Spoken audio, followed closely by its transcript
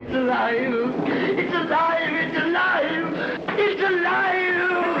alive! It's alive! It's alive! It's alive!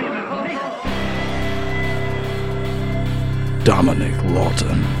 Dominic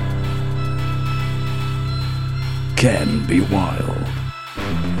Lawton can be wild.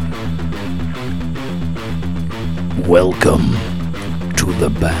 Welcome to the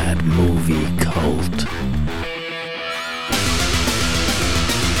Bad Movie Cult.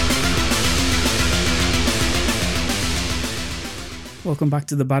 Welcome back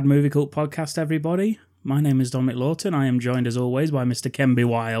to the Bad Movie Cult podcast, everybody. My name is Dominic Lawton. I am joined, as always, by Mr. Ken Be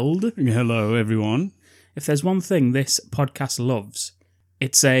Wild. Hello, everyone. If there's one thing this podcast loves,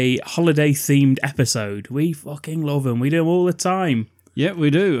 it's a holiday-themed episode. We fucking love them. We do them all the time. Yeah,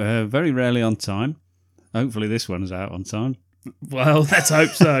 we do. Very rarely on time. Hopefully this one's out on time. Well, let's hope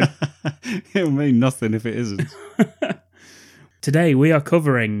so. It'll mean nothing if it isn't. Today we are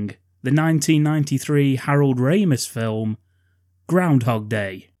covering the 1993 Harold Ramis film, Groundhog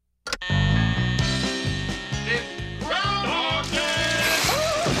Day.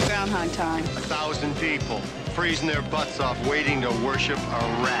 Groundhog time. 1,000 people freezing their butts off waiting to worship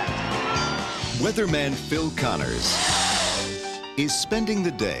a rat. Weatherman Phil Connors is spending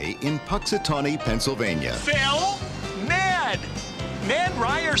the day in Puxatawney, Pennsylvania. Phil? Ned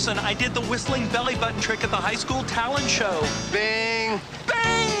Ryerson. I did the whistling belly button trick at the high school talent show. Bing!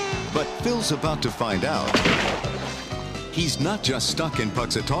 Bang! But Phil's about to find out he's not just stuck in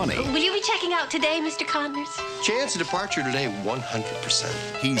Puxatawney. Will you be checking out today, Mr. Connors? Chance of departure today,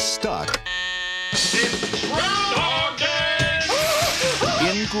 100%. He's stuck Groundhog Day!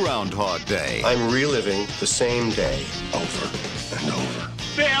 in Groundhog Day. I'm reliving the same day over and over.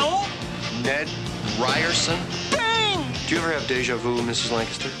 Phil? Ned Ryerson? Bang! Do you ever have deja vu, Mrs.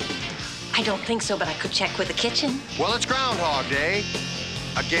 Lancaster? I don't think so, but I could check with the kitchen. Well, it's Groundhog Day.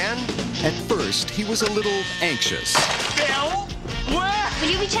 Again? At first, he was a little anxious. Phil? What? Will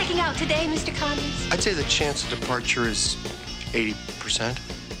you be checking out today, Mr. Connors? I'd say the chance of departure is 80%.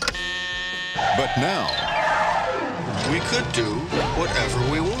 But now, We could do whatever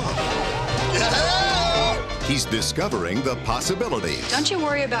we want. he's discovering the possibilities Don't you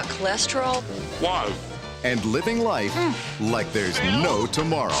worry about cholesterol? Why? and living life like there's no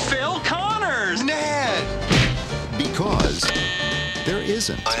tomorrow. Phil Connors! Ned! Because there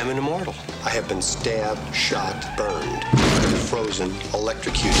isn't. I am an immortal. I have been stabbed, shot, burned, frozen,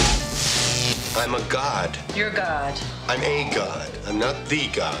 electrocuted. I'm a god. You're God. I'm a god. I'm not the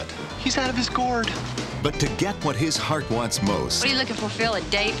god. He's out of his gourd. But to get what his heart wants most What are you looking for, Phil? A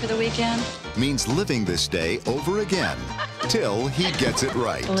date for the weekend? means living this day over again till he gets it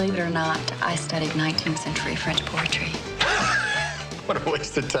right. Believe it or not, I studied 19th century French poetry. What a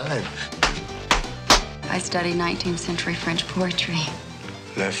waste of time. I studied 19th century French poetry.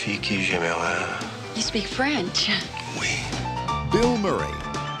 La fille qui j'aimerais. You speak French. Oui. Bill Murray,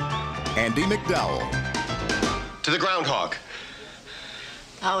 Andy McDowell, To the groundhog.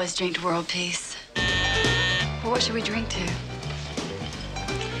 I always drink to world peace. Well, what should we drink to?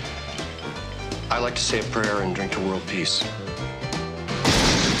 I like to say a prayer and drink to world peace.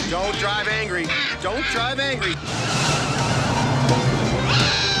 Don't drive angry. Don't drive angry.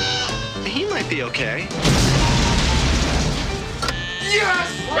 He might be okay.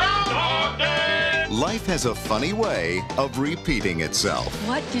 Yes! Groundhog Day! Life has a funny way of repeating itself.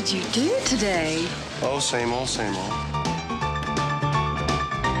 What did you do today? Oh, same old, same old.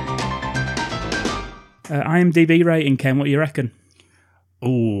 IMDb rating, Ken, what do you reckon?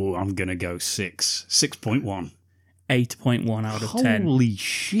 Oh, I'm going to go 6. 6.1. 8.1 out of 10. Holy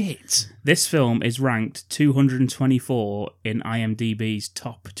shit. This film is ranked 224 in IMDb's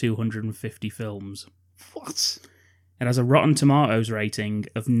top 250 films. What? It has a Rotten Tomatoes rating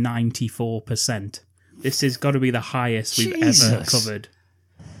of 94%. This has got to be the highest we've ever Jesus. covered.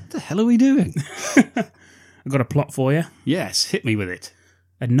 What the hell are we doing? I've got a plot for you. Yes, hit me with it.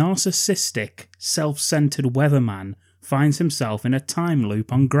 A narcissistic, self-centered weatherman finds himself in a time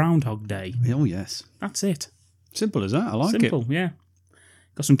loop on Groundhog Day. Oh, yes. That's it. Simple as that. I like Simple, it. yeah.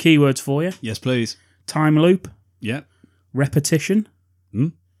 Got some keywords for you. Yes, please. Time loop, Yep. repetition, Hmm?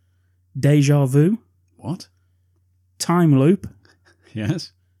 deja vu, What? time loop,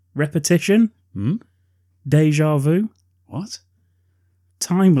 Yes. repetition, Hmm? deja vu, What?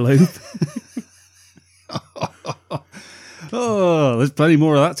 time loop. Oh, there's plenty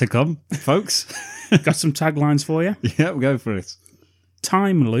more of that to come, folks. Got some taglines for you. Yep, go for it.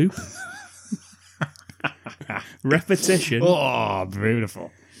 Time loop, repetition. Oh,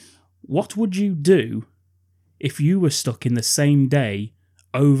 beautiful. What would you do if you were stuck in the same day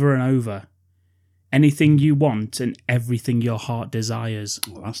over and over? Anything you want and everything your heart desires.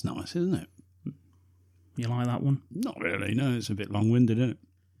 Well, that's nice, isn't it? You like that one? Not really, no. It's a bit long-winded, isn't it?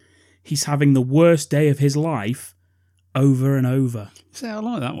 He's having the worst day of his life over and over. See, I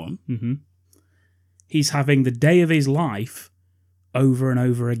like that one. Mm-hmm. He's having the day of his life over and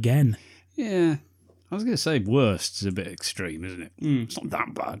over again. Yeah. I was going to say worst is a bit extreme, isn't it? It's not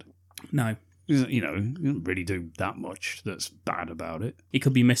that bad. No. You know, you don't really do that much that's bad about it. He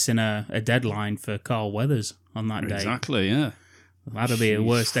could be missing a deadline for Carl Weathers on that day. Exactly, yeah. That'll be the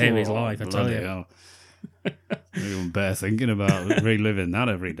worst day of his life, I tell you. Hell. I don't even bear thinking about reliving that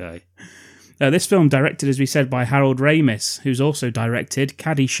every day. This film directed, as we said, by Harold Ramis, who's also directed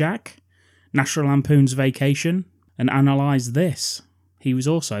Caddyshack, National Lampoon's Vacation, and Analyze This. He was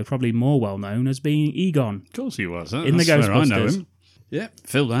also probably more well known as being Egon. Of course he was. In the That's where I know Ghostbusters. him. Yeah,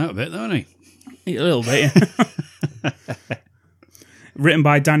 filled out a bit, don't he? A little bit. Written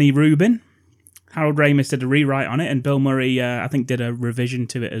by Danny Rubin. Harold Ramis did a rewrite on it, and Bill Murray, I think, did a revision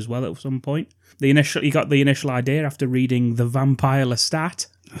to it as well at some point. He got the initial idea after reading The Vampire Lestat,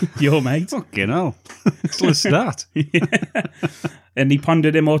 your mate. Fucking hell. It's Lestat. Yeah. And he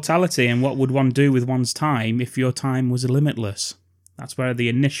pondered immortality and what would one do with one's time if your time was limitless. That's where the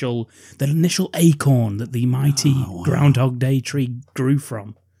initial acorn that the mighty Groundhog Day tree grew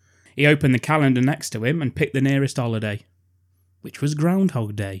from. He opened the calendar next to him and picked the nearest holiday, which was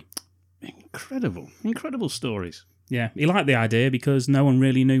Groundhog Day. Incredible stories. Yeah, he liked the idea because no one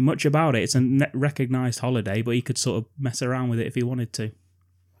really knew much about it. It's a recognised holiday, but he could sort of mess around with it if he wanted to.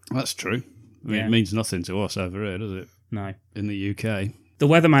 That's true. I mean, Yeah. It means nothing to us over here, does it? No. In the UK. The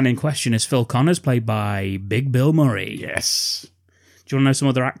weatherman in question is Phil Connors, played by Big Bill Murray. Yes. Do you want to know some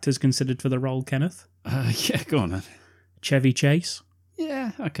other actors considered for the role, Kenneth? Yeah, go on then. Chevy Chase,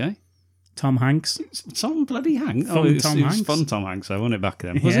 Yeah, okay. Tom Hanks. Tom bloody Hanks. Fun it was, Tom it was Hanks. fun Tom Hanks, though, wasn't it, back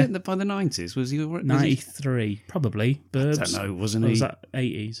then? Was Yeah. it by the 90s? Was he... 93, probably. Burbs. I don't know, wasn't Or he? was that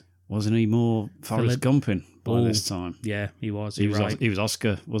 80s? Wasn't he more Forrest Gumping by this time? Yeah, he was. He You're was, right. he was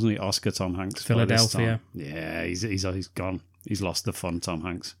Oscar, wasn't he? Oscar Tom Hanks. by this Philadelphia. time. Yeah, he's gone. He's lost the fun Tom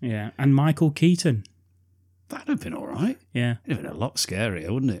Hanks. Yeah, and Michael Keaton. That'd have been all right. Yeah. It'd have been a lot scarier,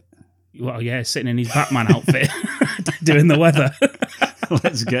 wouldn't it? Well, yeah, sitting in his Batman outfit, doing the weather.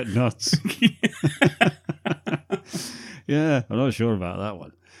 Let's get nuts. Yeah, I'm not sure about that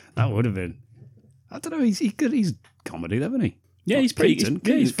one. That would have been. I don't know. He's good. He's comedy, isn't he? Yeah, Not he's pretty. Keaton.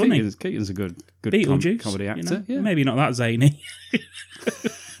 He's funny. Keaton's a good Beetlejuice, comedy actor. you know? Yeah, Maybe not that zany.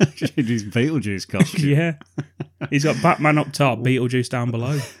 His Beetlejuice costume. Yeah, he's got Batman up top, Beetlejuice down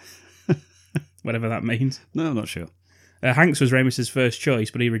below. Whatever that means. No, I'm not sure. Hanks was Ramis's first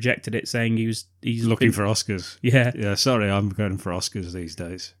choice, but he rejected it, saying he's Looking for Oscars. Yeah. Yeah, sorry, I'm going for Oscars these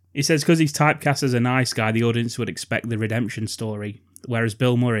days. He says because he's typecast as a nice guy, the audience would expect the redemption story. Whereas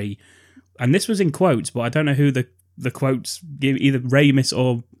Bill Murray, and this was in quotes, but I don't know who the quotes give, either Ramis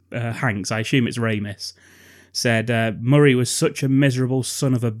or Hanks. I assume it's Ramis. Said Murray was such a miserable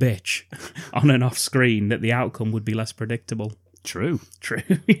son of a bitch on and off screen that the outcome would be less predictable. True.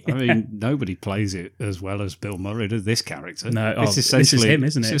 Yeah. I mean, nobody plays it as well as Bill Murray does this character. No, it's this is him,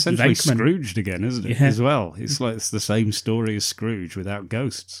 isn't it? It's essentially Venkman. Scrooged again, isn't it? Yeah. As well. It's like it's the same story as Scrooge without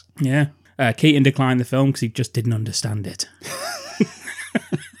ghosts. Yeah. Keaton declined the film because he just didn't understand it.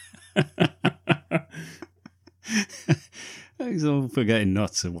 He's all for getting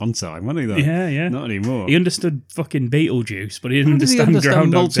nuts at one time, wasn't he, though? Yeah. Not anymore. He understood fucking Beetlejuice, but he didn't How does he understand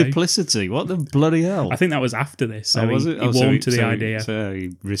understand Groundhog Day. multiplicity? What the bloody hell? I think that was after this, so was he it? warmed to the idea. So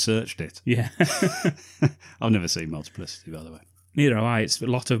he researched it. Yeah. I've never seen multiplicity, by the way. Neither have I. It's a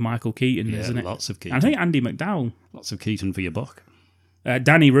lot of Michael Keaton, Yeah, isn't it? lots of Keaton. I think Andy McDowell. Lots of Keaton for your buck.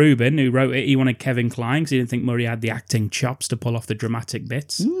 Danny Rubin, who wrote it, he wanted Kevin Kline because he didn't think Murray had the acting chops to pull off the dramatic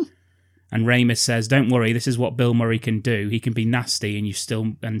bits. And Ramis says, "Don't worry, this is what Bill Murray can do. He can be nasty and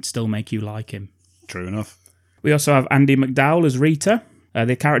still make you like him." True enough. We also have Andy McDowell as Rita.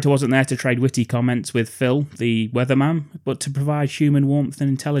 The character wasn't there to trade witty comments with Phil, the weatherman, but to provide human warmth and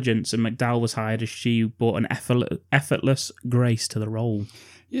intelligence. And McDowell was hired as she brought an effortless grace to the role.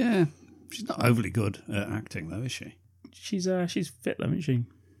 Yeah, she's not overly good at acting, though, is she? She's fit, though, isn't she?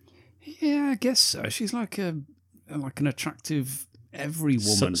 Yeah, I guess so. She's like an attractive every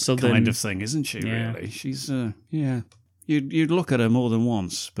woman Southern kind of thing, isn't she? Yeah. Really, she's yeah. You'd look at her more than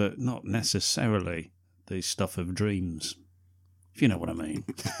once, but not necessarily the stuff of dreams, if you know what I mean.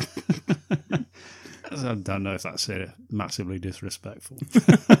 I don't know if that's massively disrespectful.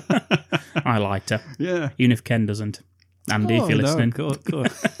 I liked her. Yeah, even if Ken doesn't. Andy, if you're listening. Cool.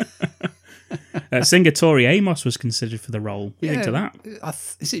 Singer Tori Amos was considered for the role. What do you think to that?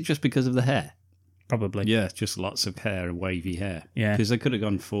 Is it just because of the hair? Probably. Yeah, just lots of hair and wavy hair. Yeah. Because they could have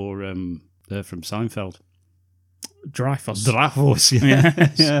gone for from Seinfeld. Dreyfus.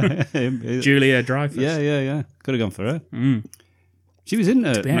 Yeah. Julia Dreyfus. Yeah. Could have gone for her. She was in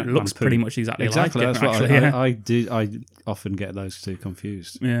Yeah, it looks pretty much exactly like it. That's what actually, yeah. I do. I often get those two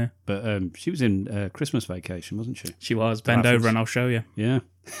confused. Yeah. But she was in Christmas Vacation, wasn't she? She was. Bend over and I'll show you. Yeah.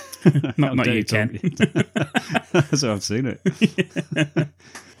 Not you, Ken. So I've seen it.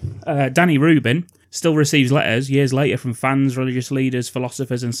 Danny Rubin still receives letters years later from fans, religious leaders,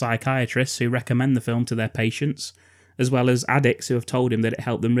 philosophers and psychiatrists who recommend the film to their patients, as well as addicts who have told him that it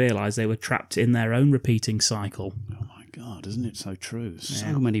helped them realise they were trapped in their own repeating cycle. Oh my God, isn't it so true?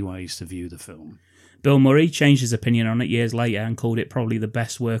 So many ways to view the film. Bill Murray changed his opinion on it years later and called it probably the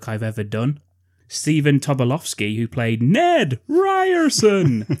best work I've ever done. Stephen Tobolowsky, who played Ned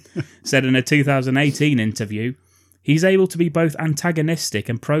Ryerson, said in a 2018 interview, "He's able to be both antagonistic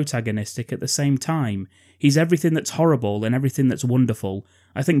and protagonistic at the same time. He's everything that's horrible and everything that's wonderful.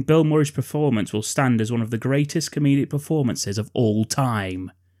 I think Bill Murray's performance will stand as one of the greatest comedic performances of all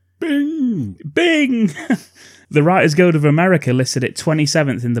time." Bing! Bing! The Writers Guild of America listed it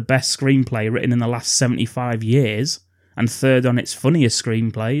 27th in the best screenplay written in the last 75 years, and third on its funniest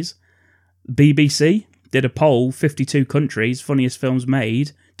screenplays. BBC did a poll, 52 countries, funniest films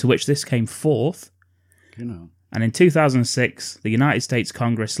made, to which this came fourth. You know. And in 2006, the United States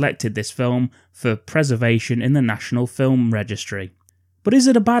Congress selected this film for preservation in the National Film Registry. But is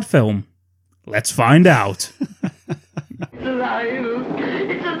it a bad film? Let's find out. It's alive!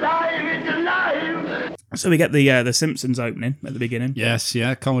 It's alive! It's alive! So we get the Simpsons opening at the beginning. Yes,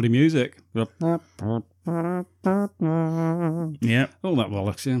 yeah, comedy music. Yeah. All that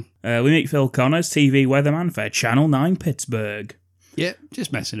bollocks, yeah. We meet Phil Connors, TV weatherman for Channel 9 Pittsburgh. Yeah,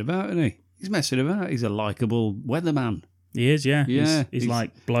 just messing about, isn't he? He's messing about. He's a likeable weatherman. He is, yeah. Yeah. He's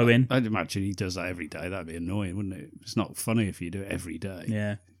like blowing. I'd imagine he does that every day. That'd be annoying, wouldn't it? It's not funny if you do it every day.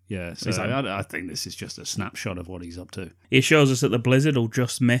 Yeah. Yeah, so I think this is just a snapshot of what he's up to. He shows us that the blizzard will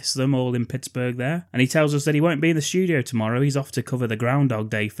just miss them all in Pittsburgh there. And he tells us that he won't be in the studio tomorrow. He's off to cover the Groundhog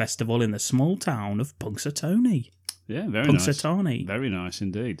Day festival in the small town of Punxsutawney. Yeah, very nice. Punxsutawney. Very nice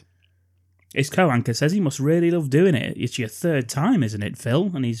indeed. His co-anchor says he must really love doing it. It's your third time, isn't it,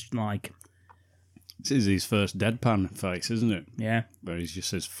 Phil? And he's like... This is his first deadpan face, isn't it? Yeah. Where he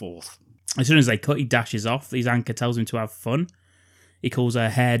just says fourth. As soon as they cut, he dashes off. His anchor tells him to have fun. He calls her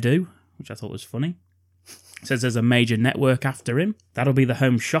hairdo, which I thought was funny. Says there's a major network after him. That'll be the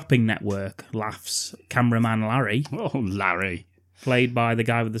Home Shopping Network, laughs cameraman Larry. Oh, Larry. Played by the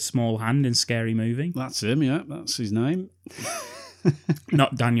guy with the small hand in Scary Movie. That's him, yeah. That's his name.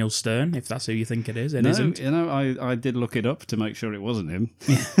 Not Daniel Stern, if that's who you think it is. It isn't. You know, I did look it up to make sure it wasn't him.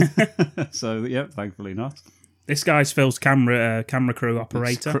 So, yeah, thankfully not. This guy's Phil's camera crew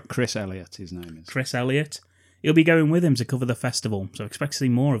operator. Chris Elliott, his name is. Chris Elliott. He'll be going with him to cover the festival, so expect to see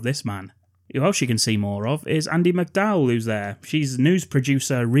more of this man. Who else you can see more of is Andy McDowell, who's there. She's news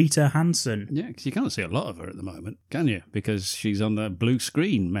producer Rita Hansen. Yeah, because you can't see a lot of her at the moment, can you? Because she's on the blue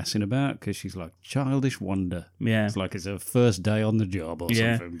screen messing about because she's like childish wonder. Yeah. It's like it's her first day on the job or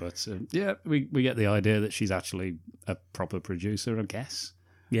Yeah. something. But yeah, we get the idea that she's actually a proper producer, I guess.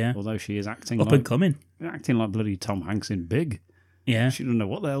 Yeah. Although she is acting Up and coming. Acting like bloody Tom Hanks in Big. Yeah. She doesn't know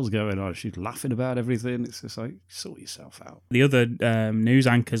what the hell's going on. She's laughing about everything. It's just like, sort yourself out. The other news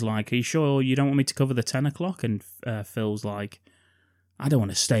anchor's like, are you sure you don't want me to cover the 10 o'clock? And Phil's like, I don't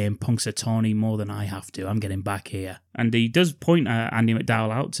want to stay in Punxsutawney more than I have to. I'm getting back here. And he does point Andy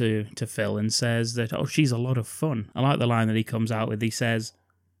McDowell out to Phil and says that, oh, she's a lot of fun. I like the line that he comes out with. He says,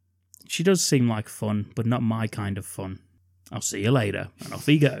 she does seem like fun, but not my kind of fun. I'll see you later. And off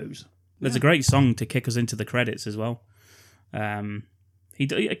he goes. There's a great song to kick us into the credits as well. Ken,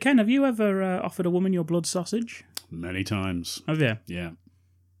 have you ever offered a woman your blood sausage? Many times. Have you? Yeah.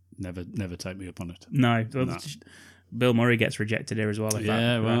 Never take me up on it. No. No. Bill Murray gets rejected here as well, if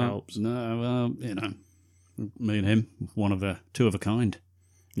that helps. No, well, you know, me and him, two of a kind.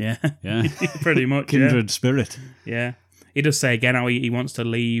 Yeah. Yeah. Pretty much, Kindred spirit. Yeah. He does say again how he wants to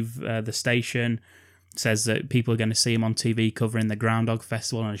leave the station, says that people are going to see him on TV covering the Groundhog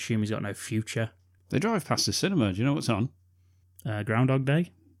Festival and assume he's got no future. They drive past the cinema. Do you know what's on? Groundhog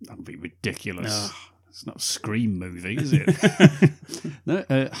Day? That would be ridiculous. Ugh. It's not a Scream movie, is it?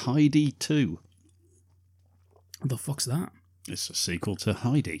 No, Heidi 2. What the fuck's that? It's a sequel to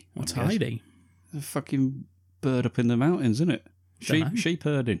Heidi. What's Heidi? A fucking bird up in the mountains, isn't it? Sheep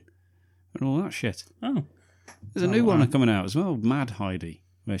herding and all that shit. Oh. There's a new one coming out as well, Mad Heidi,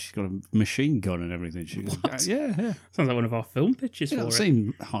 where she's got a machine gun and everything. Yeah. Sounds like one of our film pitches You for haven't it.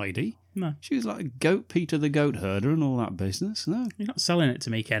 seen Heidi? No. She was like Peter the Goat Herder and all that business, no? You're not selling it to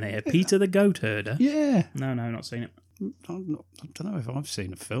me, Ken, here. Peter the Goat Herder? Yeah. No, not seen it. I don't know if I've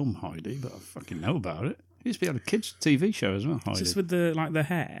seen a film Heidi, but I fucking know about it. It used to be on a kids' TV show as well, Heidi. Is this with the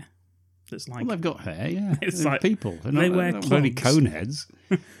hair? It's like Well, they've got hair, yeah. It's They're like people. they wear not really clogs. cone heads.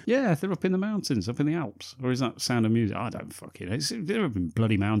 Yeah, they're up in the mountains, up in the Alps. Or is that Sound of Music? I don't fucking know. They're up in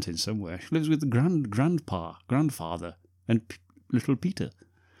bloody mountains somewhere. She lives with the grandfather, and little Peter.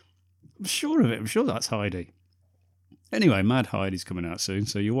 I'm sure of it. I'm sure that's Heidi. Anyway, Mad Heidi's coming out soon,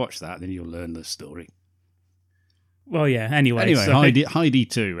 so you watch that, then you'll learn the story. well, yeah. Anyway, so, Heidi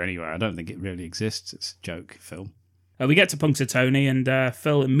 2, anyway. I don't think it really exists. It's a joke film. we get to Punxsutawney, and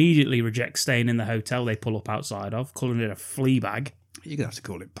Phil immediately rejects staying in the hotel they pull up outside of, calling it a flea bag. You're going to have to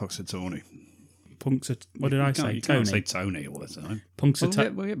call it Punxsutawney. What did I say? You Tony. can't say Tony all the time.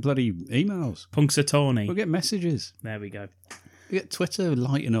 We'll get bloody emails. Punxsutawney. We'll get messages. There we go. We'll get Twitter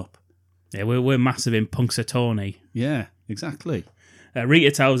lighting up. Yeah, we're massive in Punxsutawney. Yeah, exactly.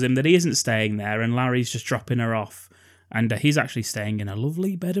 Rita tells him that he isn't staying there, and Larry's just dropping her off. And he's actually staying in a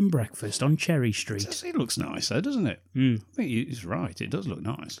lovely bed and breakfast on Cherry Street. It looks nice, though, doesn't it? I think he's right. It does look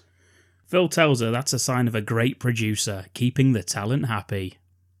nice. Phil tells her that's a sign of a great producer, keeping the talent happy.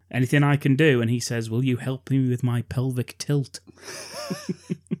 Anything I can do? And he says, will you help me with my pelvic tilt?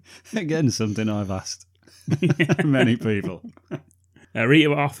 Again, something I've asked many people.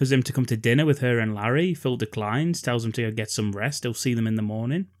 Rita offers him to come to dinner with her and Larry. Phil declines, tells him to go get some rest. He'll see them in the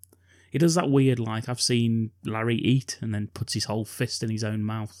morning. He does that weird, like, I've seen Larry eat, and then puts his whole fist in his own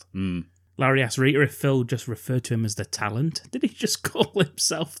mouth. Larry asks Rita if Phil just referred to him as the talent. Did he just call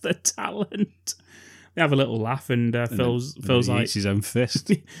himself the talent? They have a little laugh, and Phil's like... eats his own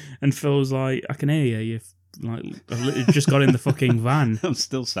fist. And Phil's like, I can hear you. You've just got in the fucking van. I'm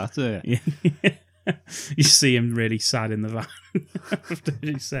still sat here. Yeah. You see him really sad in the van after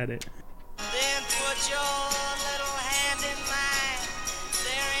he said it. Then put your little hand in mine.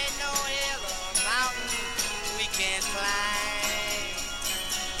 There ain't no hill or mountain we can't climb.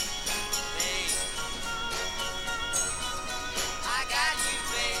 Babe, I got you,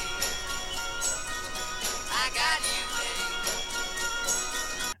 babe. I got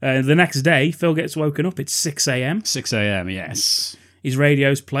you, babe. The next day, Phil gets woken up. It's 6 a.m. 6 a.m., yes. His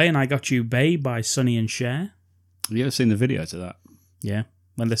radio's playing I Got You, Babe by Sonny and Cher. Have you ever seen the video to that? Yeah.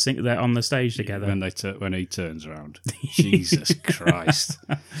 When they're on the stage together. When he turns around. Jesus Christ.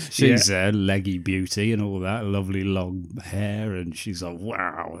 She's there, leggy beauty and all that, lovely long hair, and she's like,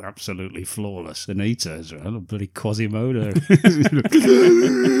 wow, absolutely flawless. And he turns around, a bloody Quasimodo.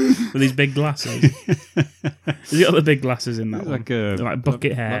 With his big glasses. Has he got the big glasses in that one? Like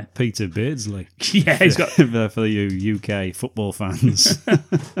bucket hair. Like Peter Beardsley. Yeah, he's got... for you UK football fans.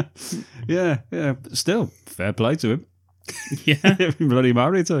 Yeah. Still, fair play to him. Yeah. Bloody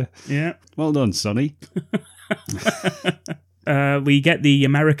married to her. Yeah. Well done, Sonny. We get the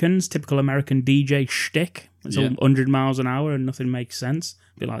typical American DJ shtick. It's all 100 miles an hour and nothing makes sense.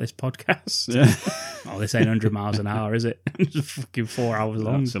 A bit like this podcast. Yeah. Oh, this ain't 100 miles an hour, is it? It's fucking 4 hours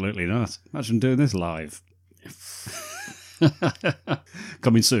long. Absolutely not. Imagine doing this live.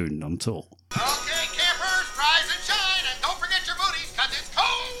 Coming soon on tour. Okay, campers, rise and shine, and don't forget your booties, because it's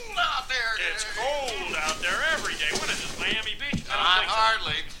cold out there. It's cold out there every day. What is this, Miami Beach? Not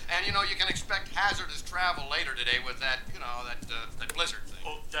hardly. And, you can expect hazardous travel later today with that blizzard thing.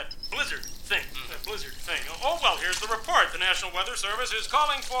 Oh, that blizzard thing. That blizzard thing. Oh, well, here's the report. The National Weather Service is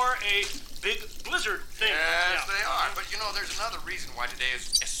calling for a big blizzard thing. Yes, they are. But, there's another reason why today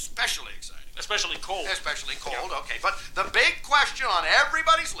is especially exciting. Especially cold. Especially cold, okay. But the big question on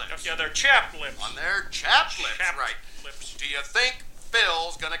everybody's lips. Yeah, their chapped lips. On their chapped lips, Chapped right. lips. Do you think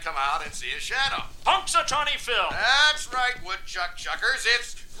Phil's gonna come out and see a shadow? Punxsutawney Phil. That's right, woodchuck chuckers.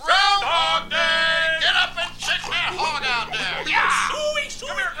 It's Groundhog Day! Get up and shake that hog out there! Yeah!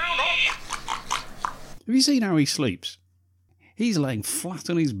 Come here, Groundhog. Have you seen how he sleeps? He's laying flat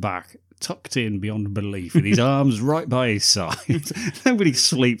on his back, tucked in beyond belief, with his arms right by his side. Nobody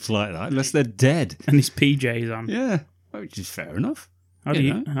sleeps like that unless they're dead. And his PJs on. Yeah, which is fair enough. How do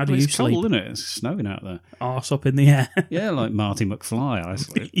you it's sleep? cold, isn't it? It's snowing out there. Arse up in the air. Yeah, like Marty McFly, I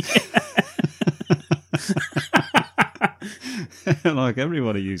sleep. Like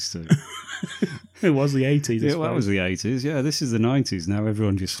everybody used to. It was the 80s. Yeah, well, that was the 80s. Yeah, this is the 90s. Now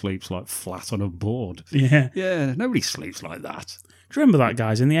everyone just sleeps like flat on a board. Yeah. Yeah, nobody sleeps like that. Do you remember that,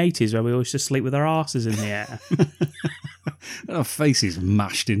 guys, in the 80s where we always just sleep with our arses in the air? And our faces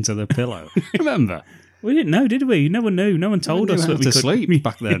mashed into the pillow. Remember? We didn't know, did we? No one knew. No one told us that we could sleep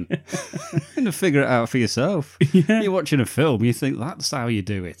back then. You had to figure it out for yourself. Yeah. You're watching a film, you think that's how you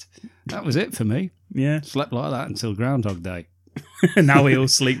do it. That was it for me. Yeah. Slept like that until Groundhog Day. Now we all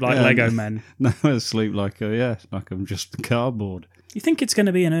sleep like Lego men. Now I sleep like I'm just cardboard. You think it's going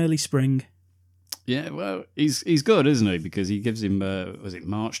to be an early spring? Yeah, well, he's good, isn't he? Because he gives him, was it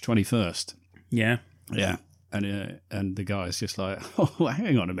March 21st? Yeah. Yeah. And the guy's just like, oh,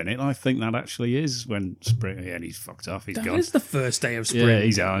 hang on a minute, I think that actually is when spring. Yeah, and he's fucked off. He's That gone. is the first day of spring. Yeah,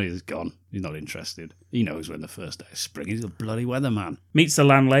 he's out. He's gone. He's not interested. He knows when the first day of spring. He's a bloody weatherman. Meets the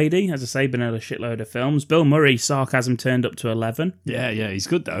landlady. As I say, been in a shitload of films. Bill Murray, sarcasm turned up to 11. Yeah, he's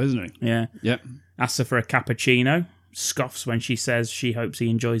good though, isn't he? Yeah. Yep. Asks her for a cappuccino. Scoffs when she says she hopes he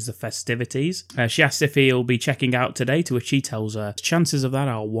enjoys the festivities. She asks if he'll be checking out today, to which he tells her chances of that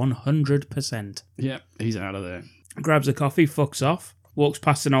are 100%. Yeah, he's out of there. Grabs a coffee, fucks off. Walks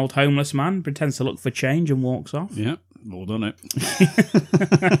past an old homeless man, pretends to look for change and walks off. Yeah, all done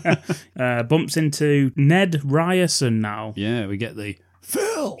it. Bumps into Ned Ryerson now. Yeah, we get the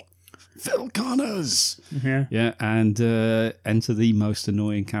Phil Connors. Yeah. Yeah, and enter the most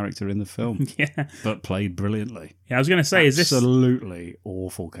annoying character in the film. Yeah. But played brilliantly. Yeah, I was going to say, is this... Absolutely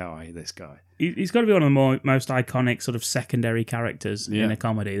awful guy, this guy. He's got to be one of the most iconic sort of secondary characters in a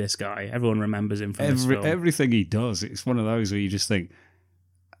comedy, this guy. Everyone remembers him from this film. Everything he does, it's one of those where you just think,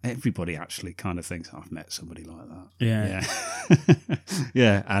 everybody actually kind of thinks, I've met somebody like that. Yeah.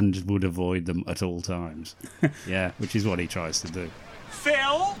 Yeah, and would avoid them at all times. Yeah, which is what he tries to do.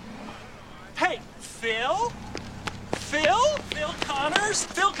 Phil? Hey, Phil? Phil Connors?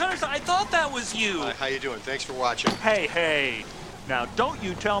 Phil Connors, I thought that was you. How you doing? Thanks for watching. Hey. Now, don't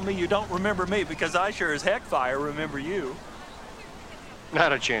you tell me you don't remember me, because I sure as heck fire remember you.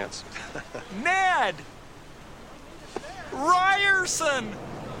 Not a chance. Ned! Ryerson!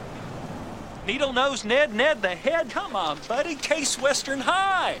 Needle-nosed Ned the head? Come on, buddy. Case Western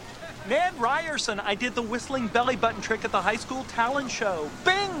High. Ned Ryerson, I did the whistling belly button trick at the high school talent show.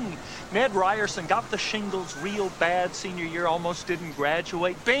 Bing! Ned Ryerson got the shingles real bad senior year, almost didn't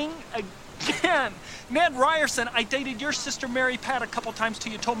graduate. Bing! Again! Ned Ryerson, I dated your sister Mary Pat a couple times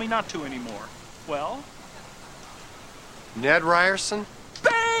till you told me not to anymore. Well? Ned Ryerson?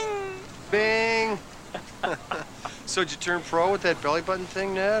 Bing! Bing! So did you turn pro with that belly button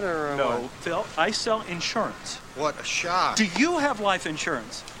thing, Ned, or No, what? Phil, I sell insurance. What a shock. Do you have life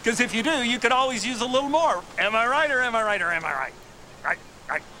insurance? Because if you do, you could always use a little more. Am I right or am I right or am I right?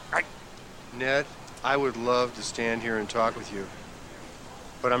 Right. Ned, I would love to stand here and talk with you,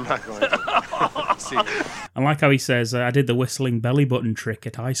 but I'm not going to. See you. I like how he says, I did the whistling belly button trick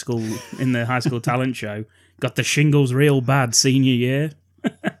at high school, in the high school talent show. Got the shingles real bad senior year.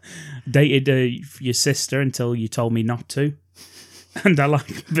 Dated your sister until you told me not to. And I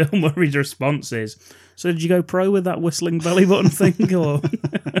like Bill Murray's responses. So did you go pro with that whistling belly button thing? Or?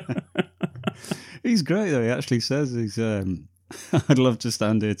 He's great though. He actually says I'd love to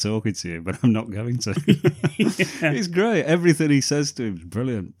stand here talking to you, but I'm not going to. Yeah. He's great. Everything he says to him is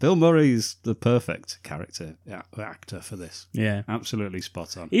brilliant. Bill Murray's the perfect actor for this. Yeah. Absolutely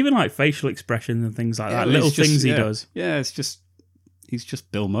spot on. Even like facial expressions and things like that. Well, Little things he does. Yeah, he's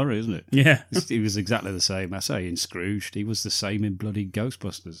just Bill Murray, isn't it? Yeah. He was exactly the same. I say in Scrooged. He was the same in bloody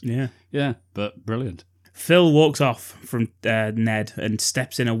Ghostbusters. Yeah. Yeah, but brilliant. Phil walks off from Ned and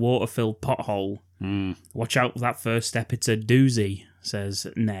steps in a water-filled pothole. Watch out for that first step. It's a doozy, says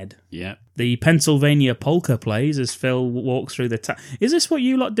Ned. Yeah. The Pennsylvania polka plays as Phil walks through the town. Is this what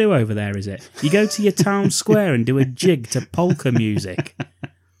you lot do over there, is it? You go to your town square and do a jig to polka music?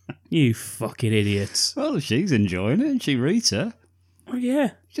 You fucking idiots. Well, she's enjoying it, isn't she, Rita? Oh,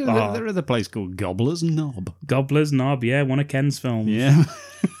 yeah. There is a place called Gobbler's Knob. Gobbler's Knob, yeah, one of Ken's films. Yeah.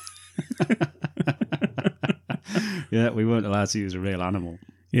 Yeah, we weren't allowed to use a real animal.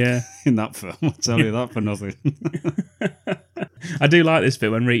 Yeah. In that film. I'll tell you that for nothing. I do like this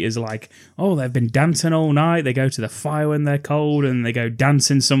bit when Rita's like, oh, they've been dancing all night. They go to the fire when they're cold and they go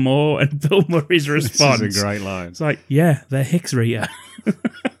dancing some more. And Bill Murray's response. This is a great line. It's like, yeah, they're Hicks, Rita.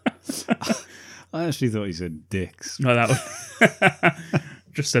 I actually thought he said dicks. No, that was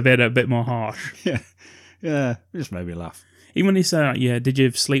just a bit more harsh. Yeah, it just made me laugh. Even when he said, yeah, did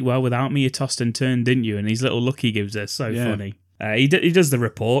you sleep well without me? You tossed and turned, didn't you? And his little look he gives us, so funny. He does the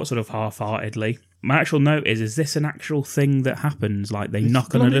report sort of half-heartedly. My actual note is this an actual thing that happens? Like they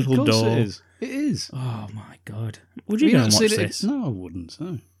knock on a little door? It is. Oh my God. Would you go and watch this? No, I wouldn't. No.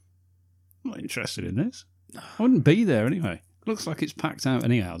 I'm not interested in this. I wouldn't be there anyway. Looks like it's packed out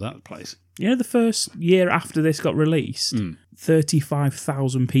anyhow, that place. You know, the first year after this got released,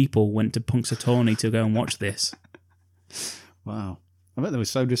 35,000 people went to Punxsutawney to go and watch this. Wow. I bet they were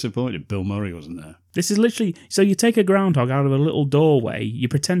so disappointed Bill Murray wasn't there. This is literally... So you take a groundhog out of a little doorway, you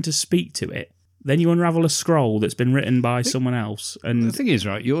pretend to speak to it, then you unravel a scroll that's been written by someone else. And the thing is,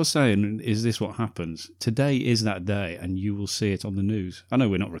 right, you're saying, is this what happens? Today is that day, and you will see it on the news. I know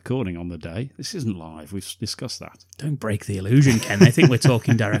we're not recording on the day. This isn't live. We've discussed that. Don't break the illusion, Ken. They think we're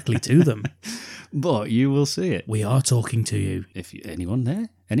talking directly to them. But you will see it. We are talking to you. Anyone there?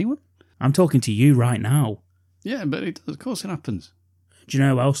 Anyone? I'm talking to you right now. Yeah, but it does. Of course it happens. Do you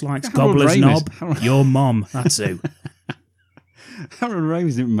know who else likes Harold Gobbler's Ramis. Knob? Your mom. That's who. Harold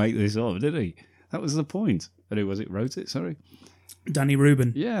Ramis didn't make this up, did he? That was the point. And who was it wrote it? Sorry. Danny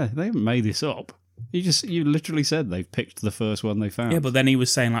Rubin. Yeah, they haven't made this up. You literally said they've picked the first one they found. Yeah, but then he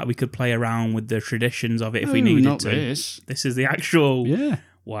was saying like we could play around with the traditions of it if we needed not to. This. This is the actual. Yeah.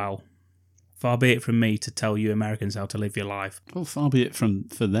 Wow. Far be it from me to tell you Americans how to live your life. Well, far be it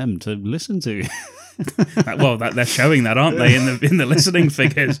for them to listen to. Well, they're showing that, aren't they, in the listening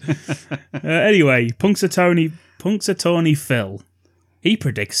figures? Anyway, Punxsutawney Phil. He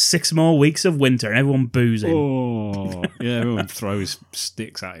predicts 6 more weeks of winter and everyone boos him. Oh, yeah, everyone throws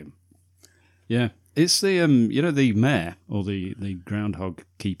sticks at him. Yeah. It's the, the mayor, or the groundhog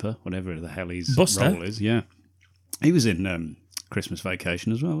keeper, whatever the hell his Buster. role is. Yeah. He was in Christmas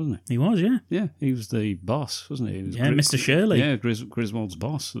Vacation as well, wasn't he? He was, yeah. Yeah, he was the boss, wasn't he? Yeah, Mr. Shirley. Yeah, Griswold's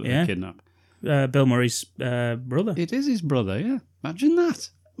boss that they kidnapped. Bill Murray's brother. It is his brother, yeah. Imagine that.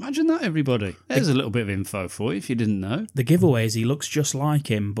 Imagine that, everybody. There's a little bit of info for you if you didn't know. The giveaway is he looks just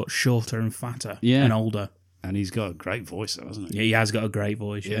like him, but shorter and fatter and older. And he's got a great voice, though, hasn't he? Yeah, he has got a great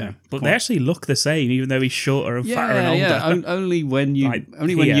voice, yeah. But they actually look the same, even though he's shorter and fatter and older. Yeah, only when you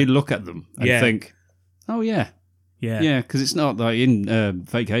you look at them and think, oh, yeah. Yeah. Yeah, because it's not like in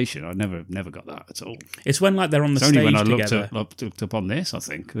Vacation, I never got that at all. It's when like they're on the it's stage only when I together. looked up on this, I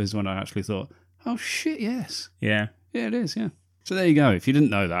think, is when I actually thought, oh, shit, yes. Yeah. Yeah, it is, yeah. So there you go. If you didn't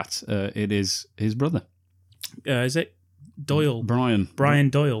know that, it is his brother. Is it Doyle? Brian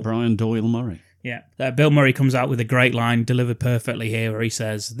Doyle. Brian Doyle Murray. Yeah. Bill Murray comes out with a great line delivered perfectly here where he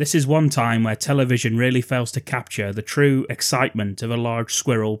says, "This is one time where television really fails to capture the true excitement of a large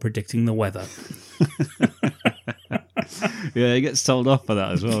squirrel predicting the weather." Yeah, he gets told off for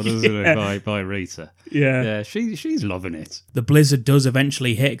that as well, doesn't he, by Rita? Yeah. Yeah, she's loving it. The blizzard does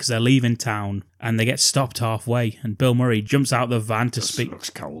eventually hit because they're leaving town and they get stopped halfway and Bill Murray jumps out of the van to speak. Looks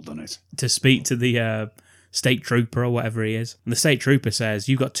cold, doesn't it? To speak to the state trooper or whatever he is. And the state trooper says,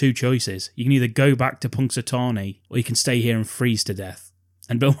 "You've got 2 choices. You can either go back to Punxsutawney or you can stay here and freeze to death."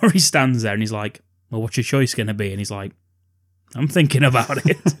 And Bill Murray stands there and he's like, "Well, what's your choice going to be?" And he's like, "I'm thinking about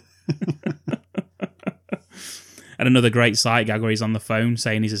it." And another great sight gag where he's on the phone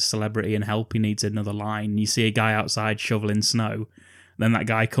saying he's a celebrity and help, he needs another line. You see a guy outside shoveling snow. Then that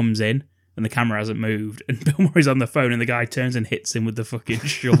guy comes in and the camera hasn't moved. And Bill Murray's on the phone and the guy turns and hits him with the fucking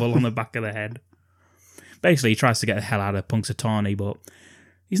shovel on the back of the head. Basically, he tries to get the hell out of Punxsutawney, but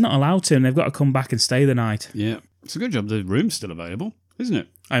he's not allowed to and they've got to come back and stay the night. Yeah. It's a good job the room's still available, isn't it?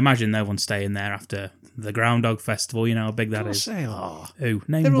 I imagine no one's staying there after the Groundhog Festival. You know how big that is. They are. Who?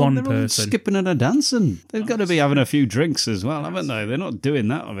 Name they're one all person. Skipping and a dancing. They've got to be having a few drinks as well, haven't they? They're not doing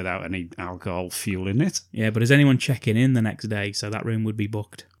that without any alcohol fueling it. Yeah, but is anyone checking in the next day? So that room would be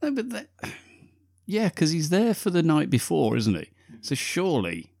booked. No, but yeah, because he's there for the night before, isn't he? So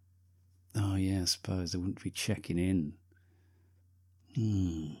surely. Oh yeah, I suppose they wouldn't be checking in.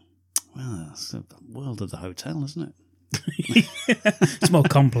 Well, that's the world of the hotel, isn't it? It's more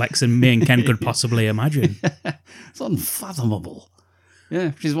complex than me and Ken could possibly imagine. It's unfathomable. Yeah,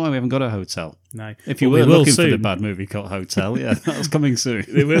 which is why we haven't got a hotel. No. If you were looking for the bad movie called Hotel, yeah, that's coming soon.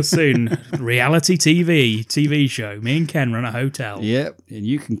 It will soon. Reality TV show. Me and Ken run a hotel. Yep, and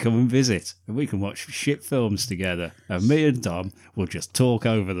you can come and visit, and we can watch shit films together. And me and Dom will just talk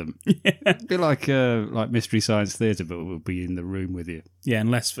over them. Yeah. It'd be like Mystery Science Theatre, but we'll be in the room with you. Yeah,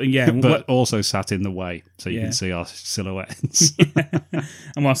 but also sat in the way so you can see our silhouettes.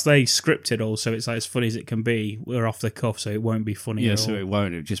 And whilst they script it all, so it's like as funny as it can be, we're off the cuff, so it won't be funny. Yeah, at so all. it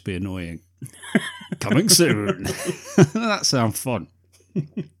won't. It'll just be annoying. Coming soon. That sounds fun.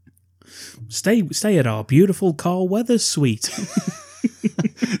 Stay at our beautiful Carl Weathers suite.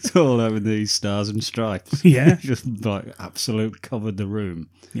 It's all over these stars and stripes. Yeah. Just like absolute covered the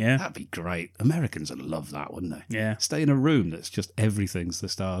room. Yeah. That'd be great. Americans would love that, wouldn't they? Yeah. Stay in a room that's just everything's the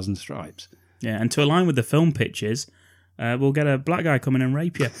stars and stripes. Yeah, and to align with the film pitches, we'll get a black guy come in and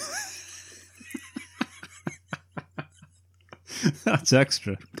rape you. That's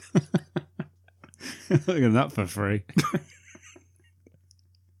extra. Look at that for free.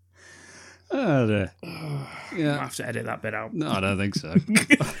 Oh dear. Yeah. I'll have to edit that bit out. No, I don't think so. Then put your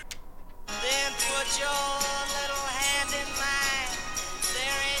little hand in mine.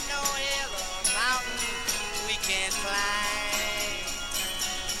 There ain't no hill or mountain we can't climb.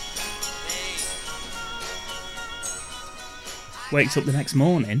 Wakes up the next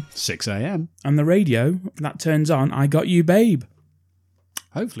morning, 6 a.m. and the radio that turns on, "I Got You, Babe."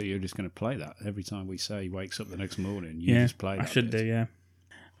 Hopefully you're just going to play that every time we say wakes up the next morning. You just play that. I should bit. do,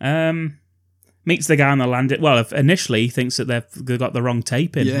 yeah. Meets the guy on the landing. Well, initially he thinks that they've got the wrong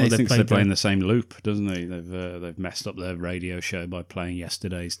tape in. Yeah, he thinks they're playing the same loop, doesn't he? They've messed up their radio show by playing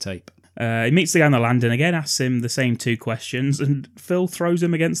yesterday's tape. He meets the guy on the landing again, asks him the same 2 questions, and Phil throws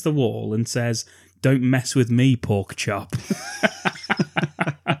him against the wall and says, "Don't mess with me, pork chop."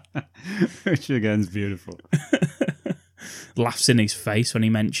 Which again is beautiful. Laughs in his face when he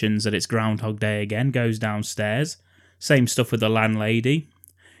mentions that it's Groundhog Day again, goes downstairs. Same stuff with the landlady.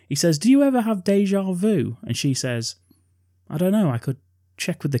 He says, "Do you ever have deja vu?" And she says, "I don't know, I could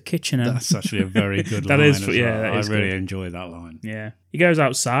check with the kitchen." And That's actually a very good that line. is, yeah, that I is really good. enjoy that line. Yeah. He goes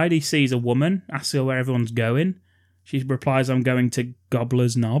outside, he sees a woman, asks her where everyone's going. She replies, "I'm going to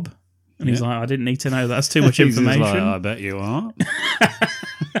Gobbler's Knob." And he's like, "I didn't need to know, that's too much He's just information." like, I bet you are.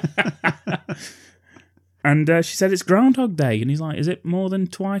 And she said it's Groundhog Day. And he's like, "Is it more than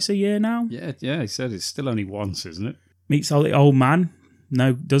twice a year now?" Yeah, he said it's still only once, isn't it? Meets the old man.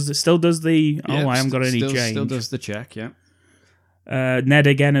 No, still does the, Yeah, I haven't got any change. Still does the check, yeah. Ned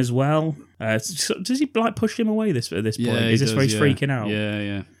again as well. Does he like push him away at this point? Is this where he's freaking out?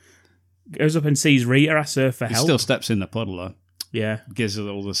 Yeah. Goes up and sees Rita, asks her for He help. still steps in the puddle, though. Yeah. Gives it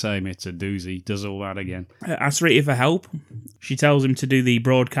all the same. It's a doozy. Does all that again. Asks Rita for help. She tells him to do the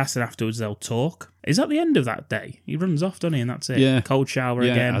broadcast and afterwards they'll talk. Is that the end of that day? He runs off, doesn't he? And that's it. Yeah. Cold shower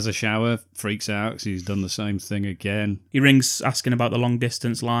Yeah, again. has a shower, freaks out because he's done the same thing again. He rings asking about the long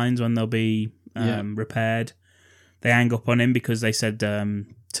distance lines when they'll be repaired. They hang up on him because they said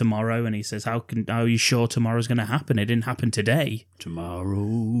tomorrow, and he says, "How are you sure tomorrow's going to happen? It didn't happen today." Tomorrow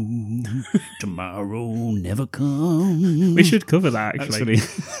never comes. We should cover that, actually.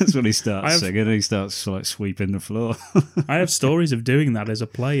 That's when he starts singing. He starts like sweeping the floor. I have stories of doing that as a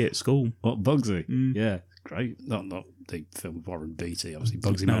play at school. What, Bugsy? Yeah, great. Not the film with Warren Beatty, obviously.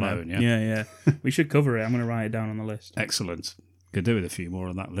 Bugsy Malone, yeah. Yeah. We should cover it. I'm going to write it down on the list. Excellent. Could do with a few more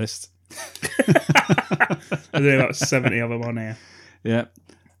on that list. There's about 70 of them on here. Yeah.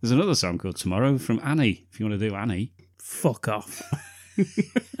 There's another song called Tomorrow from Annie, if you want to do Annie. Fuck off.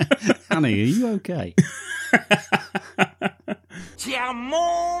 Annie, are you okay?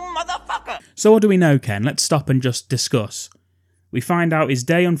 motherfucker! So what do we know, Ken? Let's stop and just discuss. We find out his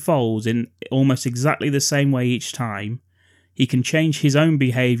day unfolds in almost exactly the same way each time. He can change his own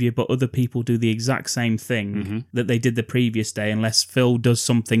behaviour, but other people do the exact same thing that they did the previous day, unless Phil does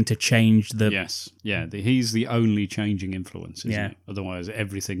something to change the... Yes. Yeah, he's the only changing influence, isn't Yeah. he? Otherwise,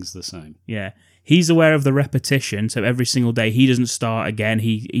 everything's the same. Yeah. He's aware of the repetition, so every single day he doesn't start again.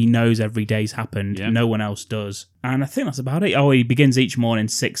 He knows every day's happened. Yeah. No one else does. And I think that's about it. Oh, he begins each morning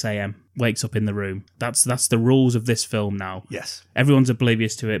 6 a.m. Wakes up in the room. That's the rules of this film now. Yes. Everyone's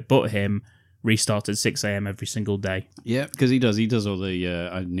oblivious to it, but him. Restarts at 6 a.m. every single day. Yeah, because he does all the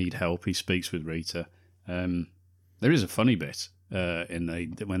I need help. He speaks with Rita. There is a funny bit when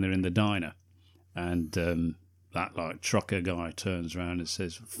they're in the diner, and that like trucker guy turns around and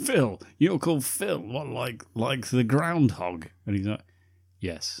says, "Phil, you're called Phil. What, like the groundhog?" And he's like,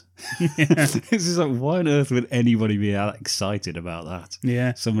 "Yes." This is like, why on earth would anybody be that excited about that?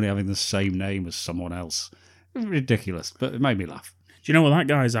 Yeah, somebody having the same name as someone else. Ridiculous, but it made me laugh. Do you know what that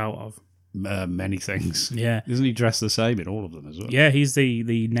guy's out of? Many things. Yeah. Isn't he dressed the same in all of them as well? Yeah, he's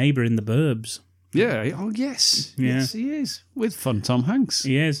the neighbour in the Burbs. Yeah. Oh, yes. Yeah. Yes, he is. With fun Tom Hanks.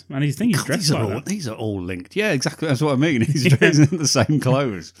 He is. And he's dressed like that. These are all linked. Yeah, exactly. That's what I mean. He's dressed in the same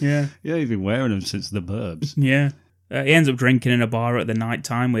clothes. Yeah. Yeah, he's been wearing them since the Burbs. Yeah. He ends up drinking in a bar at the night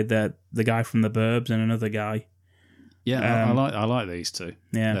time with the guy from the Burbs and another guy. Yeah, I like these two.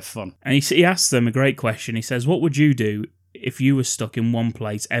 Yeah. They're fun. And he asks them a great question. He says, "What would you do if you were stuck in one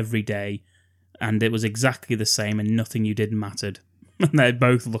place every day and it was exactly the same and nothing you did mattered?" And they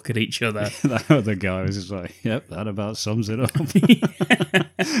both look at each other. That other guy was just like, "Yep, that about sums it up."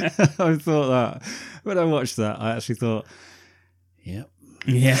 I thought that. When I watched that, I actually thought, "Yep."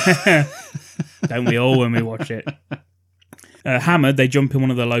 Yeah. Don't we all when we watch it? Hammered, they jump in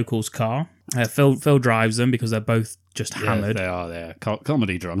one of the locals' car. Phil drives them because they're both just hammered. They are. They're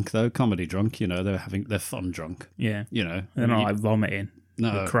comedy drunk, though. Comedy drunk, they're fun drunk. Yeah. They're not like vomiting.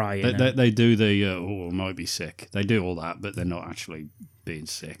 No, crying. They do the, I might be sick. They do all that, but they're not actually being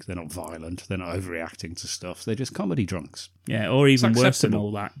sick. They're not violent. They're not overreacting to stuff. They're just comedy drunks. Yeah, or even worse than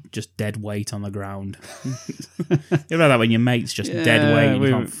all that, just dead weight on the ground. You know that when your mate's just dead weight and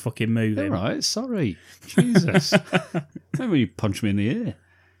you can't fucking move him. All right, sorry. Jesus. Maybe you punch me in the ear.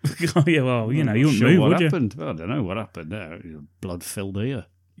 Yeah, well, you wouldn't move, what would happened. Well, I don't know what happened there. Blood-filled ear.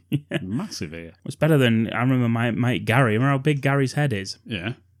 Yeah. Massive ear. It's better than, I remember my mate Gary. Remember how big Gary's head is?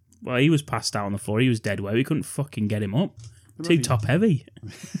 Yeah. Well, he was passed out on the floor. He was dead weight. We couldn't fucking get him up. Too top heavy.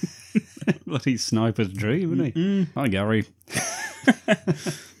 Bloody sniper's dream, isn't he? Hi, Gary.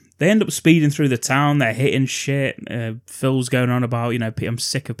 They end up speeding through the town. They're hitting shit. Phil's going on about, I'm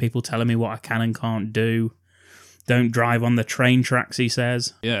sick of people telling me what I can and can't do. Don't drive on the train tracks, he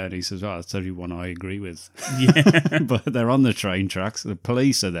says. Yeah, and he says, that's everyone I agree with. Yeah. But they're on the train tracks. The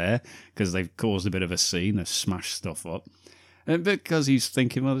police are there because they've caused a bit of a scene. They've smashed stuff up. And because he's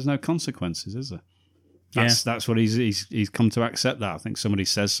thinking, well, there's no consequences, is there? That's what he's come to accept that. I think somebody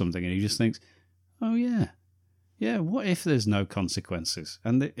says something and he just thinks, oh, yeah. Yeah, what if there's no consequences?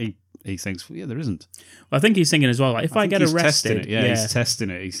 And he thinks, well, yeah, there isn't. Well, I think he's thinking as well, like, if I get arrested... He's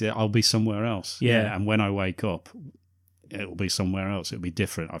testing it. He said, I'll be somewhere else. Yeah. And when I wake up, it'll be somewhere else. It'll be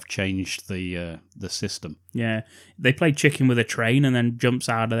different. I've changed the system. Yeah. They play chicken with a train and then jumps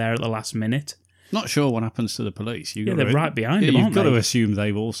out of there at the last minute. Not sure what happens to the police. They're right behind him, aren't You've got they? to assume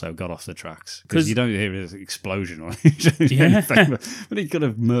they've also got off the tracks. Because you don't hear an explosion or Yeah. anything. But he could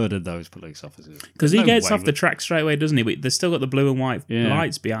have murdered those police officers. Because he gets off the track straight away, doesn't he? But they've still got the blue and white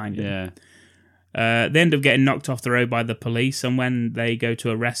lights behind him. Yeah. They end up getting knocked off the road by the police, and when they go to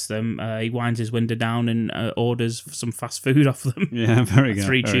arrest them, he winds his window down and orders some fast food off them. Yeah, very good.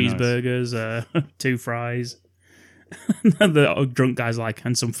 3 very cheeseburgers, 2 fries. The drunk guy's like,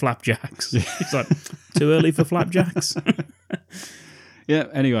 and some flapjacks. He's like, too early for flapjacks? Yeah,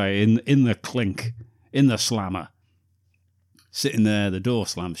 anyway, in the clink, in the slammer, sitting there, the door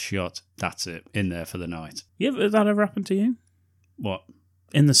slams shut, that's it, in there for the night. Yeah, has that ever happened to you? What?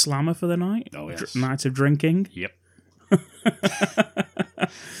 In the slammer for the night? Oh, yes. Night of drinking? Yep.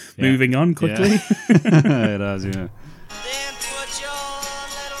 Moving on quickly. Yeah. It has, yeah. Then put your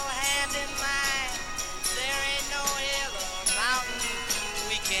little hand in mine. There ain't no hill or mountain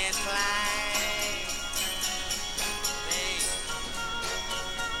we can't climb. Babe,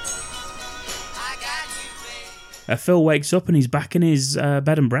 I got you, babe. Phil wakes up and he's back in his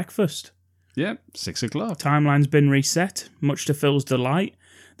bed and breakfast. Yep, 6 o'clock. Timeline's been reset, much to Phil's delight.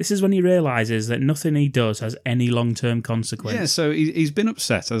 This is when he realises that nothing he does has any long-term consequence. Yeah, so he's been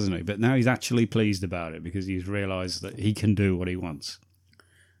upset, hasn't he? But now he's actually pleased about it because he's realised that he can do what he wants.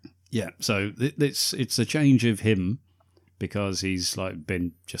 Yeah, so it's a change of him because he's like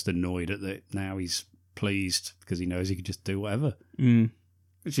been just annoyed at it. Now he's pleased because he knows he can just do whatever.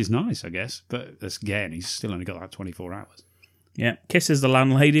 Which is nice, I guess. But again, he's still only got like 24 hours. Yeah, kisses the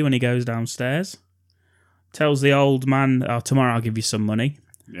landlady when he goes downstairs. Tells the old man, tomorrow I'll give you some money.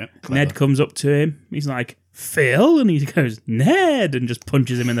 Yeah, Ned comes up to him. He's like, Phil? And he goes, Ned! And just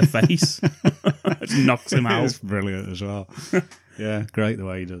punches him in the face. Just knocks him out. It's brilliant as well. Yeah, great the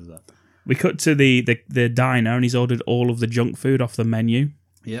way he does that. We cut to the diner and he's ordered all of the junk food off the menu.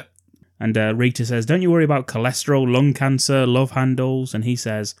 Yep. And Rita says, don't you worry about cholesterol, lung cancer, love handles. And he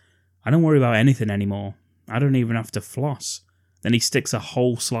says, I don't worry about anything anymore. I don't even have to floss. Then he sticks a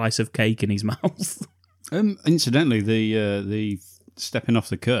whole slice of cake in his mouth. Incidentally, the stepping off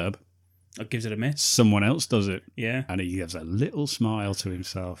the curb, that gives it a miss. Someone else does it. Yeah. And he gives a little smile to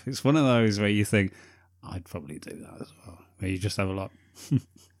himself. It's one of those where you think, I'd probably do that as well. Where you just have a lot.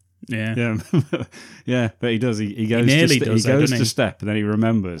 Yeah. Yeah. Yeah, but he does. He goes to step and then he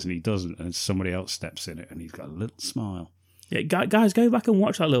remembers and he doesn't. And somebody else steps in it and he's got a little smile. Yeah, guys, go back and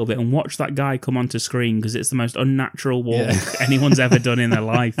watch that a little bit and watch that guy come onto screen because it's the most unnatural walk anyone's ever done in their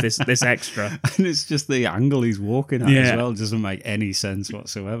life, this extra. And it's just the angle he's walking at as well. It doesn't make any sense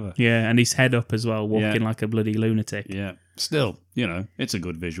whatsoever. Yeah, and his head up as well, walking like a bloody lunatic. Yeah. Still, it's a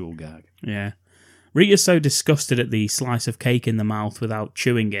good visual gag. Yeah. Rita's so disgusted at the slice of cake in the mouth without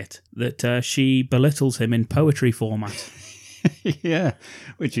chewing it that she belittles him in poetry format. Yeah,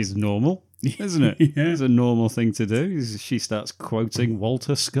 which is normal. Isn't it? Yeah. It's a normal thing to do. She starts quoting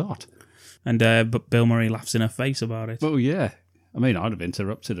Walter Scott. And but Bill Murray laughs in her face about it. Well, yeah. I mean, I'd have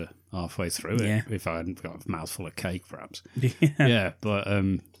interrupted her halfway through it if I hadn't got a mouthful of cake, perhaps. Yeah, but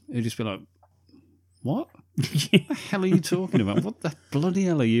it'd just be like, what? What the hell are you talking about? What the bloody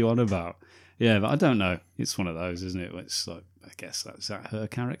hell are you on about? Yeah, but I don't know. It's one of those, isn't it? It's like, I guess is that her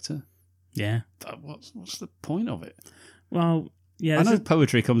character? Yeah. What's the point of it? Well, yeah. I know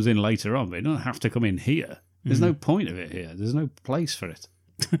poetry comes in later on, but it doesn't have to come in here. There's no point of it here. There's no place for it.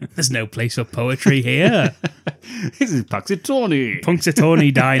 There's no place for poetry here. This is Punxsutawney.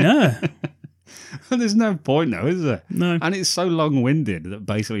 Punxsutawney Diner. There's no point now, is there? No. And it's so long-winded that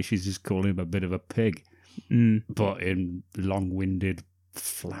basically she's just calling him a bit of a pig, but in long-winded,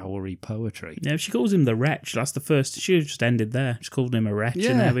 flowery poetry. Yeah, she calls him the wretch. That's the first. She just ended there. She called him a wretch,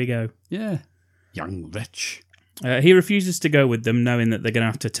 and there we go. Yeah. Young wretch. He refuses to go with them, knowing that they're going to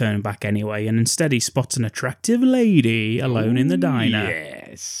have to turn back anyway, and instead he spots an attractive lady alone in the diner.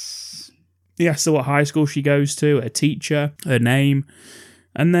 Yes. He asks her what high school she goes to, her teacher, her name,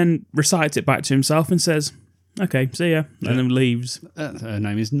 and then recites it back to himself and says, Okay, see ya. And then leaves. Her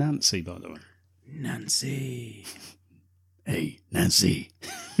name is Nancy, by the way. Nancy. Hey, Nancy.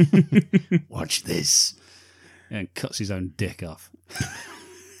 Watch this. And cuts his own dick off.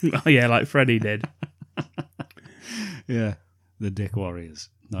 Oh, yeah, like Freddie did. Yeah. The Dick Warriors.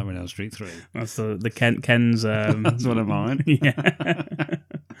 Nightmare on Elm Street 3. That's the Ken's... That's one of mine. Yeah.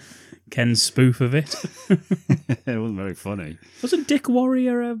 Ken's spoof of it. It wasn't very funny. Wasn't Dick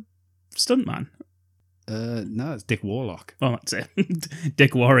Warrior a stuntman? No, it's Dick Warlock. Oh, that's it.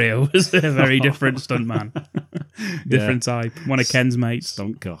 Dick Warrior was a very different stuntman. Different type. One of Ken's mates.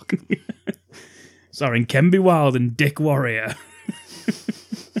 Stuntcock. Starring Ken B. Wild and Dick Warrior.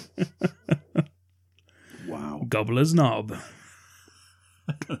 Wow. Gobbler's Knob.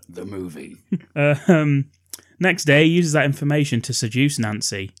 The movie. Next day, he uses that information to seduce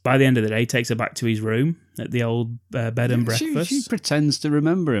Nancy. By the end of the day, he takes her back to his room at the old bed and breakfast. She pretends to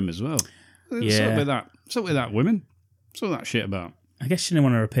remember him as well. Yeah. What's up with that, women? What's all that shit about? I guess she didn't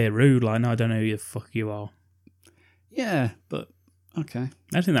want to appear rude, like, no, I don't know who the fuck you are. Yeah, but okay.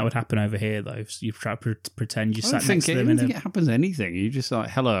 I think that would happen over here, though. If you try to pretend you sat next to I them don't think it happens anything. You just like,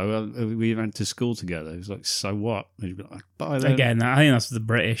 hello, we went to school together. It's like, so what? And you'd be like, bye then. Again, I think that's the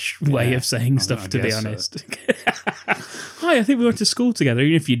British way of saying stuff, to be honest. Hi, I think we went to school together.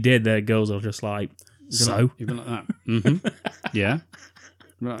 Even if you did, the girls are just like, so? You'd be like that. Mm-hmm. Yeah.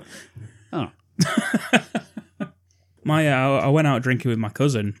 Right. Oh. I went out drinking with my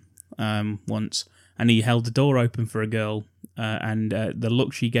cousin once, and he held the door open for a girl, and the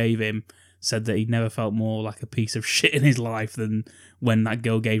look she gave him said that he'd never felt more like a piece of shit in his life than when that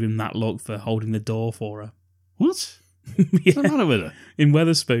girl gave him that look for holding the door for her. What? Yeah. What's the matter with her? In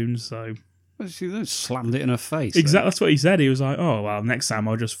Wetherspoons, so... Well, she slammed it in her face. Exactly, that's what he said. He was like, oh, well, next time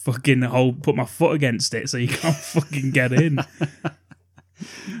I'll just fucking put my foot against it so you can't fucking get in.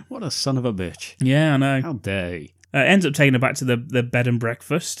 What a son of a bitch. Yeah, I know. How dare he? Ends up taking her back to the bed and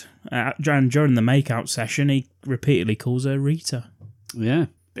breakfast. During the make-out session, he repeatedly calls her Rita. Yeah,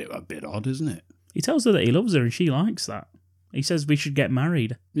 a bit odd, isn't it? He tells her that he loves her and she likes that. He says we should get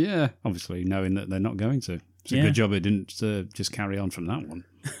married. Yeah, obviously knowing that they're not going to. It's a good job it didn't just carry on from that one.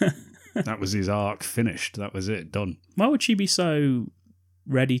 That was his arc finished. That was it, done. Why would she be so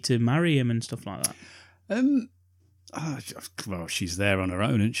ready to marry him and stuff like that? Well, she's there on her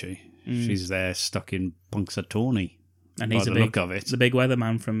own, isn't she? She's there stuck in Punxsutawney. And he's look of it. The big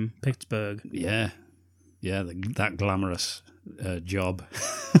weatherman from Pittsburgh. Yeah. Yeah, that glamorous job.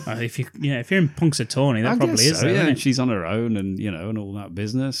 If you're in Punxsutawney, that probably is. So, though, yeah, isn't and it? she's on her own, and and all that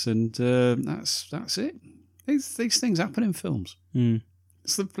business, and that's it. These things happen in films.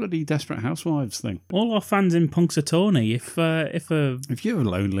 It's the bloody Desperate Housewives thing. All our fans in Punxsutawney, if you're a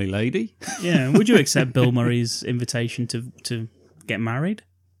lonely lady, yeah, would you accept Bill Murray's invitation to get married?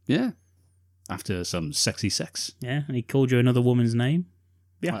 Yeah, after some sexy sex. Yeah, and he called you another woman's name.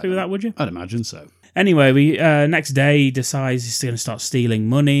 Be happy with that, would you? I'd imagine so. Anyway, we next day he decides he's going to start stealing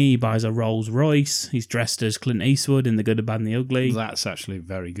money. He buys a Rolls Royce. He's dressed as Clint Eastwood in The Good, the Bad, and the Ugly. That's actually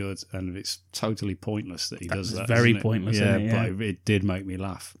very good, and it's totally pointless that he does that. Very isn't it? pointless, yeah, isn't it? But it did make me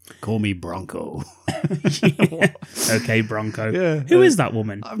laugh. Call me Bronco. Okay, Bronco. Yeah, Who is that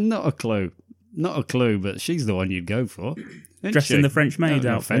woman? I've not a clue. Not a clue, but she's the one you'd go for. Dressed in the French maid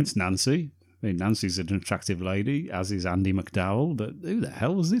no outfit. offense, Nancy. I mean, Nancy's an attractive lady, as is Andy McDowell, but who the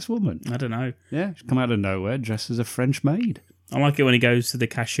hell is this woman? I don't know. Yeah, she's come out of nowhere dressed as a French maid. I like it when he goes to the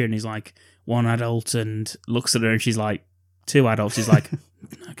cashier and he's like, one adult, and looks at her and she's like, two adults. He's like,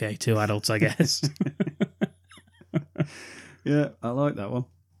 okay, two adults, I guess. Yeah, I like that one.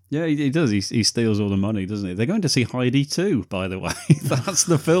 Yeah, he does. He steals all the money, doesn't he? They're going to see Heidi too, by the way. That's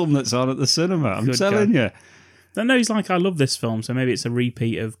the film that's on at the cinema. I'm Good telling you. No, he's like, I love this film, so maybe it's a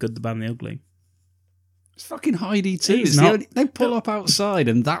repeat of Good, the Bad, and the Ugly. It's fucking Heidi too. He's It's not- they pull up outside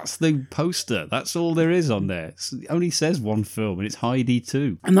and that's the poster. That's all there is on there. It only says one film and it's Heidi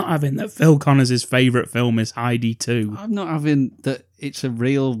 2. I'm not having that Phil Connors' favourite film is Heidi 2. I'm not having that it's a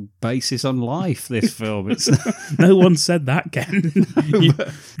real basis on life, this film. It's No one said that, Ken.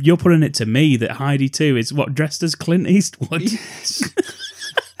 You're putting it to me that Heidi 2 is what, dressed as Clint Eastwood? Yes.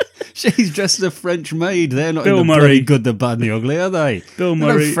 She's dressed as a French maid. They're not Bill in the Murray. bloody Good, the Bad and the Ugly, are they? Bill There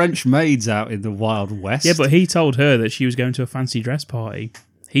are Murray. no French maids out in the Wild West. Yeah, but he told her that she was going to a fancy dress party.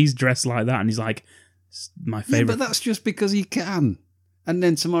 He's dressed like that, and he's like, "It's my Yeah, favourite." but that's just because he can. And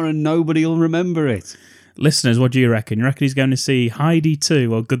then tomorrow nobody will remember it. Listeners, what do you reckon? You reckon he's going to see Heidi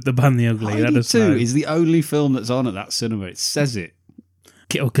 2 or Good, the Bad, and the Ugly? Let Heidi us 2 know. is the only film that's on at that cinema. It says it.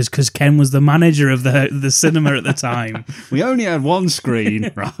 Because Ken was the manager of the cinema at the time. We only had one screen,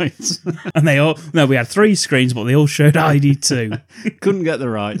 right? And we had 3 screens, but they all showed Heidi 2. Couldn't get the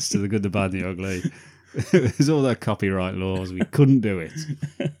rights to The Good, the Bad and the Ugly. There's all their copyright laws. We couldn't do it.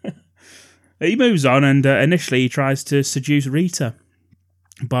 He moves on, and initially he tries to seduce Rita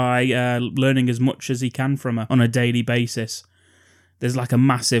by learning as much as he can from her on a daily basis. There's like a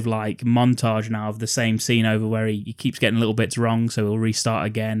massive montage now of the same scene over where he keeps getting little bits wrong, so he'll restart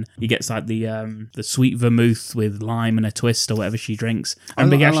again. He gets like the sweet vermouth with lime and a twist or whatever she drinks.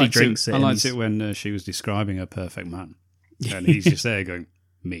 And he actually drinks it. I liked it when she was describing her perfect man. And he's just there going,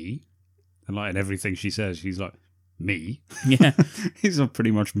 me? And like in everything she says, she's like, me? Yeah. He's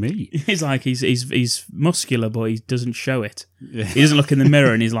pretty much me. He's like, he's muscular, but he doesn't show it. Yeah. He doesn't look in the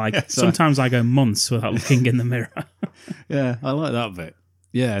mirror, and he's like, sometimes I go months without looking in the mirror. Yeah, I like that bit.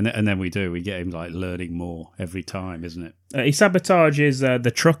 Yeah, and then we get him like learning more every time, isn't it? He sabotages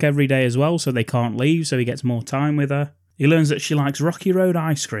the truck every day as well, so they can't leave, so he gets more time with her. He learns that she likes Rocky Road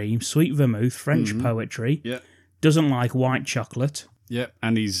ice cream, sweet vermouth, French poetry. Yeah. Doesn't like white chocolate. Yeah,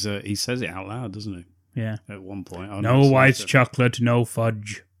 and he says it out loud, doesn't he? Yeah. At one point. No white chocolate, no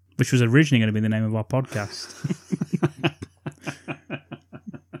fudge. Which was originally going to be the name of our podcast.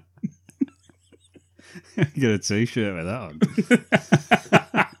 Get a t-shirt with that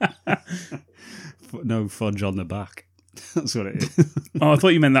on. No fudge on the back. That's what it is. Oh, I thought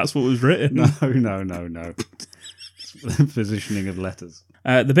you meant that's what was written. No. Positioning of letters.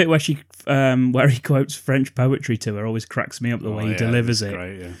 The bit where he quotes French poetry to her always cracks me up the way he delivers it.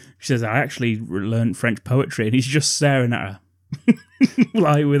 Great, yeah. She says, I actually learned French poetry, and he's just staring at her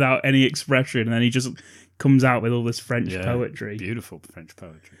like without any expression, and then he just comes out with all this French poetry. Beautiful French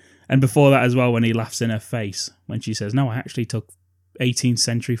poetry. And before that as well, when he laughs in her face, when she says, no, I actually took 18th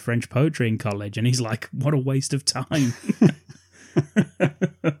century French poetry in college, and he's like, what a waste of time.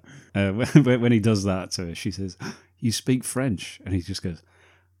 When he does that to her, she says, you speak French, and he just goes,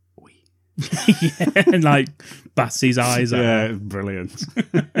 oui. Yeah, and like bats his eyes out. Yeah, brilliant.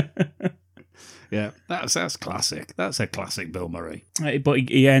 Yeah, that's classic. That's a classic Bill Murray. But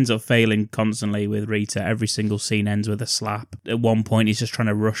he ends up failing constantly with Rita. Every single scene ends with a slap. At one point, he's just trying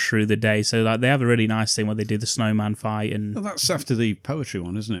to rush through the day. So like they have a really nice thing where they do the snowman fight. And well, that's after the poetry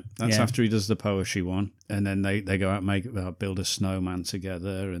one, isn't it? That's after he does the poetry one. And then they go out and build a snowman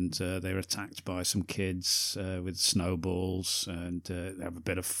together, and they're attacked by some kids with snowballs, and they have a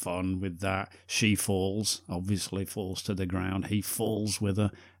bit of fun with that. She falls to the ground. He falls with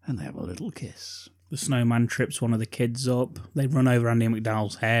her, and they have a little kiss. The snowman trips one of the kids up. They run over Andy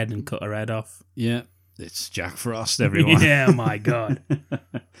McDowell's head and cut her head off. Yeah, it's Jack Frost, everyone. Yeah, my God.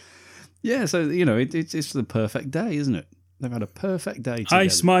 Yeah, so, it's the perfect day, isn't it? They've had a perfect day together.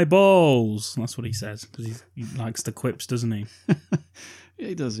 Ice my balls. That's what he says, because he likes the quips, doesn't he? Yeah,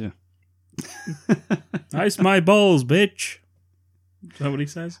 he does, yeah. Ice my balls, bitch. Is that what he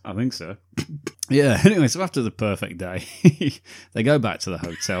says? I think so. Yeah, anyway, so after the perfect day, they go back to the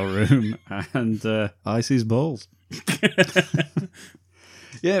hotel room and ice his balls.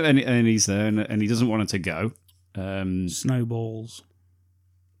 Yeah, and he's there, and he doesn't want her to go. Snowballs.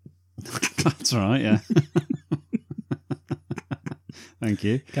 That's right, yeah. Thank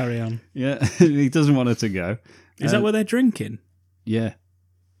you. Carry on. Yeah, he doesn't want her to go. Is that what they're drinking? Yeah.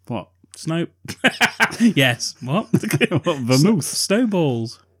 What? Snow. Yes. What? What, vermouth?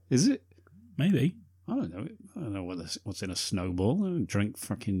 Snowballs. Is it? Maybe. I don't know. I don't know what's in a snowball. I don't drink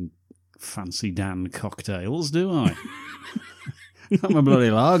fucking fancy Dan cocktails, do I? I'm a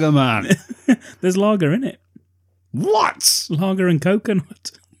bloody lager man. There's lager in it. What? Lager and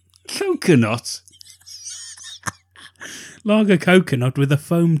coconut. Coconut? Lager coconut with a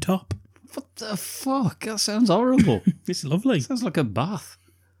foam top. What the fuck? That sounds horrible. It's lovely. Sounds like a bath.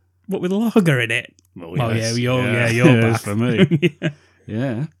 What, with lager in it? Well, Oh, yes. yeah, your bath. For me. Yeah.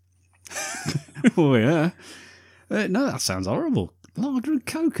 Yeah. Oh, yeah. No, that sounds horrible. Lager and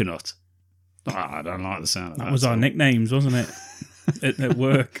coconut. Oh, I don't like the sound of that. That was our nicknames, wasn't it? At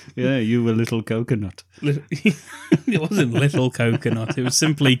work. Yeah, you were Little Coconut. It wasn't Little Coconut. It was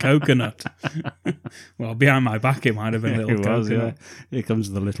simply Coconut. Well, behind my back, it might have been Little Coconut. Yeah. Here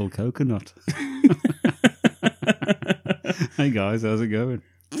comes the Little Coconut. Hey, guys, how's it going?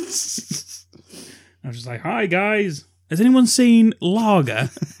 I was just like, hi, guys. Has anyone seen Lager?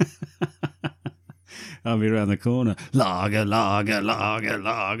 I'll be around the corner. Lager, lager, lager,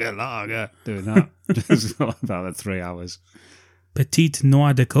 lager, lager. Doing that. Just for about 3 hours. Petite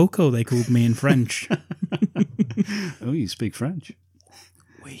noix de coco, they called me in French. Oh, you speak French?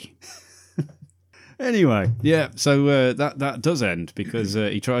 Oui. Anyway, yeah, so that does end because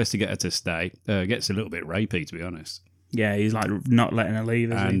he tries to get her to stay. Gets a little bit rapey, to be honest. Yeah, he's like not letting her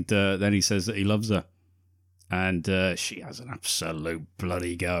leave, and then he says that he loves her. And she has an absolute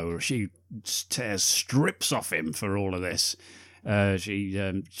bloody go. She tears strips off him for all of this.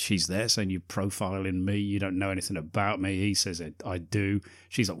 She's there saying you're profiling me. You don't know anything about me. He says, I do.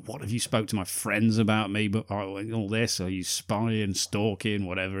 She's like, what, have you spoke to my friends about me? But all this, are you spying, stalking,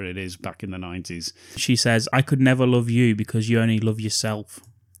 whatever it is back in the 90s? She says, I could never love you because you only love yourself,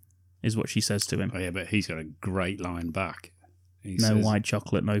 is what she says to him. Oh, yeah, but he's got a great line back. He no says, white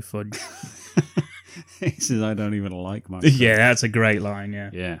chocolate, no fudge. He says, I don't even like myself. Yeah, that's a great line,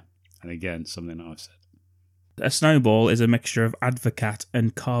 yeah. Yeah. And again, something that I've said. A snowball is a mixture of Advocat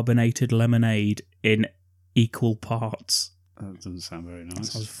and carbonated lemonade in equal parts. That doesn't sound very nice. That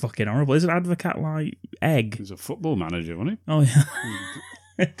sounds fucking horrible. Isn't Advocat like egg? He's a football manager, wasn't he? Oh, yeah.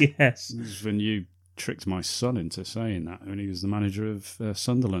 Yes. This is when you tricked my son into saying that when he was the manager of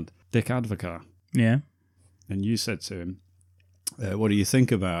Sunderland, Dick Advocat. Yeah. And you said to him, what do you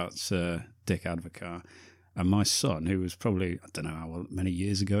think about Dick Advocat? And my son, who was probably, I don't know how many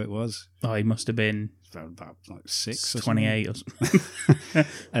years ago it was. Oh, he must have been about like 6 or 28 or something.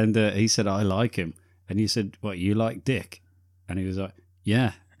 And he said, I like him. And you said, what, you like Dick? And he was like,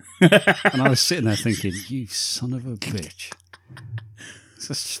 yeah. And I was sitting there thinking, you son of a bitch. It's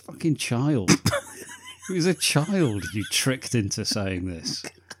a fucking child. He was a child you tricked into saying this.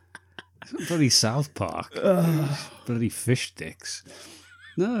 It's not bloody South Park. Bloody fish dicks.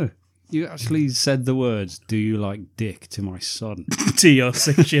 No. You actually said the words, do you like dick, to my son. To your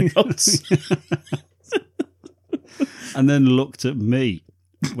 6-year-olds. And then looked at me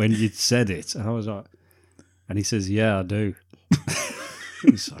when you'd said it. And I was like, and he says, yeah, I do.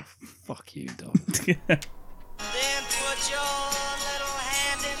 He was like, fuck you, dog. Then put your little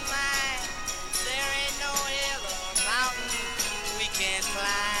hand in mine. There ain't no hill or mountain we can't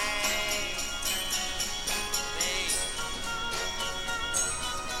climb. Babe,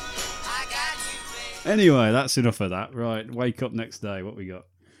 I got you, babe. Anyway, that's enough of that. Right, wake up next day. What we got?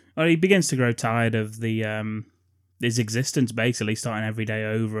 Well, he begins to grow tired of the his existence, basically, starting every day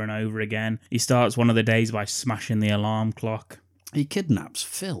over and over again. He starts one of the days by smashing the alarm clock. He kidnaps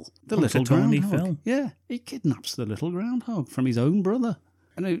Phil, the Punks little a tawny groundhog. Phil. Yeah, he kidnaps the little groundhog from his own brother.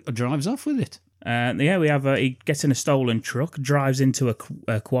 And he drives off with it. Yeah, we have he gets in a stolen truck, drives into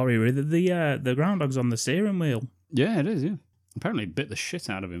a quarry with the groundhog's on the steering wheel. Yeah, it is, yeah. Apparently it bit the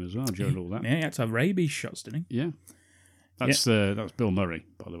shit out of him as well during all that. Yeah, he had to have rabies shots, didn't he? Yeah. That's Bill Murray,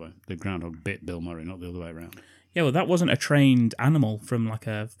 by the way. The groundhog bit Bill Murray, not the other way around. Yeah, well, that wasn't a trained animal from like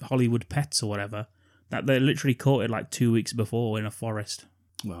a Hollywood Pets or whatever. That they literally caught it like 2 weeks before in a forest.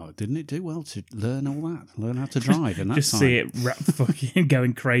 Well, didn't it do well to learn all that? Learn how to drive in that Just time? see it fucking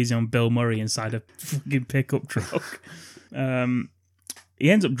going crazy on Bill Murray inside a fucking pickup truck.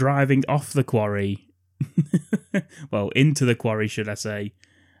 He ends up driving off the quarry. Well, into the quarry, should I say.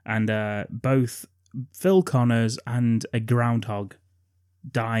 And both Phil Connors and a groundhog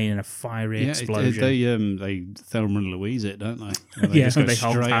die in a fiery explosion. They Thelma and Louise it, don't they? They yeah, just go they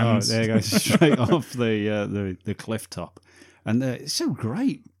hold straight hands. They go straight off the cliff top. And it's so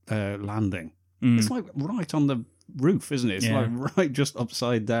great landing. It's like right on the roof, isn't it? It's like right just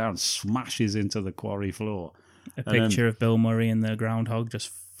upside down, smashes into the quarry floor. A picture of Bill Murray and the groundhog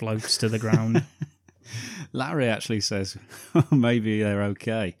just floats to the ground. Larry actually says, oh, maybe they're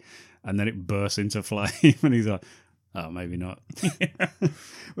okay. And then it bursts into flame. And he's like, oh, maybe not.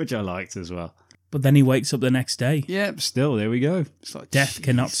 Which I liked as well. But then he wakes up the next day. Yeah, still, there we go. It's like, death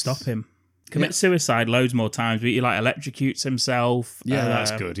cannot stop him. Commits suicide loads more times, but he like electrocutes himself. Yeah,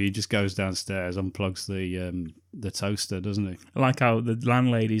 that's good. He just goes downstairs, unplugs the toaster, doesn't he? I like how the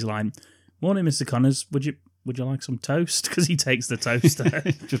landlady's like, "Morning, Mr. Connors. Would you like some toast?" Because he takes the toaster.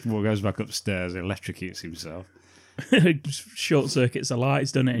 Just goes back upstairs, electrocutes himself. Short circuits the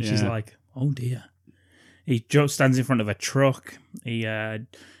lights, doesn't it? And she's like, "Oh dear." He stands in front of a truck. He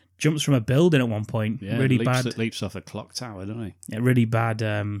jumps from a building at one point. Yeah, really leaps off a clock tower, doesn't he? Yeah, really bad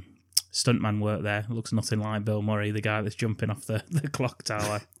stuntman work there. Looks nothing like Bill Murray, the guy that's jumping off the clock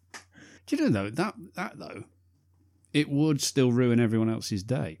tower. Do you know, though, that though, it would still ruin everyone else's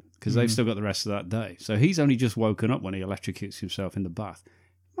day because they've still got the rest of that day. So he's only just woken up when he electrocutes himself in the bath.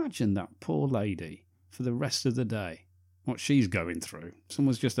 Imagine that poor lady for the rest of the day, what she's going through.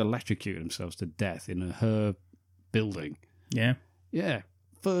 Someone's just electrocuted themselves to death in her building. Yeah. Yeah.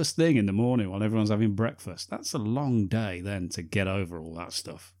 First thing in the morning while everyone's having breakfast. That's a long day then to get over all that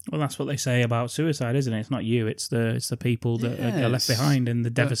stuff. Well, that's what they say about suicide, isn't it? It's not you, it's the people that are left behind and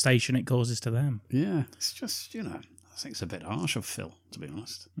the devastation it causes to them. Yeah, it's just, I think it's a bit harsh of Phil, to be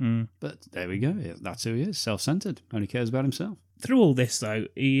honest. Mm. But there we go. That's who he is, self-centered, only cares about himself. Through all this, though,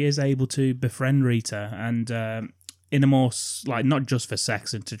 he is able to befriend Rita and in a more, like, not just for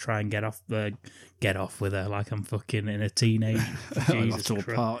sex and to try and get off with her like I'm fucking in a teenage. I'm off to a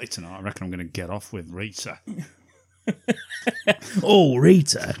party tonight. I reckon I'm going to get off with Rita. Oh,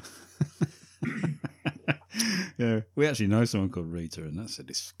 Rita. Yeah, we actually know someone called Rita, and that's a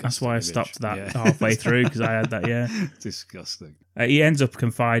disgusting. That's why I image. stopped that halfway through, because I had that, yeah. Disgusting. He ends up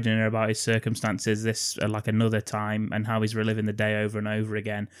confiding in her about his circumstances this like another time, and how he's reliving the day over and over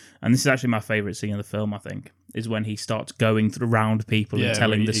again. And this is actually my favourite scene of the film, I think, is when he starts going around people and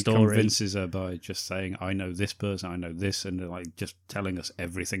telling the story. He convinces her by just saying, I know this person, I know this, and like just telling us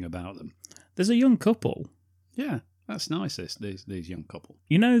everything about them. There's a young couple. Yeah, that's nice, these young couple.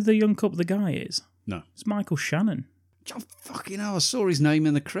 You know the young couple the guy is? No. It's Michael Shannon. Oh, fucking hell, I saw his name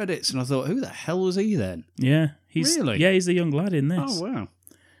in the credits and I thought, who the hell was he then? Yeah. Really? Yeah, he's the young lad in this. Oh, wow.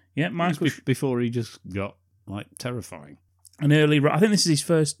 Yeah, Michael. Before he just got, like, terrifying. An early... I think this is his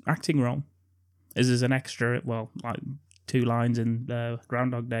first acting role. As an extra, well, like 2 lines in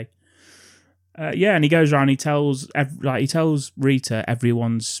Groundhog Day. Yeah, and he goes around, he tells Rita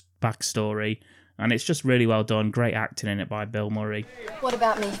everyone's backstory, and it's just really well done. Great acting in it by Bill Murray. What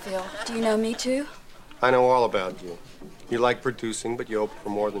about me, Phil? Do you know me too? I know all about you. You like producing, but you hope for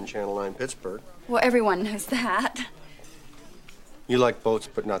more than Channel 9 Pittsburgh. Well, everyone knows that. You like boats,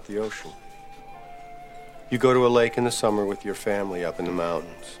 but not the ocean. You go to a lake in the summer with your family up in the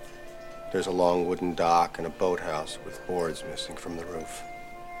mountains. There's a long wooden dock and a boathouse with boards missing from the roof.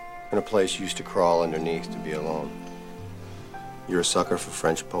 And a place you used to crawl underneath to be alone. You're a sucker for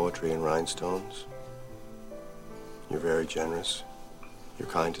French poetry and rhinestones. You're very generous. You're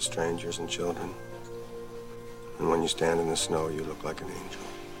kind to strangers and children. And when you stand in the snow, you look like an angel.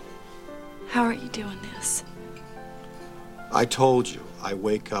 How are you doing this? I told you, I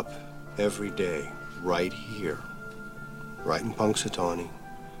wake up every day right here, right in Punxsutawney,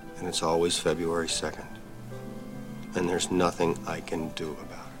 and it's always February 2nd. And there's nothing I can do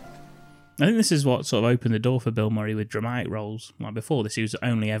about it. I think this is what sort of opened the door for Bill Murray with dramatic roles. Like before this, he was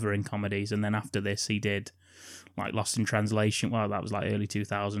only ever in comedies, and then after this, he did like Lost in Translation. Well, that was like early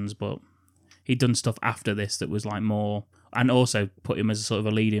 2000s, but he'd done stuff after this that was like more, and also put him as a sort of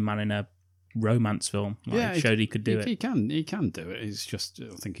a leading man in a romance film. Like, yeah, showed he could do it. He can do it. It's just,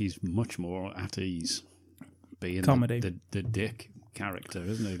 I think he's much more at ease being comedy. The dick character,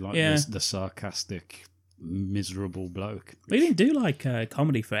 isn't he? Like the sarcastic, miserable bloke. But he didn't do like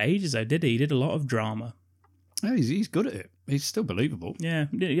comedy for ages, though, did he? He did a lot of drama. Yeah, he's good at it. He's still believable. Yeah,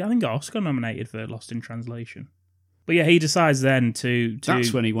 I think he got Oscar nominated for Lost in Translation. But yeah, he decides then to...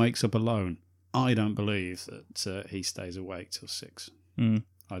 That's when he wakes up alone. I don't believe that he stays awake till 6.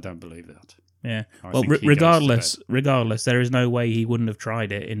 I don't believe that. Yeah. Well, regardless, there is no way he wouldn't have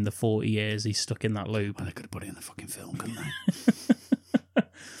tried it in the 40 years he's stuck in that loop. Well, they could have put it in the fucking film, couldn't they?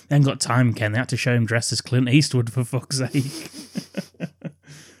 They ain't got time, Ken. They had to show him dressed as Clint Eastwood, for fuck's sake.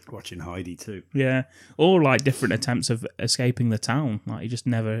 Watching Heidi too. Yeah. Or like different attempts of escaping the town. Like he just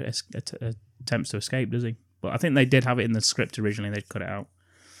never attempts to escape, does he? But I think they did have it in the script originally. They'd cut it out.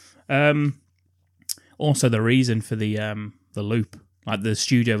 Also, the reason for the loop. Like the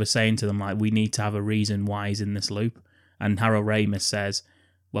studio was saying to them, like, we need to have a reason why he's in this loop. And Harold Ramis says,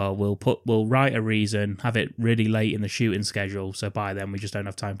 well, we'll write a reason, have it really late in the shooting schedule, so by then we just don't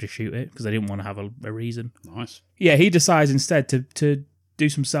have time to shoot it, because they didn't want to have a reason. Nice. Yeah, he decides instead to do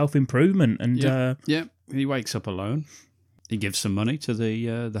some self-improvement. And he wakes up alone. He gives some money to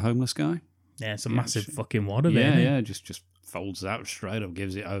the homeless guy. Yeah, it's a massive fucking wad of it. Yeah, just folds it out straight up,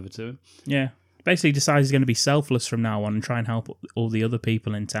 gives it over to him. Yeah. Basically decides he's going to be selfless from now on and try and help all the other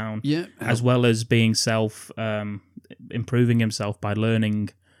people in town. Yeah. As well as being improving himself by learning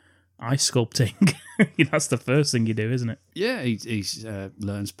ice sculpting. That's the first thing you do, isn't it? Yeah, he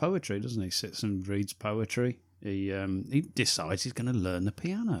learns poetry, doesn't he? Sits and reads poetry. He decides he's going to learn the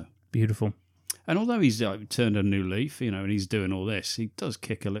piano. Beautiful. And although he's turned a new leaf, and he's doing all this, he does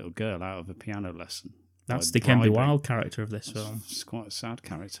kick a little girl out of a piano lesson. That's the Ken Wilde character of this film. It's quite a sad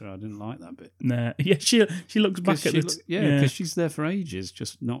character. I didn't like that bit. Nah. Yeah, she looks back at the... because she's there for ages,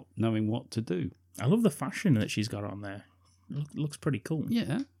 just not knowing what to do. I love the fashion that she's got on there. Looks pretty cool.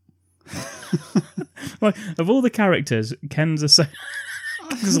 Yeah. Like, of all the characters, Ken's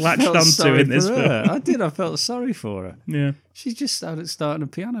latched onto in this film. I did. I felt sorry for her. Yeah. She's just starting a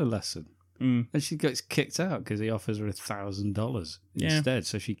piano lesson. Mm. And she gets kicked out because he offers her $1,000 instead.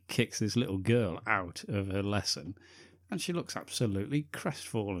 So she kicks this little girl out of her lesson. And she looks absolutely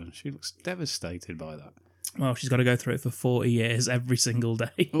crestfallen. She looks devastated by that. Well, she's got to go through it for 40 years every single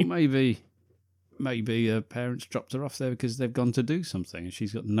day. Or maybe her parents dropped her off there because they've gone to do something and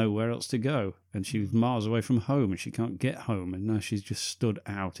she's got nowhere else to go. And she was miles away from home and she can't get home. And now she's just stood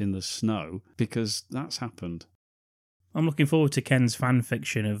out in the snow because that's happened. I'm looking forward to Ken's fan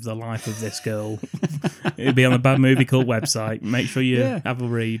fiction of the life of this girl. It'll be on the Bad Movie Cult website. Make sure you have a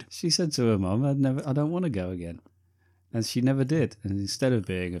read. She said to her mum, I don't want to go again. And she never did. And instead of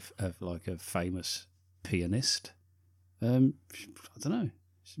being like a famous pianist, I don't know,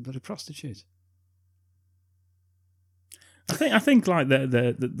 she's a bloody prostitute. I think like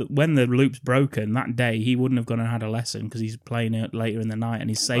the when the loop's broken that day, he wouldn't have gone and had a lesson because he's playing it later in the night and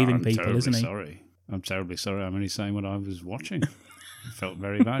he's saving people, isn't he? I'm terribly sorry. I'm only saying what I was watching. I felt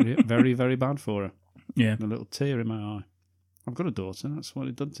very bad, very, very bad for her. Yeah, a little tear in my eye. I've got a daughter. That's what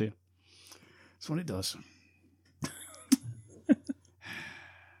it done to you. That's what it does.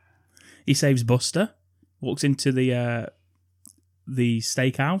 He saves Buster, walks into the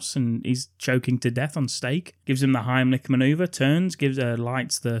steakhouse, and he's choking to death on steak. Gives him the Heimlich maneuver, turns,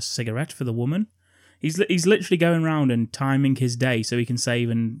 lights the cigarette for the woman. He's literally going around and timing his day so he can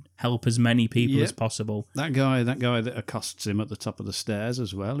save and help as many people as possible. That guy that accosts him at the top of the stairs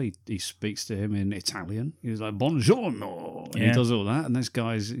as well. He speaks to him in Italian. He's like buongiorno, and he does all that. And this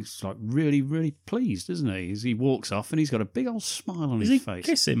he's like really, really pleased, isn't he? He walks off and he's got a big old smile on his face.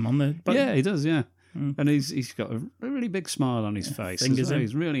 Kiss him on the? Yeah, he does. Yeah. And he's got a really big smile on his face. Fingers in.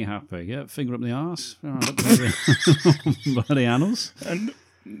 He's really happy. Yeah, finger up the arse. Bloody annals. And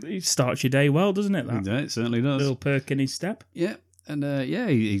it starts your day well, doesn't it? That it certainly does. Little perk in his step. Yeah, and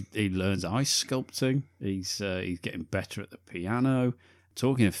he learns ice sculpting. He's getting better at the piano.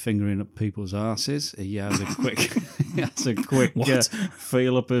 Talking of fingering up people's arses, he has a quick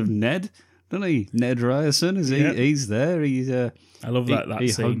feel up of Ned. Doesn't he? Ned Ryerson, he's there. I love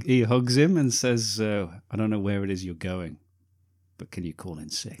that scene. He hugs him and says, I don't know where it is you're going, but can you call in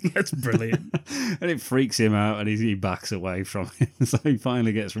sick? That's brilliant. And it freaks him out and he backs away from him. So he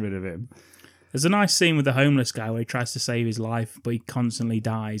finally gets rid of him. There's a nice scene with the homeless guy where he tries to save his life, but he constantly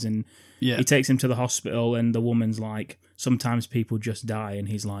dies. And he takes him to the hospital and the woman's like, sometimes people just die. And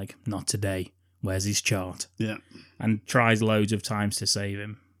he's like, not today. Where's his chart? Yeah. And tries loads of times to save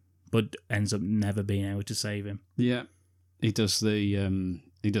him, but ends up never being able to save him. Yeah. He does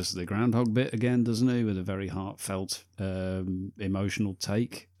the Groundhog bit again, doesn't he? With a very heartfelt, emotional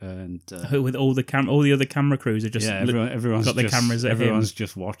take, and with all the other camera crews are just everyone's got the cameras at everyone's him.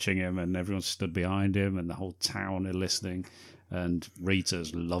 just watching him, and everyone's stood behind him, and the whole town are listening, and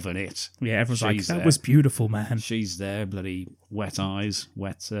Rita's loving it. Yeah, everyone's like, that was beautiful, man. She's there, bloody wet eyes,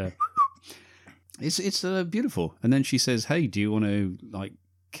 wet. It's beautiful, and then she says, "Hey, do you want to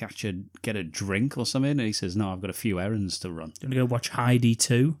get a drink or something?" And he says, "No, I've got a few errands to run." Do you want to go watch Heidi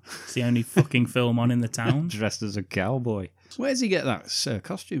 2? It's the only fucking film on in the town. Dressed as a cowboy. Where does he get that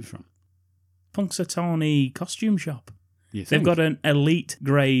costume from? Punxsutawney costume shop. They've got an elite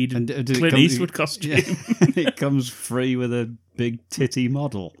grade Clint Eastwood costume. Yeah. It comes free with a big titty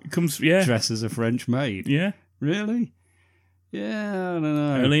model. It comes, dressed as a French maid. Yeah. Really? Yeah, I don't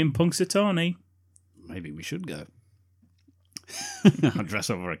know. Early in Punxsutawney. Maybe we should go. I'll dress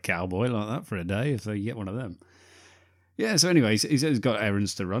up for a cowboy like that for a day if they get one of them. Yeah, so anyways, he's got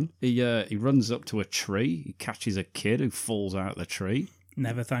errands to run. He runs up to a tree. He catches a kid who falls out of the tree.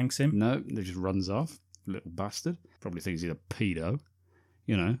 Never thanks him. No, he just runs off. Little bastard. Probably thinks he's a pedo.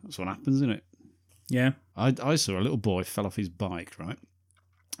 You know, that's what happens, isn't it? Yeah. I saw a little boy fell off his bike, right?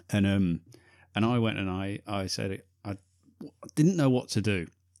 And I went and I said, I didn't know what to do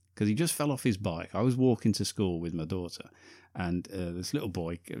because he just fell off his bike. I was walking to school with my daughter. And this little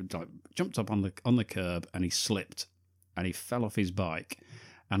boy jumped up on the curb and he slipped and he fell off his bike.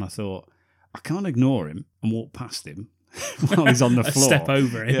 And I thought, I can't ignore him and walk past him while he's on the floor. Step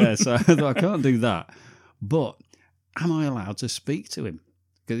over him. Yeah, so I thought, I can't do that. But am I allowed to speak to him?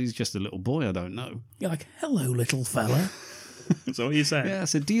 Because he's just a little boy, I don't know. You're like, hello, little fella. That's what you said. Yeah, I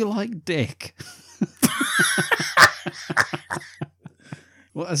said, do you like dick?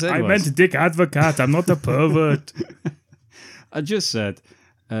 What I said I meant Dick Advocat. I'm not a pervert. I just said,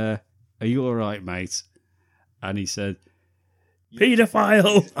 are you all right, mate? And he said,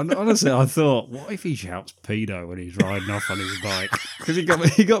 paedophile. And honestly, I thought, what if he shouts pedo when he's riding off on his bike? Because he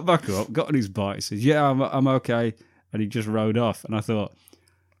got back up, got on his bike, says, yeah, I'm okay. And he just rode off. And I thought,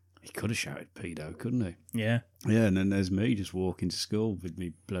 he could have shouted pedo, couldn't he? Yeah. Yeah, and then there's me just walking to school with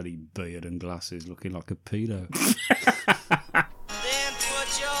me bloody beard and glasses looking like a pedo. Then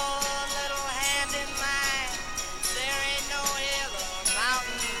put your little hand in mine. There ain't no hill or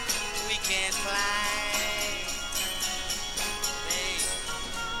mountain we can't climb. Babe,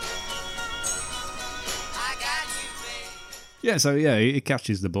 I got you, babe. Yeah, so he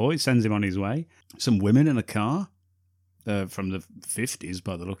catches the boy, sends him on his way. Some women in a car from the 50s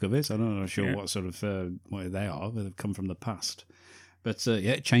by the look of it. I'm not sure what sort of where they are, but they've come from the past. But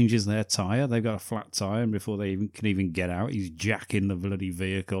it changes their tyre. They've got a flat tyre, and before they can even get out, he's jacking the bloody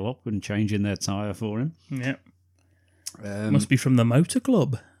vehicle up and changing their tyre for him. Yeah. Must be from the motor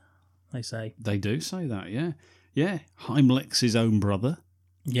club, they say. They do say that, yeah. Yeah, Heimlich's his own brother.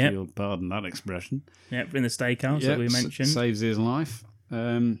 Yep. You'll pardon that expression. Yep, in the steakhouse that we mentioned. Saves his life.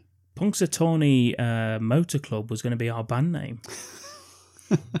 Punxsutawney Motor Club was going to be our band name.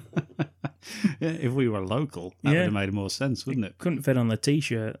 Yeah, if we were local, that would have made more sense, wouldn't it? Couldn't fit on the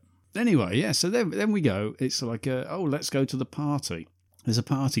T-shirt. Anyway, yeah, so then we go. It's like, let's go to the party. There's a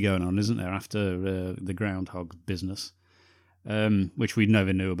party going on, isn't there, after the Groundhog business, which we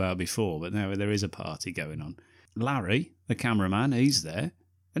never knew about before, but now there is a party going on. Larry, the cameraman, he's there,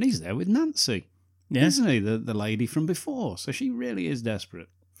 and he's there with Nancy, isn't he, the lady from before? So she really is desperate.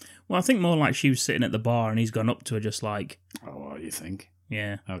 Well, I think more like she was sitting at the bar and he's gone up to her just like... Oh, what, you think?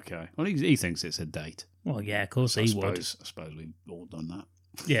 Yeah. Okay. Well, he thinks it's a date. Well, yeah, of course he would. I suppose we've all done that.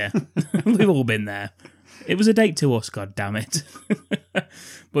 Yeah, we've all been there. It was a date to us, god damn it.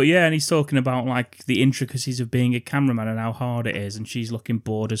 But yeah, and he's talking about like the intricacies of being a cameraman and how hard it is, and she's looking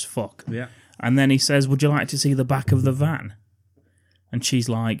bored as fuck. Yeah. And then he says, "Would you like to see the back of the van?" And she's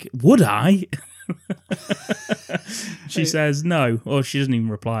like, "Would I?" She says no, or she doesn't even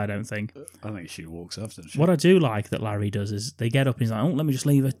reply, I don't think. I think she walks off, doesn't she? What I do like that Larry does is they get up and he's like, "Oh, let me just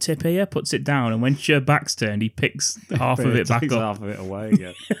leave a tip here," puts it down, and when her back's turned, he picks half of it back up. Half of it away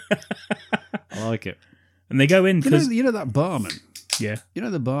again. I like it. And they go in because... You know that barman? Yeah. You know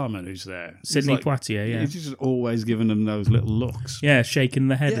the barman who's there? Sidney Poitier, yeah. He's just always giving them those little looks. Yeah, shaking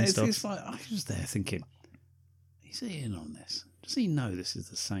the head and stuff. It's like, I was just there thinking, is he in on this? Does he know this is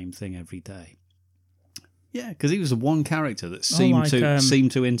the same thing every day? Yeah, because he was the one character that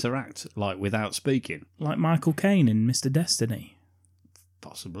seemed to interact like without speaking. Like Michael Caine in Mr. Destiny.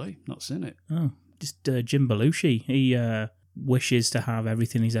 Possibly. Not seen it. Oh, just Jim Belushi. He wishes to have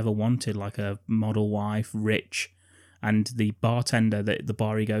everything he's ever wanted, like a model wife, rich, and the bartender that the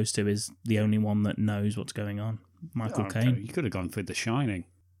bar he goes to is the only one that knows what's going on. Michael Caine. You could have gone for The Shining.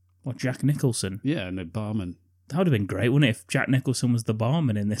 What, Jack Nicholson? Yeah, and the barman. That would have been great, wouldn't it, if Jack Nicholson was the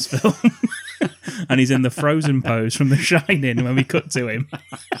barman in this film? And he's in the frozen pose from The Shining when we cut to him.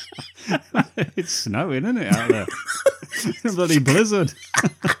 It's snowing, isn't it, out there? A bloody blizzard.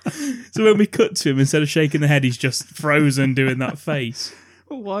 So when we cut to him, instead of shaking the head, he's just frozen doing that face.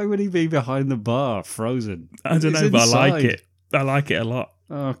 Well, why would he be behind the bar, frozen? I don't know, but I like it. I like it a lot.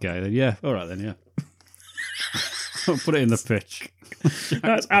 Okay, then, yeah. All right, then, yeah. I'll put it in the pitch.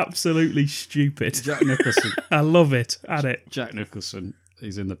 That's absolutely stupid. Jack Nicholson. I love it. Add it. Jack Nicholson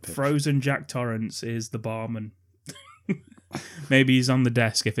is in the pitch. Frozen Jack Torrance is the barman. Maybe he's on the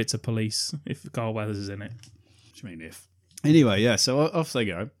desk if it's a police, if Carl Weathers is in it. What do you mean if? Anyway, yeah, so off they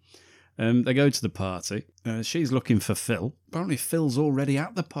go. They go to the party. She's looking for Phil. Apparently Phil's already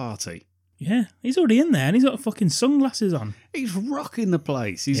at the party. Yeah, he's already in there and he's got fucking sunglasses on. He's rocking the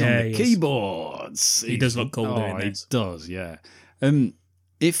place. He's on the keyboards. He does look cool doing this. He does, yeah.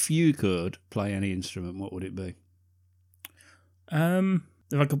 If you could play any instrument, what would it be?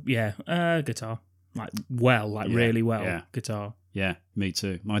 If I could, guitar. Really well, guitar. Yeah, me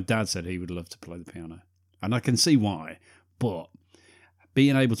too. My dad said he would love to play the piano. And I can see why, but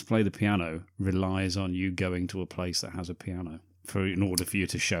being able to play the piano relies on you going to a place that has a piano in order for you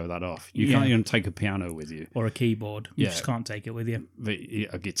to show that off. You can't even take a piano with you. Or a keyboard. You just can't take it with you. But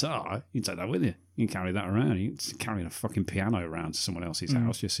a guitar, you can take that with you. You can carry that around. You can carry a fucking piano around to someone else's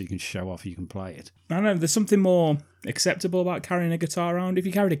house just so you can show off you can play it. I don't know, there's something more acceptable about carrying a guitar around. If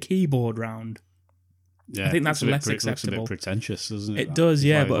you carried a keyboard round, I think that's less acceptable. It's a bit pretentious, doesn't it? It does,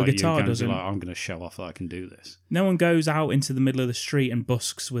 yeah, but a guitar doesn't. I'm going to show off that I can do this. No one goes out into the middle of the street and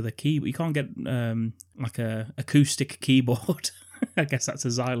busks with a keyboard. You can't get like a acoustic keyboard. I guess that's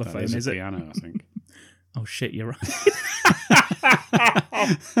a xylophone, is it? Piano, I think. Oh shit, you're right.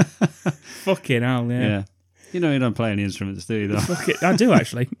 Fucking hell, yeah. You know you don't play any instruments, do you? Though? Fuck it. I do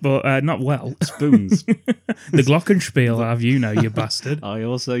actually, but not well. Spoons. The glockenspiel, have you know, you bastard. I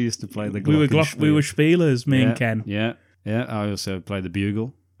also used to play the glockenspiel. We were spielers, me and Ken. Yeah. I also play the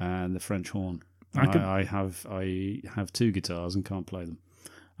bugle and the French horn. I have two guitars and can't play them.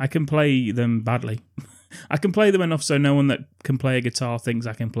 I can play them badly. I can play them enough so no one that can play a guitar thinks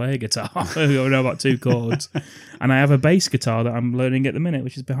I can play a guitar. I know about two chords. And I have a bass guitar that I'm learning at the minute,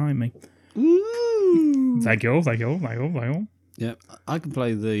 which is behind me. Ooh. Thank you. Yeah, I can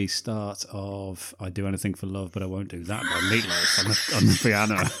play the start of I Do Anything for Love, but I won't do that by Meatloaf on the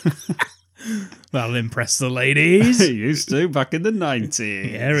piano. That'll impress the ladies. It used to back in the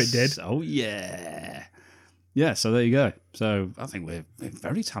 90s. Yeah, it did. Oh, yeah. Yeah, so there you go. So I think we're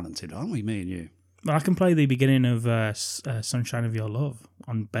very talented, aren't we, me and you? Well, I can play the beginning of Sunshine of Your Love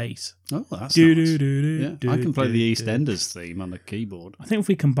on bass. Oh, that's nice. I can play the EastEnders theme on the keyboard. I think if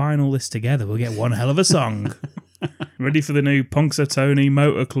we combine all this together, we'll get one hell of a song. Ready for the new Punxsutawney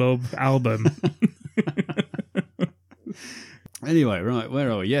Motor Club album. Anyway, right,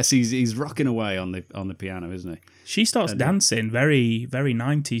 where are we? Yes, he's rocking away on the piano, isn't he? She starts dancing very, very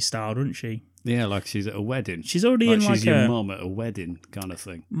 90s style, doesn't she? Yeah, like she's at a wedding. She's already in she's your mum at a wedding kind of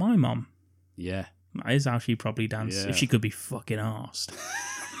thing. My mum. Yeah. That is how she probably dances. Yeah. If she could be fucking arsed.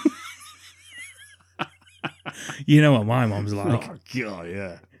 You know what my mum's like. Oh, God,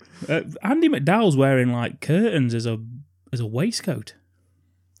 yeah. Andy McDowell's wearing like curtains as a waistcoat.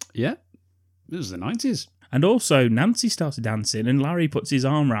 Yeah. It was the 90s. And also, Nancy starts dancing and Larry puts his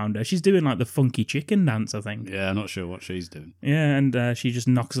arm around her. She's doing like the funky chicken dance, I think. Yeah, I'm not sure what she's doing. Yeah, and she just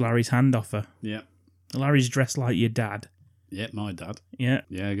knocks Larry's hand off her. Yeah. Larry's dressed like your dad. Yeah, my dad. Yeah.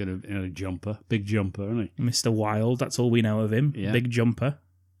 Yeah, got a jumper. Big jumper, isn't he? Mr. Wild, that's all we know of him. Yeah. Big jumper.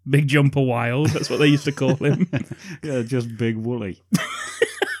 Big Jumper Wild, that's what they used to call him. Yeah, just Big Woolly.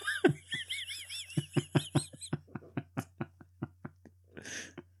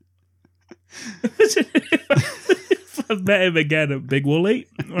 I've met him again at Big Woolly.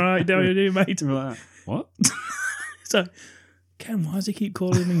 All right, how you doing, mate? What? So, Ken, why does he keep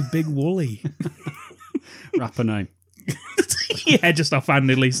calling me Big Woolly? Rapper name. Yeah, just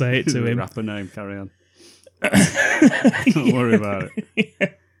offhandedly say it to him. Rapper name, carry on. Don't worry about it. Yeah.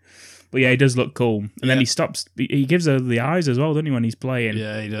 But yeah, he does look cool. And then he stops, he gives her the eyes as well, doesn't he, when he's playing?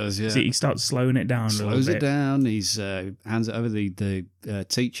 Yeah, he does, yeah. So he starts slowing it down a little bit. Slows it down. He's hands it over the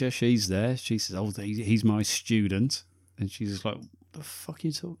teacher. She's there. She says, "Oh, he's my student," and she's just like, "What the fuck are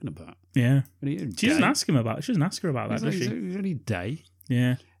you talking about?" Yeah, she doesn't ask him about. She doesn't ask her about that, does she? He's only day.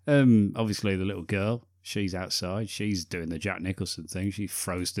 Yeah. Obviously, the little girl. She's outside. She's doing the Jack Nicholson thing. She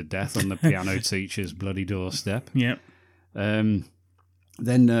froze to death on the piano teacher's bloody doorstep. Yeah.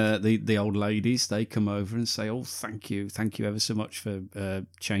 Then the old ladies, they come over and say, "Oh, thank you ever so much for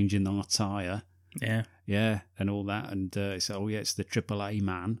changing our tyre." Yeah. Yeah, and all that. And it's, "Oh, yeah, it's the AAA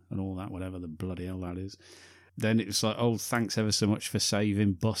man," and all that, whatever the bloody hell that is. Then it was like, "Oh, thanks ever so much for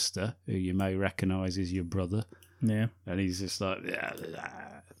saving Buster, who you may recognise as your brother." Yeah. And he's just like, "Yeah.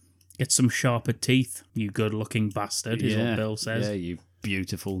 Get some sharper teeth, you good-looking bastard," is what Bill says. Yeah, you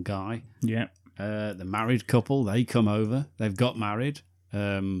beautiful guy. Yeah. The married couple, they come over. They've got married. Or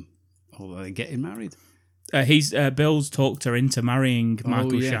are they getting married? Bill's talked her into marrying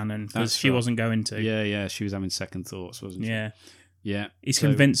Michael Shannon because she wasn't going to. Yeah, she was having second thoughts, wasn't she? Yeah. He's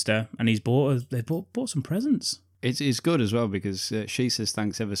convinced her, and he's bought her. They bought some presents. It's good as well because she says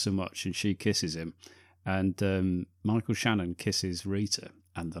thanks ever so much, and she kisses him, and Michael Shannon kisses Rita.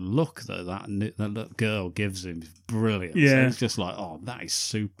 And the look that girl gives him is brilliant. Yeah. So it's just like, oh, that is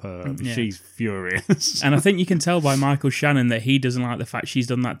superb. Yeah. She's furious. And I think you can tell by Michael Shannon that he doesn't like the fact she's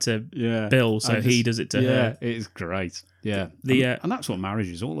done that to Bill, so he does it to her. Yeah, it's great. Yeah. And that's what marriage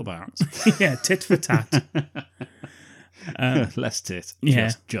is all about. Yeah, tit for tat. Less tit.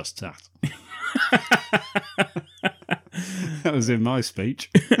 Yeah. Just tat. That was in my speech.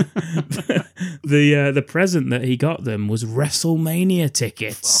 The present that he got them was WrestleMania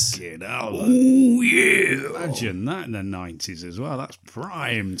tickets. Fucking hell. Oh, yeah. Imagine that in the 90s as well. That's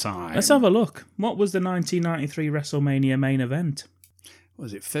prime time. Let's have a look. What was the 1993 WrestleMania main event?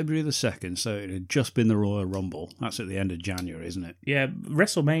 Was it February the 2nd? So it had just been the Royal Rumble. That's at the end of January, isn't it? Yeah,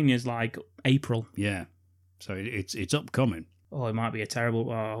 WrestleMania's like April. Yeah. So it's upcoming. Oh, it might be a terrible...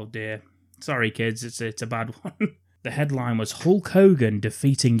 Oh, dear. Sorry, kids. It's a bad one. The headline was Hulk Hogan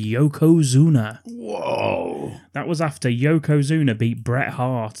defeating Yokozuna. Whoa. That was after Yokozuna beat Bret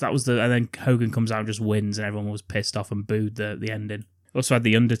Hart. And then Hogan comes out and just wins, and everyone was pissed off and booed the ending. Also had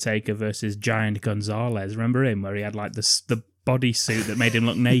The Undertaker versus Giant Gonzalez. Remember him, where he had like the bodysuit that made him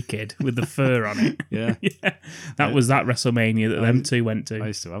look naked with the fur on it? Yeah. Yeah. That was that WrestleMania that them two went to. I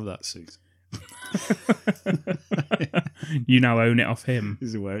used to have that suit. You now own it off him. This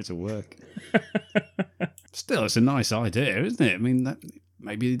is where it's to work. Still, it's a nice idea, isn't it? I mean,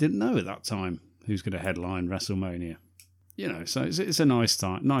 maybe they didn't know at that time who's going to headline WrestleMania. You know, so it's a nice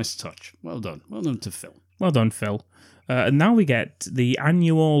touch. Well done to Phil. Well done, Phil. And now we get the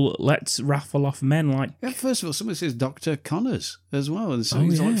annual Let's Raffle Off Men. Yeah, first of all, somebody says Dr. Connors as well. And so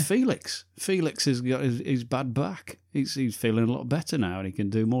he's like Felix. Felix has got his bad back. He's feeling a lot better now and he can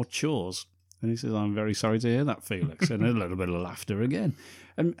do more chores. And he says, "I'm very sorry to hear that, Felix." And a little bit of laughter again.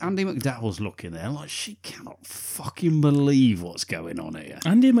 And Andy McDowell's looking there like she cannot fucking believe what's going on here.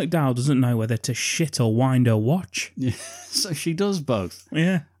 Andy McDowell doesn't know whether to shit or wind her watch. Yeah, so she does both.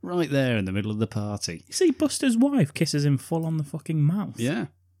 Yeah. Right there in the middle of the party. You see, Buster's wife kisses him full on the fucking mouth. Yeah.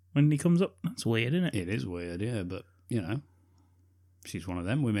 When he comes up. That's weird, isn't it? It is weird, yeah, but, you know, she's one of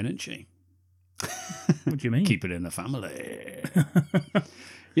them women, isn't she? What do you mean? Keep it in the family.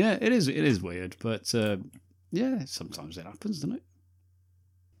 Yeah, it is weird, but yeah, sometimes it happens, doesn't it?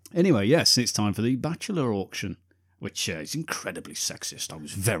 Anyway, yes, it's time for the Bachelor auction. which is incredibly sexist. I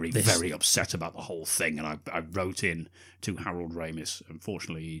was very upset about the whole thing, and I wrote in to Harold Ramis.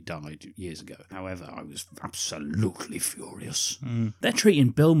 Unfortunately, he died years ago. However, I was absolutely furious. They're treating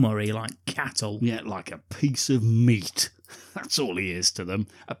Bill Murray like cattle. Yeah, like a piece of meat. That's all he is to them.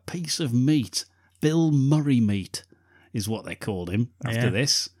 A piece of meat. Bill Murray meat is what they called him after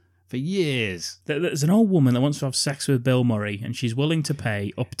this. For years. There's an old woman that wants to have sex with Bill Murray, and she's willing to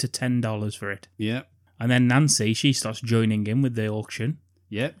pay up to $10 for it. Yeah. And then Nancy, she starts joining in with the auction.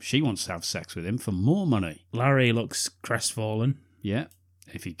 Yep, she wants to have sex with him for more money. Larry looks crestfallen. Yeah,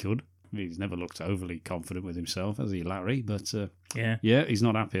 if he could. He's never looked overly confident with himself, has he, Larry? But yeah, he's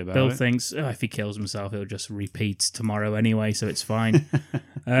not happy about Bill it. Bill thinks, if he kills himself, he'll just repeat tomorrow anyway, so it's fine.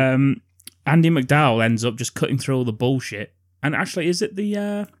 Andy McDowell ends up just cutting through all the bullshit. And actually, is it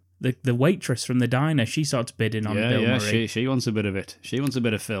the waitress from the diner? She starts bidding on Bill Murray. She wants a bit of it. She wants a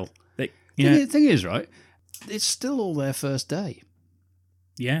bit of Phil. Yeah. Thing is, right, it's still all their first day.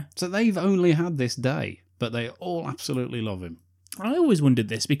 Yeah. So they've only had this day, but they all absolutely love him. I always wondered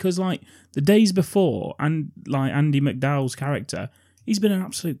this because, like, the days before, and like Andy McDowell's character, he's been an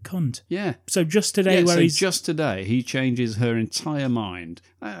absolute cunt. Yeah. So just today, just today, he changes her entire mind.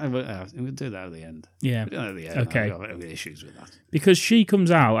 We'll do that at the end. Yeah. We'll do that at the end. Okay. I've got issues with that. Because she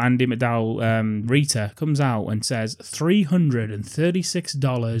comes out, Andy McDowell, Rita comes out and says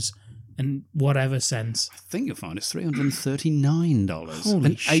 $336 and whatever cents. I think you'll find it's $339 Holy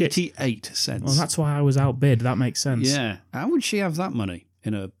and shit. 88 cents. Well, that's why I was outbid. That makes sense. Yeah. How would she have that money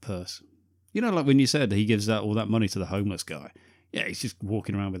in her purse? You know, like when you said he gives all that money to the homeless guy. Yeah, he's just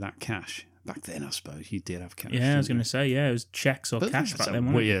walking around with that cash. Back then, I suppose, you did have cash. Yeah, I was going to say, it was checks or cash back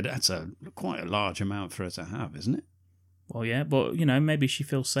then. That's quite a large amount for her to have, isn't it? Well, yeah, but, maybe she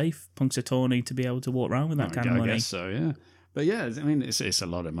feels safe, Punxsutawney, to be able to walk around with that kind of money. I guess so, yeah. But yeah, I mean, it's a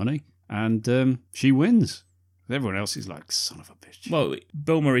lot of money. And she wins. Everyone else is like, son of a bitch. Well,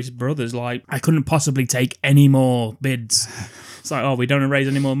 Bill Murray's brother's like, I couldn't possibly take any more bids. It's like, we don't raise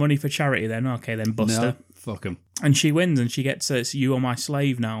any more money for charity then. Okay, then bust her. Fuck him. And she wins, and she gets, it's you are my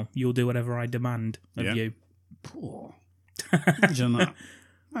slave now. You'll do whatever I demand of you. Poor. Imagine that.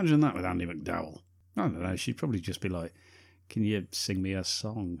 Imagine that with Andy McDowell. I don't know. She'd probably just be like, can you sing me a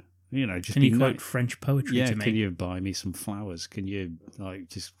song? Just can you quote French poetry to me? Can you buy me some flowers? Can you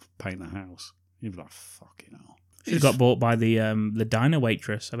just paint the house? You'd be like, fucking hell. She got bought by the diner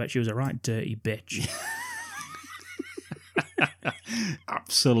waitress. I bet she was a right dirty bitch.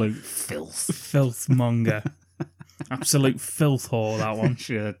 Absolute filth. Filth monger. Absolute filth whore, that one.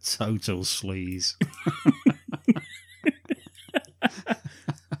 She's a total sleaze.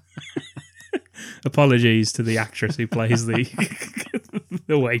 Apologies to the actress who plays the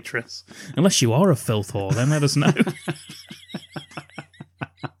waitress. Unless you are a filth whore, then let us know.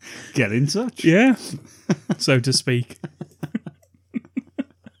 Get in touch. Yeah, so to speak.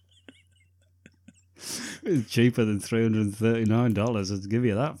 It's cheaper than $339. I'd give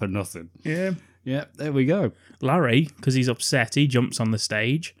you that for nothing. Yeah. Yeah, there we go. Larry, because he's upset, he jumps on the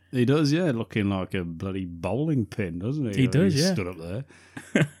stage. He does, yeah, looking like a bloody bowling pin, doesn't he? He does, He's yeah. stood up there.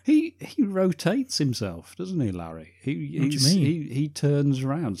 He rotates himself, doesn't he, Larry? What do you mean? He turns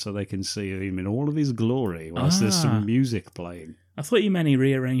around so they can see him in all of his glory whilst there's some music playing. I thought you meant he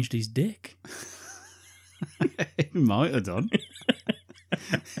rearranged his dick. He might have done.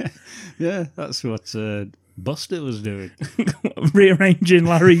 Yeah, that's what Buster was doing. Rearranging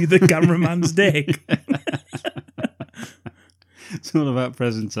Larry the cameraman's dick. It's all about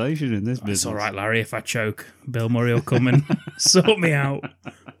presentation in this business. It's all right, Larry, if I choke. Bill Murray will come and sort me out.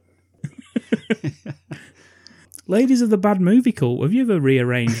 Ladies of the Bad Movie Cult, have you ever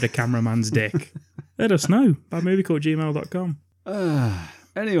rearranged a cameraman's dick? Let us know. badmoviecultgmail.com.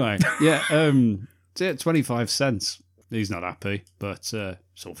 Anyway, yeah, 25 cents. He's not happy, but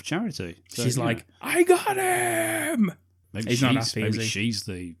it's all for charity. So, she's like, I got him! Maybe he's not happy, maybe is he? She's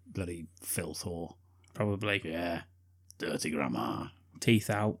the bloody filth whore. Probably. Yeah. Dirty grandma. Teeth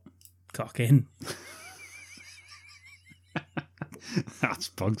out. Cock in. That's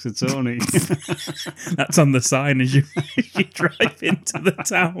Punxsutawney. That's on the sign as you drive into the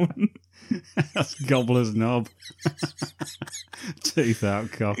town. That's Gobbler's Knob. Teeth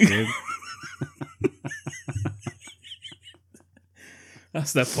out, cock in.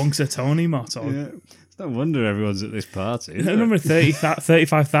 That's the Punxsutawney motto. Yeah. It's no wonder everyone's at this party. A number of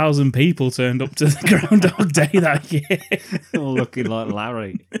 35,000 people turned up to the Groundhog Day that year. All looking like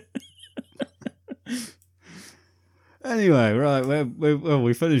Larry. Anyway, right,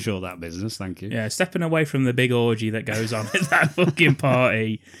 we finished all that business, thank you. Yeah, stepping away from the big orgy that goes on at that fucking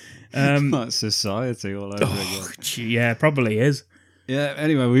party. Like society all over again. Yeah, probably is. Yeah,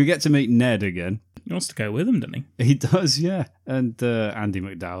 anyway, we get to meet Ned again. He wants to go with him, doesn't he? He does, yeah. And Andy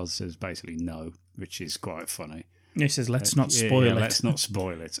McDowell says basically no, which is quite funny. He says, let's not spoil it. Let's not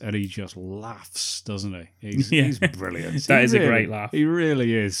spoil it. And he just laughs, doesn't he? He's, Yeah. he's brilliant. That He is a really- great laugh. He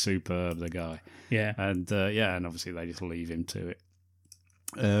really is superb, the guy. Yeah. And and obviously they just leave him to it.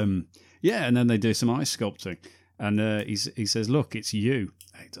 And then they do some ice sculpting. And he says, look, it's you.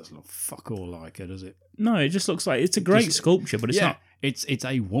 It doesn't look fuck all like her, does it? No, it just looks like it's a great sculpture, but it's not. It's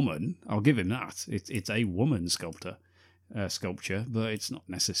a woman. I'll give him that. It's a woman sculpture, but it's not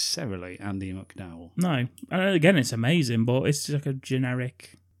necessarily Andy McDowell. No. And again, it's amazing, but it's just like a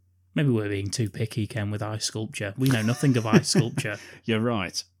generic. Maybe we're being too picky, Ken, with ice sculpture. We know nothing of ice sculpture. You're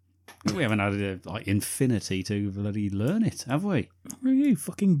right. We haven't had infinity to bloody learn it, have we? Are you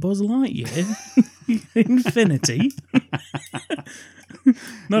fucking Buzz Lightyear? Infinity?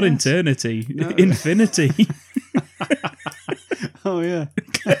 Not eternity. No. Infinity. Oh, yeah.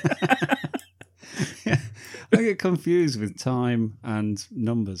 I get confused with time and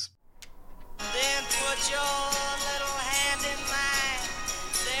numbers. Then put your little hand in mine.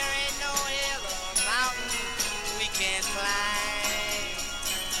 There ain't no hill or mountain we can't climb.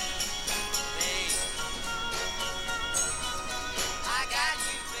 Hey, I got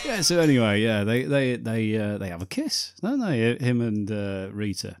you. Yeah. So anyway, they have a kiss, don't they? Him and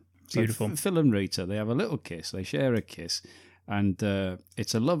Rita. So Beautiful. Phil and Rita. They have a little kiss. They share a kiss, and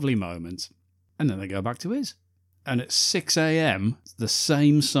it's a lovely moment. And then they go back to his. And at 6 a.m., it's the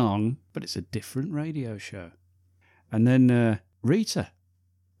same song, but it's a different radio show. And then Rita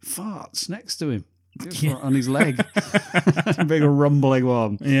farts next to him, just like on his leg. A big rumbling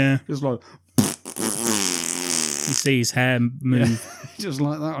one. Yeah. Just like... You see his hair move. Yeah, just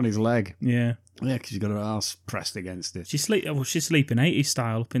like that on his leg. Yeah. Yeah, because he's got her arse pressed against it. She's sleeping 80s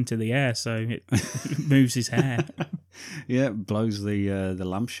style up into the air, so it moves his hair. Yeah, it blows the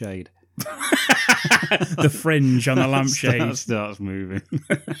lampshade. The fringe on the lampshade starts moving.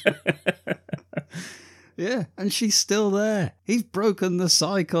 Yeah, and she's still there. He's broken the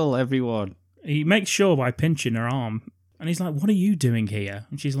cycle, everyone. He makes sure by pinching her arm, and he's like, "What are you doing here?"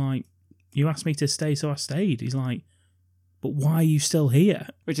 And she's like, "You asked me to stay, so I stayed." He's like, "But why are you still here?"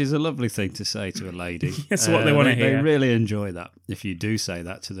 Which is a lovely thing to say to a lady. That's what they want to hear. They really enjoy that. If you do say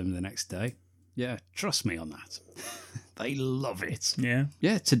that to them the next day, yeah, trust me on that. They love it. Yeah.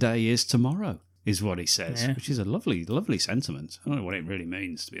 Yeah, today is tomorrow, is what he says, Yeah. which is a lovely, lovely sentiment. I don't know what it really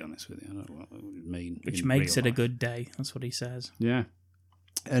means, to be honest with you. I don't know what it would mean. Which in makes real it a life. good day. That's what he says. Yeah.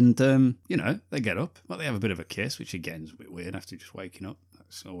 And, they get up. Well, they have a bit of a kiss, which again is a bit weird after just waking up.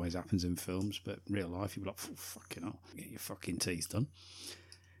 That always happens in films, but in real life, you'd be like, oh, fucking hell, get your fucking teeth done.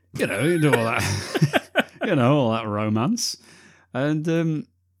 You do all that, all that romance. And then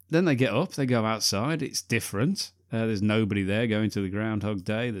they get up, they go outside. It's different. There's nobody there going to the Groundhog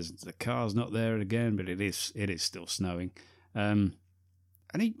Day. The car's not there again, but it is still snowing. And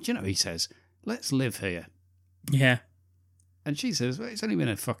he says, let's live here. Yeah. And she says, well, it's only been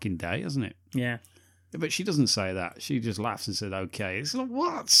a fucking day, hasn't it? Yeah. But she doesn't say that. She just laughs and says, okay. It's like,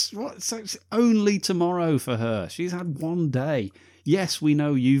 what? So it's only tomorrow for her. She's had one day. Yes, we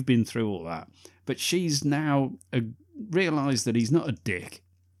know you've been through all that. But she's now realised that he's not a dick.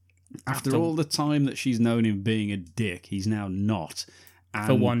 After all the time that she's known him being a dick, he's now not.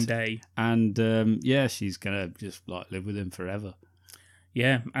 For one day. And, she's going to just live with him forever.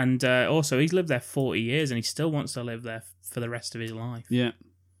 Yeah, and also he's lived there 40 years and he still wants to live there for the rest of his life. Yeah.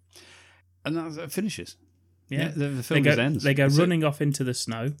 And that finishes. Yeah, the film ends. They go running off into the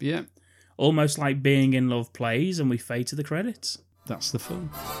snow. Yeah. Almost like Being in Love plays, and we fade to the credits. That's the film.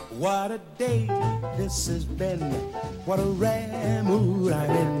 What a day this has been. What a rare mood I'm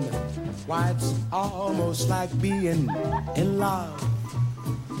in. Why, it's almost like being in love.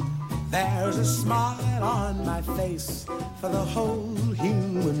 There's a smile on my face for the whole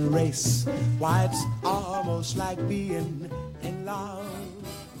human race. Why, it's almost like being in love.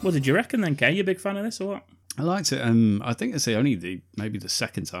 What did you reckon then, Kay? You a big fan of this or what? I liked it. I think it's maybe the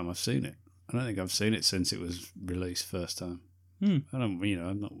second time I've seen it. I don't think I've seen it since it was released first time. I don't,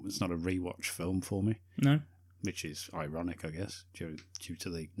 it's not a rewatch film for me. No. Which is ironic, I guess, due to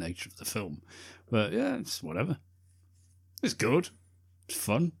the nature of the film. But yeah, it's whatever. It's good. It's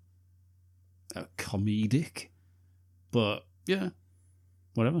fun. Comedic. But yeah,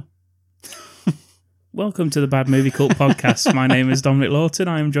 whatever. Welcome to the Bad Movie Cult podcast. My name is Dominic Lawton.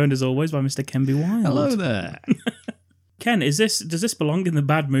 I am joined as always by Mr. Ken B. Wild. Hello there. Ken, does this belong in the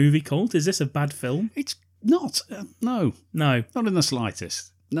Bad Movie Cult? Is this a bad film? It's not. No. No. Not in the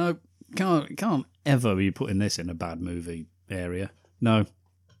slightest. No. Can't ever be putting this in a bad movie area. No.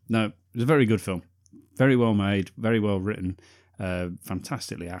 It's a very good film. Very well made. Very well written.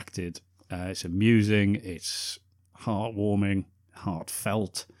 Fantastically acted. It's amusing. It's heartwarming,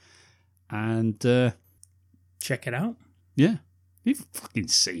 heartfelt, and Check it out. yeah, you've fucking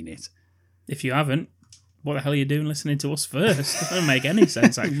seen it. If you haven't, what the hell are you doing listening to us first? That doesn't make any sense,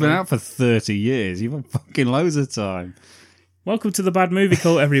 It's actually. been out for 30 years. You've had fucking loads of time. Welcome to the Bad Movie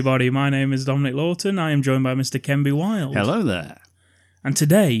Cult, everybody. My name is Dominic Lawton. I am joined by Mr. Kenby Wild. Hello there. And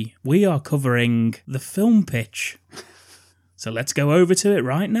today we are covering the film pitch. So let's go over to it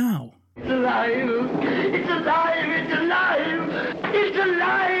right now. It's alive! It's alive! It's alive! It's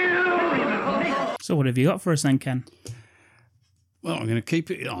alive! So what have you got for us then, Ken? Well, I'm going to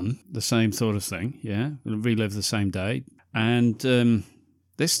keep it on the same sort of thing, yeah. We'll relive the same day. And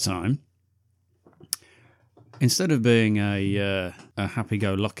this time, instead of being a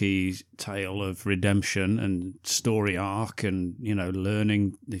happy-go-lucky tale of redemption and story arc and, you know,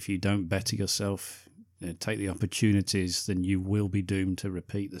 learning if you don't better yourself, take the opportunities, then you will be doomed to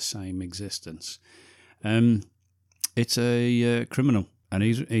repeat the same existence. It's a criminal, and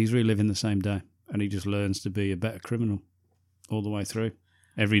he's reliving the same day, and he just learns to be a better criminal all the way through,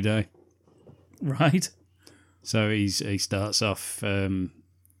 every day. Right. So he starts off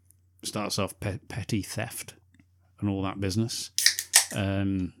petty theft and all that business,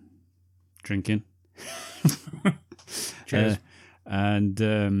 drinking, Cheers. and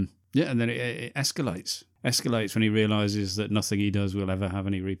then it escalates. Escalates when he realises that nothing he does will ever have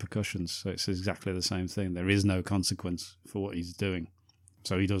any repercussions. So it's exactly the same thing. There is no consequence for what he's doing.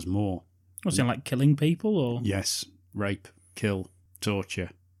 So he does more. What's it like, killing people or? Yes, rape, kill,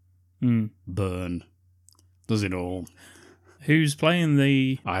 torture, Mm. burn. Does it all. Who's playing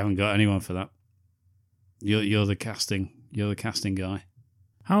the? I haven't got anyone for that. You're the casting. You're the casting guy.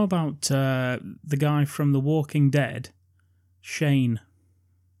 How about the guy from The Walking Dead, Shane?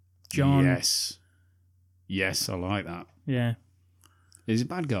 John. Yes, I like that. Yeah. He's a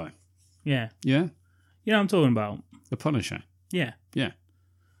bad guy. Yeah. Yeah? You know what I'm talking about? The Punisher. Yeah. Yeah.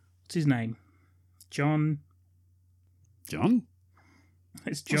 What's his name? John. John?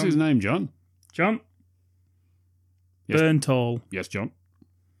 It's John. What's his name, John? John? Yes. Burntall. Yes, John.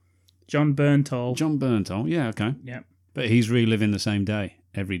 John Burntall. John Burntall. Yeah, okay. Yeah. But he's reliving the same day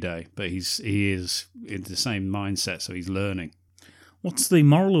every day. But he is in the same mindset, so he's learning. What's the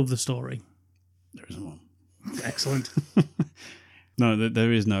moral of the story? There isn't one. Excellent. No,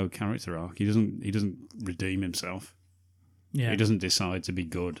 there is no character arc. He doesn't redeem himself. Yeah. He doesn't decide to be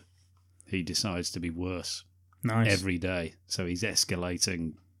good. He decides to be worse. Nice. Every day. So he's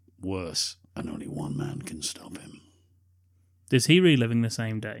escalating worse. And only one man can stop him. Is he reliving the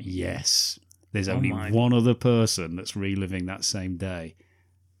same day? Yes. There's Oh only my. one other person that's reliving that same day.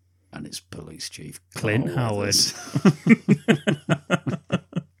 And it's Police Chief Clint Carl Howard. Weathers.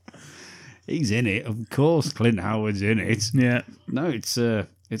 He's in it. Of course Clint Howard's in it. Yeah. No, it's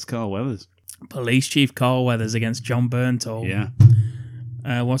Carl Weathers. Police Chief Carl Weathers against John Burntall. Yeah.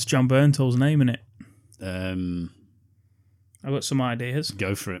 What's John Burntall's name in it? I've got some ideas.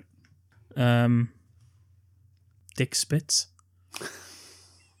 Go for it. Dick Spitz.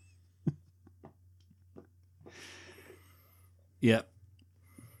 Yep.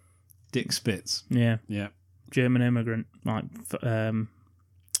 Dick Spitz. Yeah. Yeah. German immigrant. Like,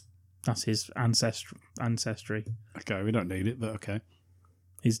 that's his ancestry. Okay, we don't need it, but okay.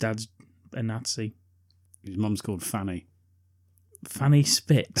 His dad's a Nazi. His mum's called Fanny. Fanny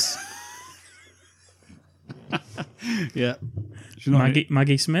Spitz. Yeah. She's not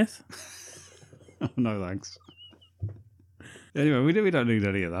Maggie Smith. Oh, no, thanks. Anyway, we don't need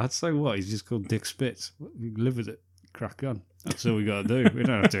any of that. So what? He's just called Dick Spitz. We live with it. Crack on. That's all we got to do. We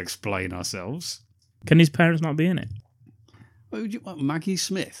don't have to explain ourselves. Can his parents not be in it? What, Maggie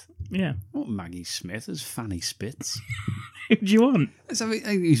Smith? Yeah. Not Maggie Smith as Fanny Spitz. Who do you want? So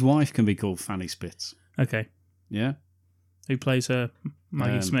his wife can be called Fanny Spitz. Okay. Yeah? Who plays her?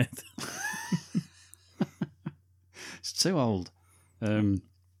 Maggie Smith. It's too old. Judi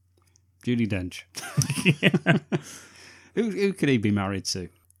Dench. Yeah. Who could he be married to?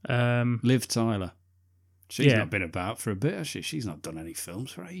 Liv Tyler. She's not been about for a bit, has she? She's not done any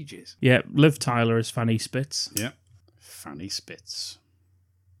films for ages. Yeah, Liv Tyler is Fanny Spitz. Yeah. Fanny Spitz.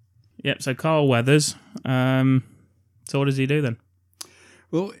 Yep, so Carl Weathers. So what does he do then?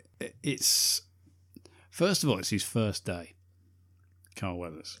 Well, first of all, it's his first day, Carl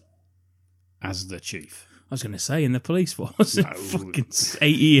Weathers, as the chief. I was going to say, in the police force. No. Fucking 80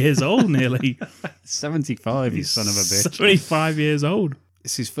 years old, nearly. 75, you son of a bitch. 75 years old.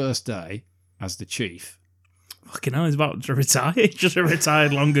 It's his first day as the chief. Fucking hell, he's about to retire. He just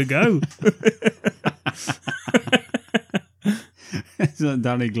retired long ago. that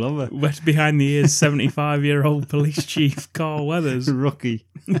Danny Glover? Wet behind the ears, 75-year-old police chief Carl Weathers. Rookie.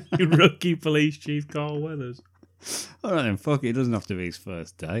 Rookie police chief Carl Weathers. All right then, fuck it. It doesn't have to be his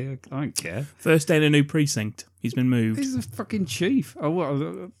first day. I don't care. First day in a new precinct. He's been moved. He's the fucking chief. Oh, what?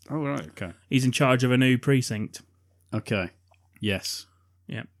 Oh, right, okay. He's in charge of a new precinct. Okay. Yes.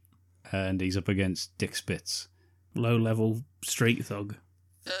 Yeah. And he's up against Dick Spitz. Low-level street thug.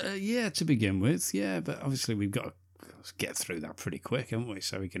 Yeah, to begin with. Yeah, but obviously we've got to get through that pretty quick, haven't we?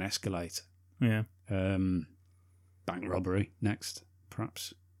 So we can escalate. Yeah. Bank robbery next,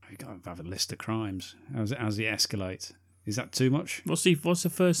 perhaps. We've got to have a list of crimes. How's he escalate? Is that too much? What's the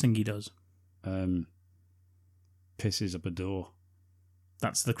first thing he does? Pisses up a door.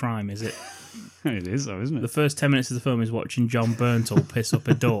 That's the crime, is it? It is, though, isn't it? The first 10 minutes of the film is watching John Berntal piss up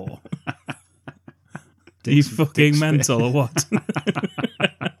a door. Are you fucking mental or what?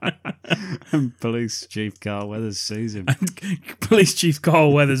 And Police Chief Carl Weathers sees him. And Police Chief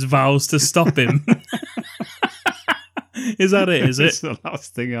Carl Weathers vows to stop him. Is that it, is it? It's the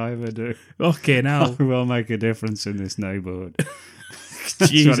last thing I ever do. Okay, now. I will make a difference in this neighbourhood.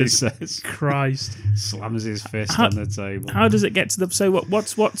 Jesus what he says. Christ. Slams his fist on the table. How does it get to the... So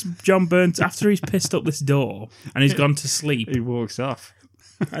what's John Burns... After he's pissed up this door and he's gone to sleep... He walks off.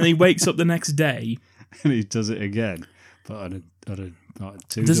 And he wakes up the next day... And he does it again. But on like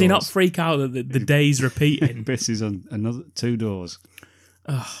 2 doors. Does he not freak out that the day's repeating? He pisses on another 2 doors.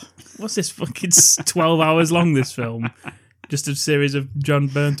 Oh, what's this fucking 12 hours long, this film? Just a series of John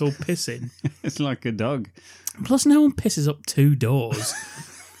Berntal pissing. It's like a dog. Plus, no one pisses up 2 doors.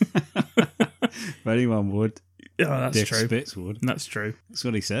 If anyone would. Oh, that's Dick true. Spitz would. That's true. That's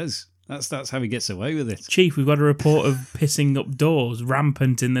what he says. That's how he gets away with it. Chief, we've got a report of pissing up doors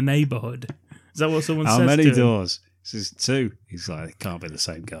rampant in the neighbourhood. Is that what someone How says many to him? doors? He says 2. He's like, it can't be the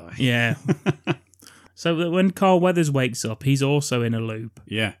same guy. Yeah. So that when Carl Weathers wakes up, he's also in a loop.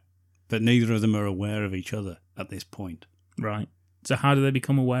 Yeah. But neither of them are aware of each other at this point. Right. So how do they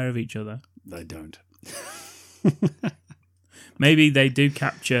become aware of each other? They don't. Maybe they do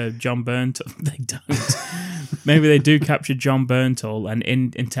capture John Berntal. They don't. Maybe they do capture John Berntal and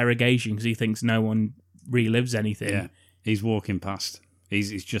in interrogation because he thinks no one relives anything. Yeah. He's walking past.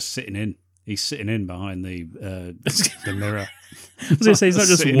 He's just sitting in. He's sitting in behind the mirror. I was going to say, he's not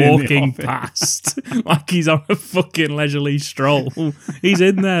just walking past like he's on a fucking leisurely stroll. He's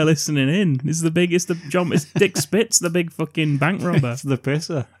in there listening in. It's Dick Spitz, the big fucking bank robber. It's the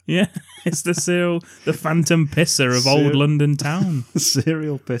pisser. Yeah, it's the phantom pisser of old London town.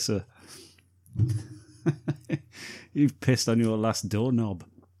 Serial pisser. You've pissed on your last doorknob.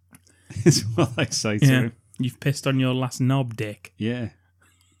 Is what I say to him. You've pissed on your last knob, Dick. Yeah.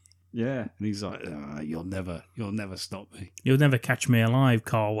 Yeah, and he's like, "You'll never stop me. You'll never catch me alive,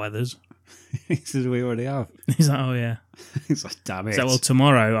 Carl Weathers." He says, "We already have." He's like, "Oh yeah." He's like, "Damn it!" So well,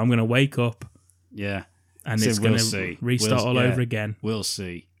 tomorrow I'm going to wake up. Yeah, and it's going to restart all over again. We'll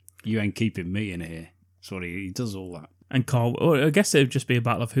see. You ain't keeping me in here. That's what he does all that. And Carl, I guess it would just be a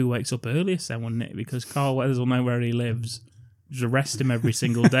battle of who wakes up earliest, then, wouldn't it? Because Carl Weathers will know where he lives. Just arrest him every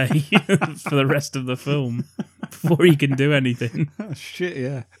single day for the rest of the film before he can do anything. Oh, shit,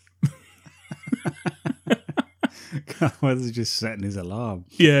 yeah. Carl Weathers just setting his alarm.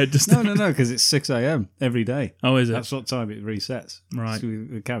 Yeah, just no, because it's 6 a.m. every day. Oh, is it? That's what time it resets. Right. So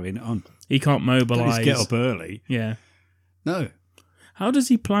we're carrying it on. He can't mobilise. Don't just get up early. Yeah. No. How does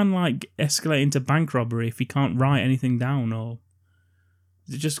he plan, escalate into bank robbery if he can't write anything down? Or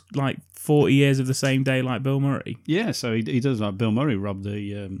is it just 40 years of the same day like Bill Murray? Yeah, so he does like Bill Murray rob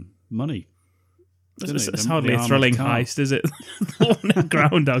the money. It's hardly a thrilling heist, is it?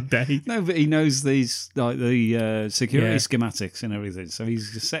 Groundhog Day. No, but he knows these the security schematics and everything, so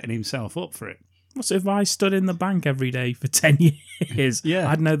he's just setting himself up for it. What's if I stood in the bank every day for 10 years? Yeah.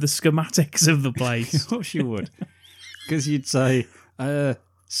 I'd know the schematics of the place. Of course you would. Because you'd say,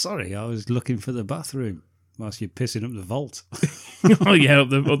 sorry, I was looking for the bathroom whilst you're pissing up the vault. Oh, yeah, up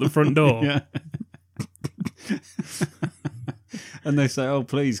the front door. Yeah. And they say, "Oh,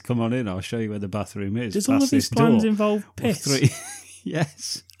 please come on in. I'll show you where the bathroom is." Does all of his plans involve piss?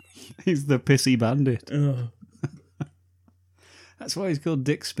 Yes, he's the pissy bandit. Oh. That's why he's called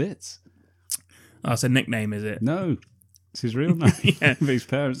Dick Spitz. Oh, it's a nickname, is it? No, it's his real name. Yeah. His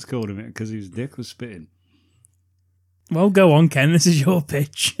parents called him it because his dick was spitting. Well, go on, Ken. This is your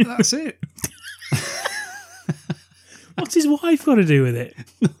pitch. That's it. What's his wife got to do with it?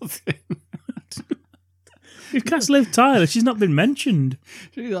 Nothing. You've cast Liv Tyler. She's not been mentioned.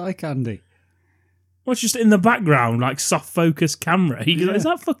 She's eye candy. What's just in the background, soft focus camera? Is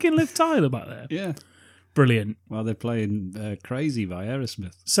that fucking Liv Tyler back there? Yeah. Brilliant. While they're playing Crazy by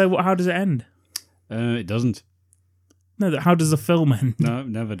Aerosmith. So how does it end? It doesn't. No, how does the film end? No, it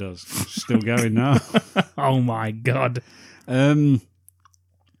never does. It's still going now. Oh my God. They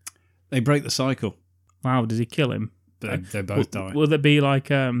break the cycle. Wow, does he kill him? They both die. Will there be like...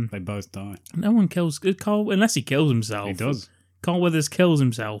 They both die. No one kills Carl unless he kills himself. He does. Carl Weathers kills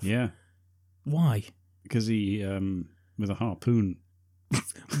himself. Yeah. Why? Because he, with a harpoon.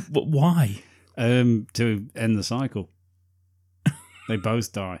 But why? To end the cycle. They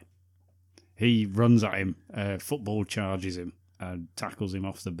both die. He runs at him, football charges him, and tackles him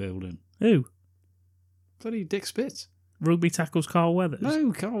off the building. Who? Bloody Dick Spitz. Rugby tackles Carl Weathers?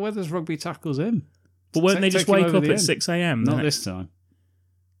 No, Carl Weathers rugby tackles him. But won't they just Take him wake over up the at end. 6 a.m? Not this time.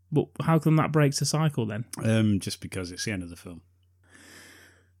 But how come that breaks the cycle then? Just because it's the end of the film.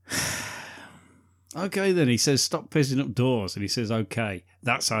 Okay, then he says, stop pissing up doors. And he says, okay,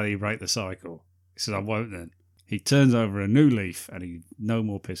 that's how you break the cycle. He says, I won't then. He turns over a new leaf and he no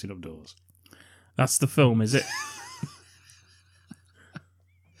more pissing up doors. That's the film, is it?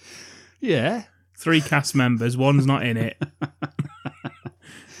 Yeah. 3 cast members, one's not in it.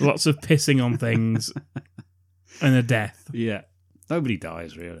 Lots of pissing on things and a death. Yeah. Nobody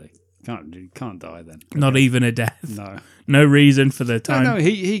dies, really. Can't die then. Not even a death. No. No reason for the time. No,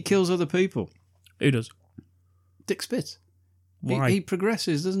 he kills other people. Who does? Dick Spitz. Why? He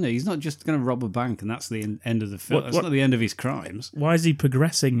progresses, doesn't he? He's not just going to rob a bank and that's the end of the film. That's not the end of his crimes. Why is he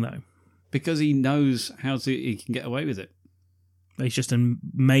progressing, though? Because he knows he can get away with it. He's just a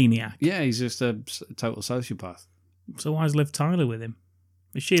maniac. Yeah, he's just a total sociopath. So why is Liv Tyler with him?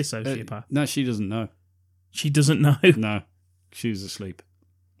 Is she a sociopath? No, she doesn't know. She doesn't know? No. She was asleep.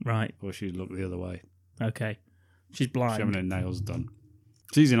 Right. Or she looked the other way. Okay. She's blind. She's having her nails done.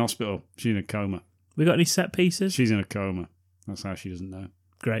 She's in hospital. She's in a coma. We got any set pieces? She's in a coma. That's how she doesn't know.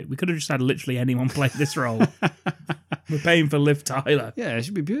 Great. We could have just had literally anyone play this role. We're paying for Liv Tyler. Yeah,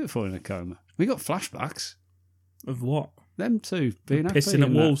 she'd be beautiful in a coma. We got flashbacks. Of what? Them two being happy pissing at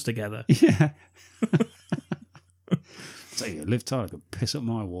and walls that. together. Yeah. Tell you, Liv Tyler could piss up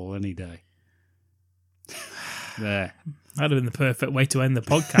my wall any day. There. That'd have been the perfect way to end the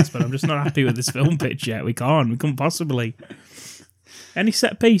podcast, but I'm just not happy with this film pitch yet. We couldn't possibly. Any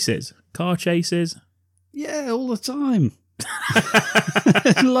set pieces? Car chases? Yeah, all the time.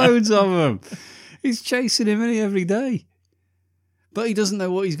 There's loads of them. He's chasing him every day. But he doesn't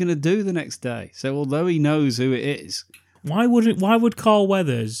know what he's going to do the next day. So although he knows who it is... Why would Carl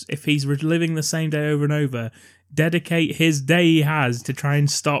Weathers, if he's reliving the same day over and over, dedicate his day he has to try and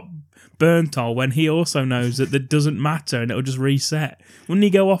stop Bernthal when he also knows that that doesn't matter and it'll just reset? Wouldn't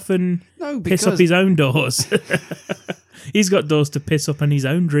he go off and piss up his own doors? He's got doors to piss up in his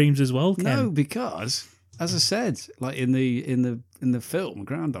own dreams as well, Ken. No, because, as I said, like in the film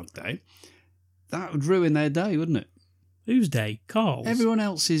Groundhog Day, that would ruin their day, wouldn't it? Whose day? Carl's? Everyone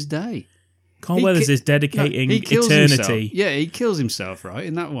else's day. Carl Weathers is dedicating he kills eternity. Himself. Yeah, he kills himself, right?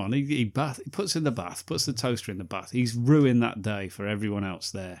 In that one, he puts in the bath, puts the toaster in the bath. He's ruined that day for everyone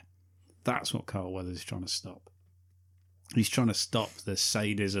else there. That's what Carl Weathers is trying to stop. He's trying to stop the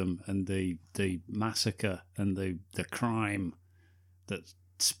sadism and the massacre and the crime that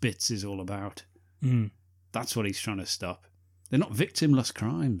Spitz is all about. Mm. That's what he's trying to stop. They're not victimless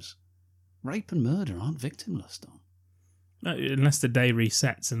crimes. Rape and murder aren't victimless, Don. No, unless the day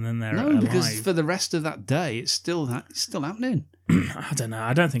resets and then they're alive. No, because for the rest of that day, it's still happening. I don't know.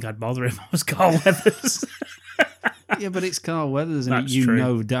 I don't think I'd bother if I was Carl Weathers. Yeah, but it's Carl Weathers, and That's you true.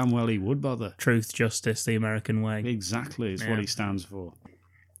 know damn well he would bother. Truth, justice, the American way. Exactly, it's Yeah. what he stands for.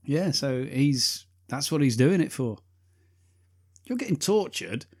 Yeah, so that's what he's doing it for. You're getting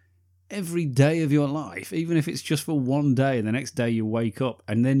tortured every day of your life, even if it's just for one day, and the next day you wake up,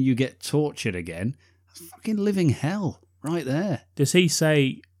 and then you get tortured again. That's fucking living hell right there. Does he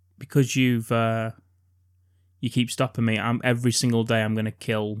say, because you keep stopping me, every single day I'm going to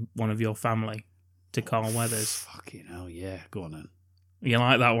kill one of your family, to Carl Weathers? Fucking hell, yeah. Go on then. You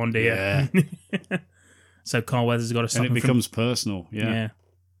like that one, do you? Yeah. So Carl Weathers has got to stop And it him becomes personal, from... yeah.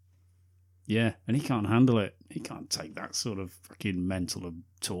 Yeah, and he can't handle it. He can't take that sort of fucking mental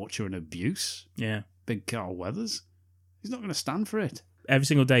torture and abuse. Yeah. Big Carl Weathers. He's not going to stand for it. Every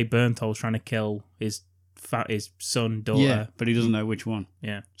single day Bernthal's trying to kill his son, daughter. Yeah, but he doesn't know which one.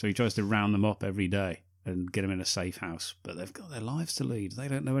 Yeah. So he tries to round them up every day and get them in a safe house. But they've got their lives to lead. They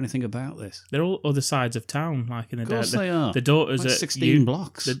don't know anything about this. They're all other sides of town, like in the Of course day. they are. The daughters Like at 16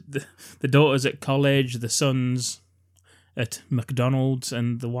 blocks. The daughters at college, the sons at McDonald's,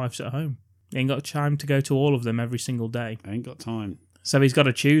 and the wife's at home. He ain't got time to go to all of them every single day. Ain't got time. So he's got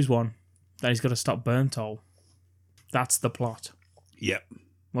to choose one. That he's got to stop Bernthal. That's the plot. Yep.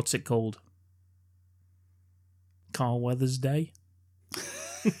 What's it called? Carl Weathers Day?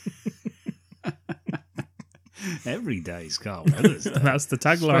 Every day's Carl Weathers. That's the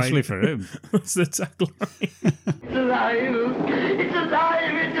tagline. Especially for him. That's the tagline. It's alive! It's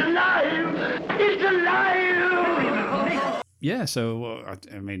alive! It's alive! It's alive! Yeah, so,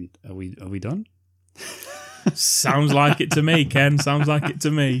 I mean, are we done? Sounds like it to me, Ken. Sounds like it to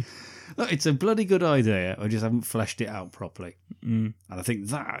me. Look, it's a bloody good idea. I just haven't fleshed it out properly. Mm. And I think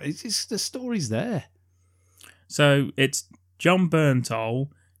it's just the story's there. So it's John Bernthal.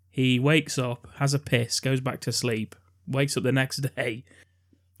 He wakes up, has a piss, goes back to sleep, wakes up the next day.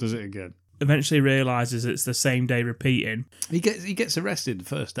 Does it again. Eventually realises it's the same day repeating. He gets arrested the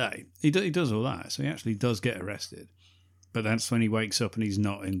first day. He does all that, so he actually does get arrested. But that's when he wakes up and he's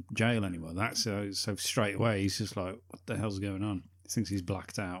not in jail anymore. That's so straight away he's just like, what the hell's going on? He thinks he's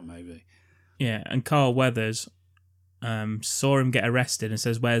blacked out, maybe. Yeah, and Carl Weathers saw him get arrested and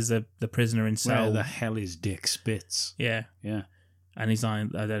says, "Where's the prisoner in cell? Where the hell is Dick Spitz?" Yeah. Yeah. And he's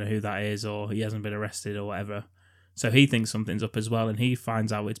like, I don't know who that is, or he hasn't been arrested or whatever. So he thinks something's up as well, and he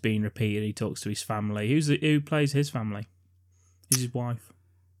finds out it's being repeated. He talks to his family. Who plays his family? Who's his wife?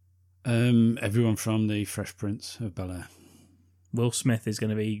 Everyone from the Fresh Prince of Bel-Air. Will Smith is going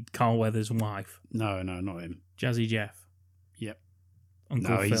to be Carl Weathers' wife. No, not him. Jazzy Jeff. Yep.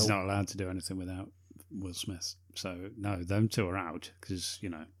 Uncle Phil. He's not allowed to do anything without Will Smith. So, no, them two are out because,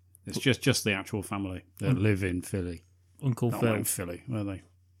 it's just the actual family that live in Philly. Uncle Not Phil. in Philly, where are they?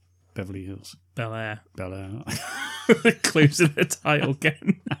 Beverly Hills. Bel-Air. Bel-Air. Clues in the title,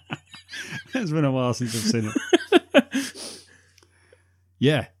 Ken. It's been a while since I've seen it.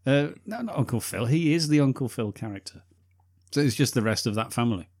 Yeah. No, not Uncle Phil. He is the Uncle Phil character. So it's just the rest of that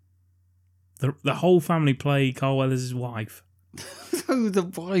family. The whole family play Carl Weathers' wife. So the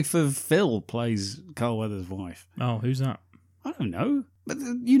wife of Phil plays Carl Weathers' wife. Oh, who's that? I don't know. But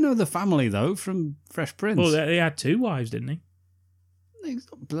you know the family, though, from Fresh Prince. Well, he had two wives, didn't he? He's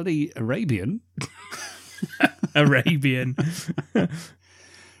not bloody Arabian. Arabian.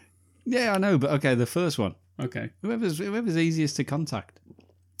 Yeah, I know, but okay, the first one. Okay. Whoever's easiest to contact.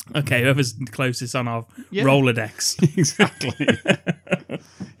 Okay, whoever's closest on our Rolodex. Exactly.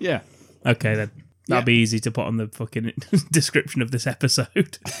 Yeah. Okay, then. That'd be easy to put on the fucking description of this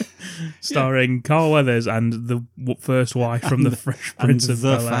episode. Starring Carl Weathers and the first wife from the Fresh Prince of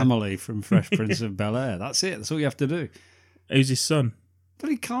the Bel-Air. family from Fresh Prince of Bel-Air. That's it. That's all you have to do. Who's his son?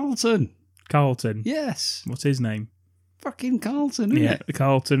 Bloody Carlton. Carlton. Yes. What's his name? Fucking Carlton, isn't it?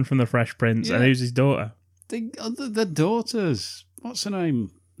 Carlton from the Fresh Prince. Yeah. And who's his daughter? The daughters. What's her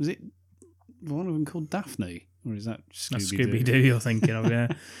name? Was it one of them called Daphne? Or is that Scooby-Doo? That's Scooby-Doo you're thinking of, yeah.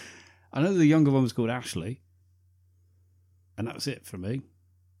 I know the younger one was called Ashley. And that was it for me.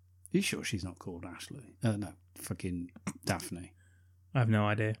 Are you sure she's not called Ashley? No, fucking Daphne. I have no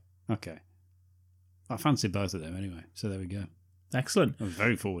idea. Okay. I fancy both of them anyway, so there we go. Excellent. I was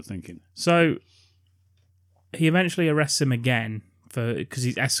very forward thinking. So he eventually arrests him again because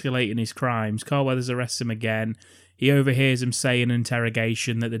he's escalating his crimes. Carl Weathers arrests him again. He overhears him say in an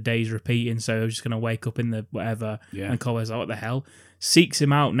interrogation that the day's repeating, so he's just going to wake up in the whatever. Yeah. And Carl Weathers like, what the hell? Seeks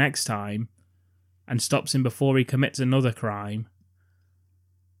him out next time and stops him before he commits another crime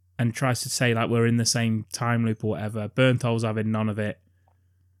and tries to say like we're in the same time loop or whatever. Bernthal's having none of it.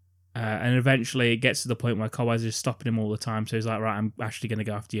 And eventually it gets to the point where Carl Weathers is stopping him all the time, so he's like, right, I'm actually going to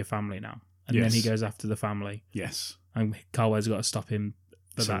go after your family now. And then he goes after the family. Yes. And Carl Weathers got to stop him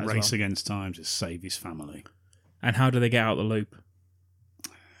for It's that a as race well. against time to save his family. And how do they get out of the loop?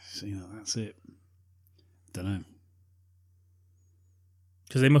 So, that's it. Don't know.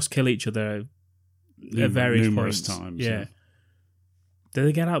 Because they must kill each other at various numerous points. times. Yeah. Do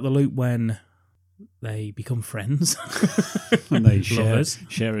they get out of the loop when they become friends? When they Lovers?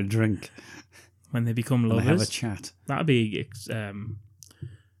 share a drink. When they become And lovers? they have a chat. That'd be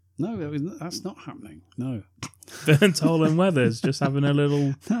No, that's not happening. No. Bernthal and Weathers just having a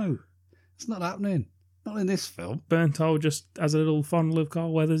little... No, it's not happening. Not in this film. Bernthal just has a little fondle of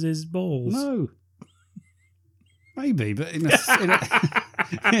Carl Weathers' balls. No. Maybe, but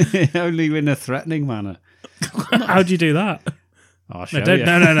only in a threatening manner. How'd you do that? I'll show No, you.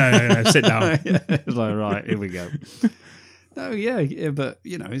 no, sit down. It's like, right, here we go. No, yeah, but,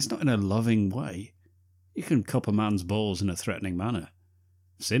 it's not in a loving way. You can cup a man's balls in a threatening manner.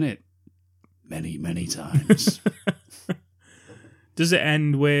 I've seen it many, many times. Does it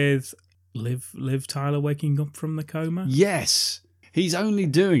end with Liv Tyler waking up from the coma? Yes. He's only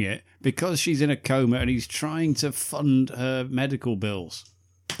doing it because she's in a coma and he's trying to fund her medical bills.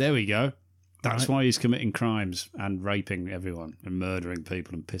 There we go. That's why he's committing crimes and raping everyone and murdering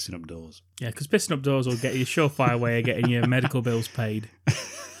people and pissing up doors. Yeah, because pissing up doors will get you a surefire way of getting your medical bills paid.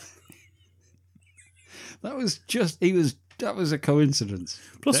 That was just, he was That was a coincidence.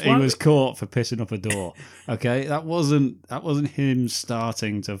 Plus, that he was caught for pissing up a door. Okay, that wasn't him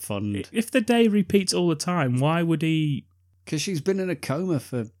starting to fund. If the day repeats all the time, why would he? Because she's been in a coma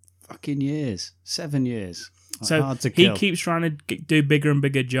for fucking years, 7 years. So hard to he kill. keeps trying to do bigger and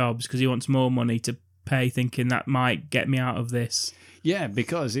bigger jobs because he wants more money to pay, thinking that might get me out of this. Yeah,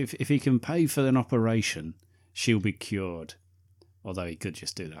 because if he can pay for an operation, she'll be cured. Although he could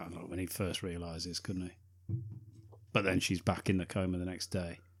just do that when he first realises, couldn't he? But then she's back in the coma the next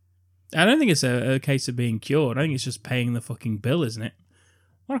day. I don't think it's a case of being cured. I think it's just paying the fucking bill, isn't it?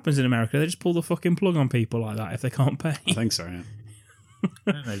 What happens in America? They just pull the fucking plug on people like that if they can't pay. I think so, yeah.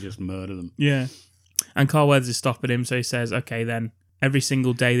 They just murder them. Yeah. And Carl Weathers is stopping him, so he says, okay, then, every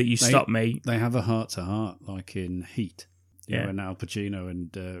single day that you stop me... They have a heart-to-heart, like in Heat. Yeah. When Al Pacino and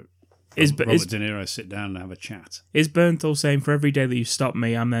Robert De Niro sit down and have a chat. Is Bernthal saying, for every day that you stop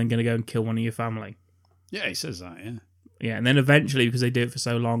me, I'm then going to go and kill one of your family? Yeah, he says that, yeah. Yeah, and then eventually, because they do it for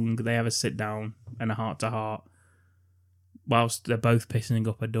so long, they have a sit-down and a heart-to-heart whilst they're both pissing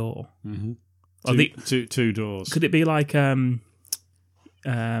up a door. Mm-hmm. Two doors. Could it be like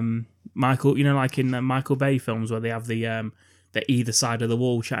Michael, like in Michael Bay films where they have they're either side of the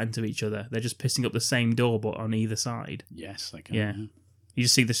wall chatting to each other? They're just pissing up the same door, but on either side. Yes, they can. Yeah. You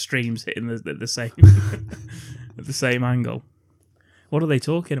just see the streams hitting the same at the same angle. What are they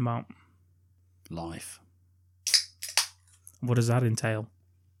talking about? Life. What does that entail?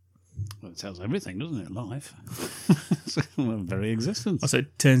 Well, it tells everything, doesn't it? Life. Very existence. So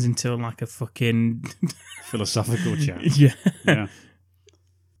it turns into like a fucking philosophical chat. Yeah. Yeah.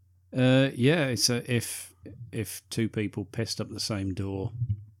 It's if two people pissed up the same door,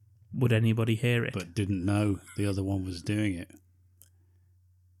 would anybody hear it? But didn't know the other one was doing it,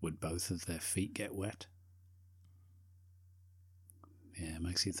 would both of their feet get wet? Yeah, it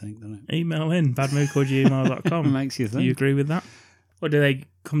makes you think, doesn't it? Email in badmoodcallgmail.com. Makes you think. Do you agree with that? Or do they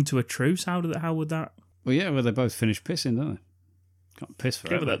come to a truce? How would that? Well, yeah, they both finish pissing, don't they? Can't piss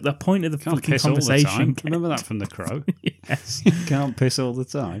forever. Yeah, but the point of the can't fucking piss conversation. All the time. Remember that from The Crow? Yes. You can't piss all the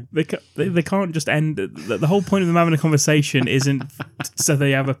time. They can't just end. The whole point of them having a conversation so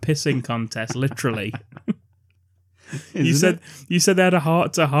they have a pissing contest, literally. You said they had a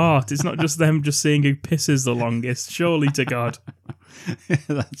heart to heart. It's not just them just seeing who pisses the longest. Surely to God.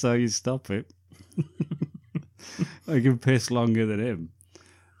 That's how you stop it. I can piss longer than him,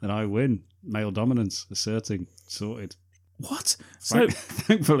 and I win. Male dominance asserting, sorted. What? So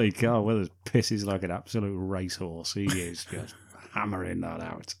thankfully, Carl Weathers pisses like an absolute racehorse. He is just hammering that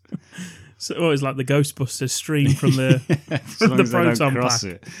out. So it's like the Ghostbusters stream from the from the proton pack.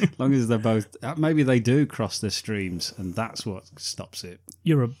 As long as they're both, maybe they do cross the streams, and that's what stops it.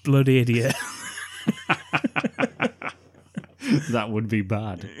 You're a bloody idiot. That would be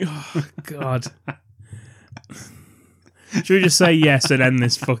bad. Oh, God. Should we just say yes and end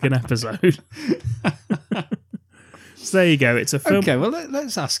this fucking episode? So there you go. It's a film. Okay, well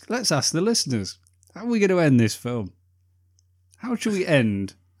let's ask the listeners. How are we going to end this film? How should we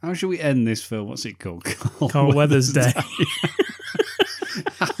end this film? What's it called? Carl Weathers Day.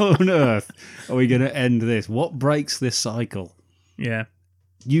 How on earth are we going to end this? What breaks this cycle? Yeah.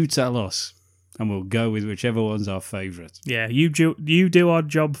 You tell us, and we'll go with whichever one's our favourite. Yeah, you do our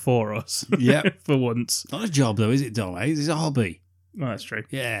job for us. Yeah. For once. Not a job, though, is it, Dom? It's a hobby. Well, that's true.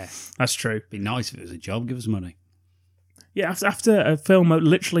 Yeah. That's true. Be nice if it was a job. Give us money. Yeah, after a film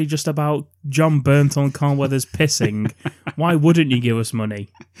literally just about John Bernthal and Carl Weathers pissing, why wouldn't you give us money?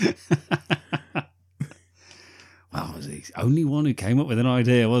 Well, I was the only one who came up with an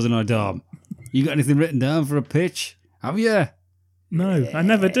idea, wasn't I, Dom? You got anything written down for a pitch? Have you? No, yeah. I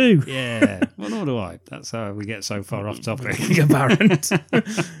never do. Yeah. Well, nor do I. That's how we get so far off topic. Apparent.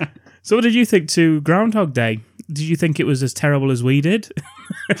 So what did you think to Groundhog Day? Did you think it was as terrible as we did?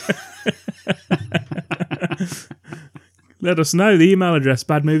 Let us know. The email address,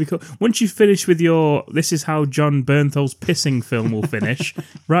 badmoviecall. Once you finish with your, this is how John Bernthal's pissing film will finish,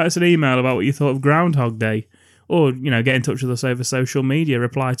 write us an email about what you thought of Groundhog Day. Or, get in touch with us over social media.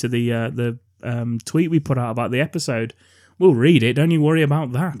 Reply to the tweet we put out about the episode. We'll read it. Don't you worry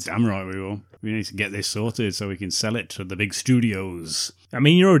about that. Damn right we will. We need to get this sorted so we can sell it to the big studios. I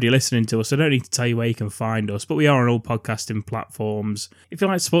mean, you're already listening to us, so I don't need to tell you where you can find us, but we are on all podcasting platforms. If you'd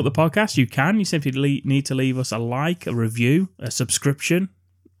like to support the podcast, you can. You simply need to leave us a like, a review, a subscription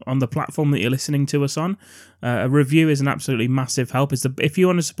on the platform that you're listening to us on. A review is an absolutely massive help. If you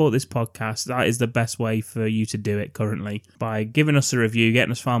want to support this podcast, that is the best way for you to do it currently, by giving us a review,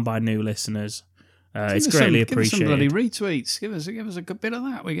 getting us found by new listeners. It's greatly appreciated. Give us some bloody retweets. Give us a good bit of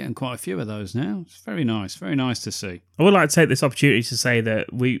that. We're getting quite a few of those now. It's very nice to see. I would like to take this opportunity to say that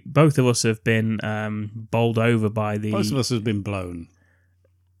both of us have been bowled over by the... Both of us have been blown.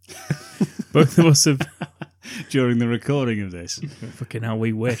 Both of us have... During the recording of this. Fucking hell,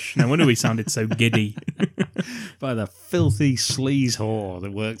 we wish. No wonder we sounded so giddy. By the filthy sleaze whore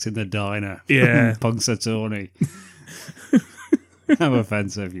that worked in the diner. Yeah. Punxsutawney. No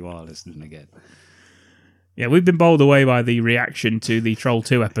offence if you are listening again. Yeah, we've been bowled away by the reaction to the Troll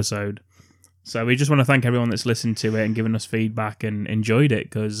 2 episode. So we just want to thank everyone that's listened to it and given us feedback and enjoyed it,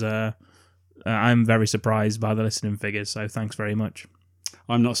 because I'm very surprised by the listening figures, so thanks very much.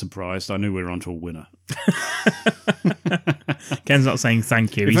 I'm not surprised. I knew we were onto a winner. Ken's not saying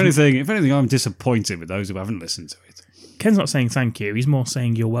thank you. If anything, I'm disappointed with those who haven't listened to it. Ken's not saying thank you. He's more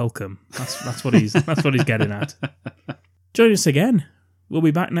saying you're welcome. That's what he's getting at. Join us again. We'll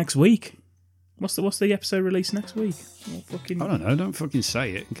be back next week. What's the episode release next week? I don't know. Don't fucking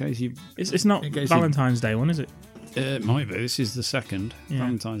say it in case you. It's not Valentine's Day one, is it? It might be. This is the 2nd. Yeah.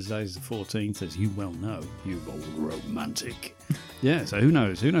 Valentine's Day is the 14th, as you well know. You old romantic. Yeah. So who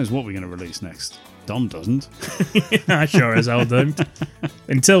knows? Who knows what we're going to release next? Dom doesn't. I sure as hell don't.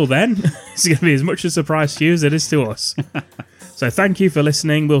 Until then, it's going to be as much a surprise to you as it is to us. So thank you for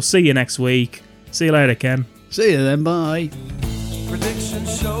listening. We'll see you next week. See you later, Ken. See you then. Bye. Prediction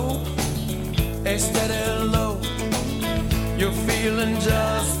show, a steady low. You're feeling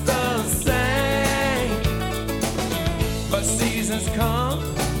just the same. But seasons come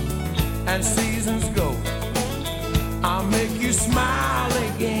and seasons go. I'll make you smile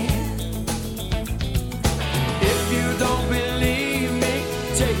again. If you don't believe me,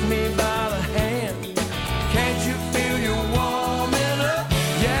 take me by the hand. Can't you feel you're warming up?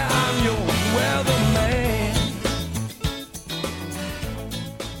 Yeah, I'm your weatherman.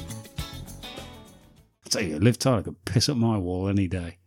 I tell you, Liv Tyler could piss up my wall any day.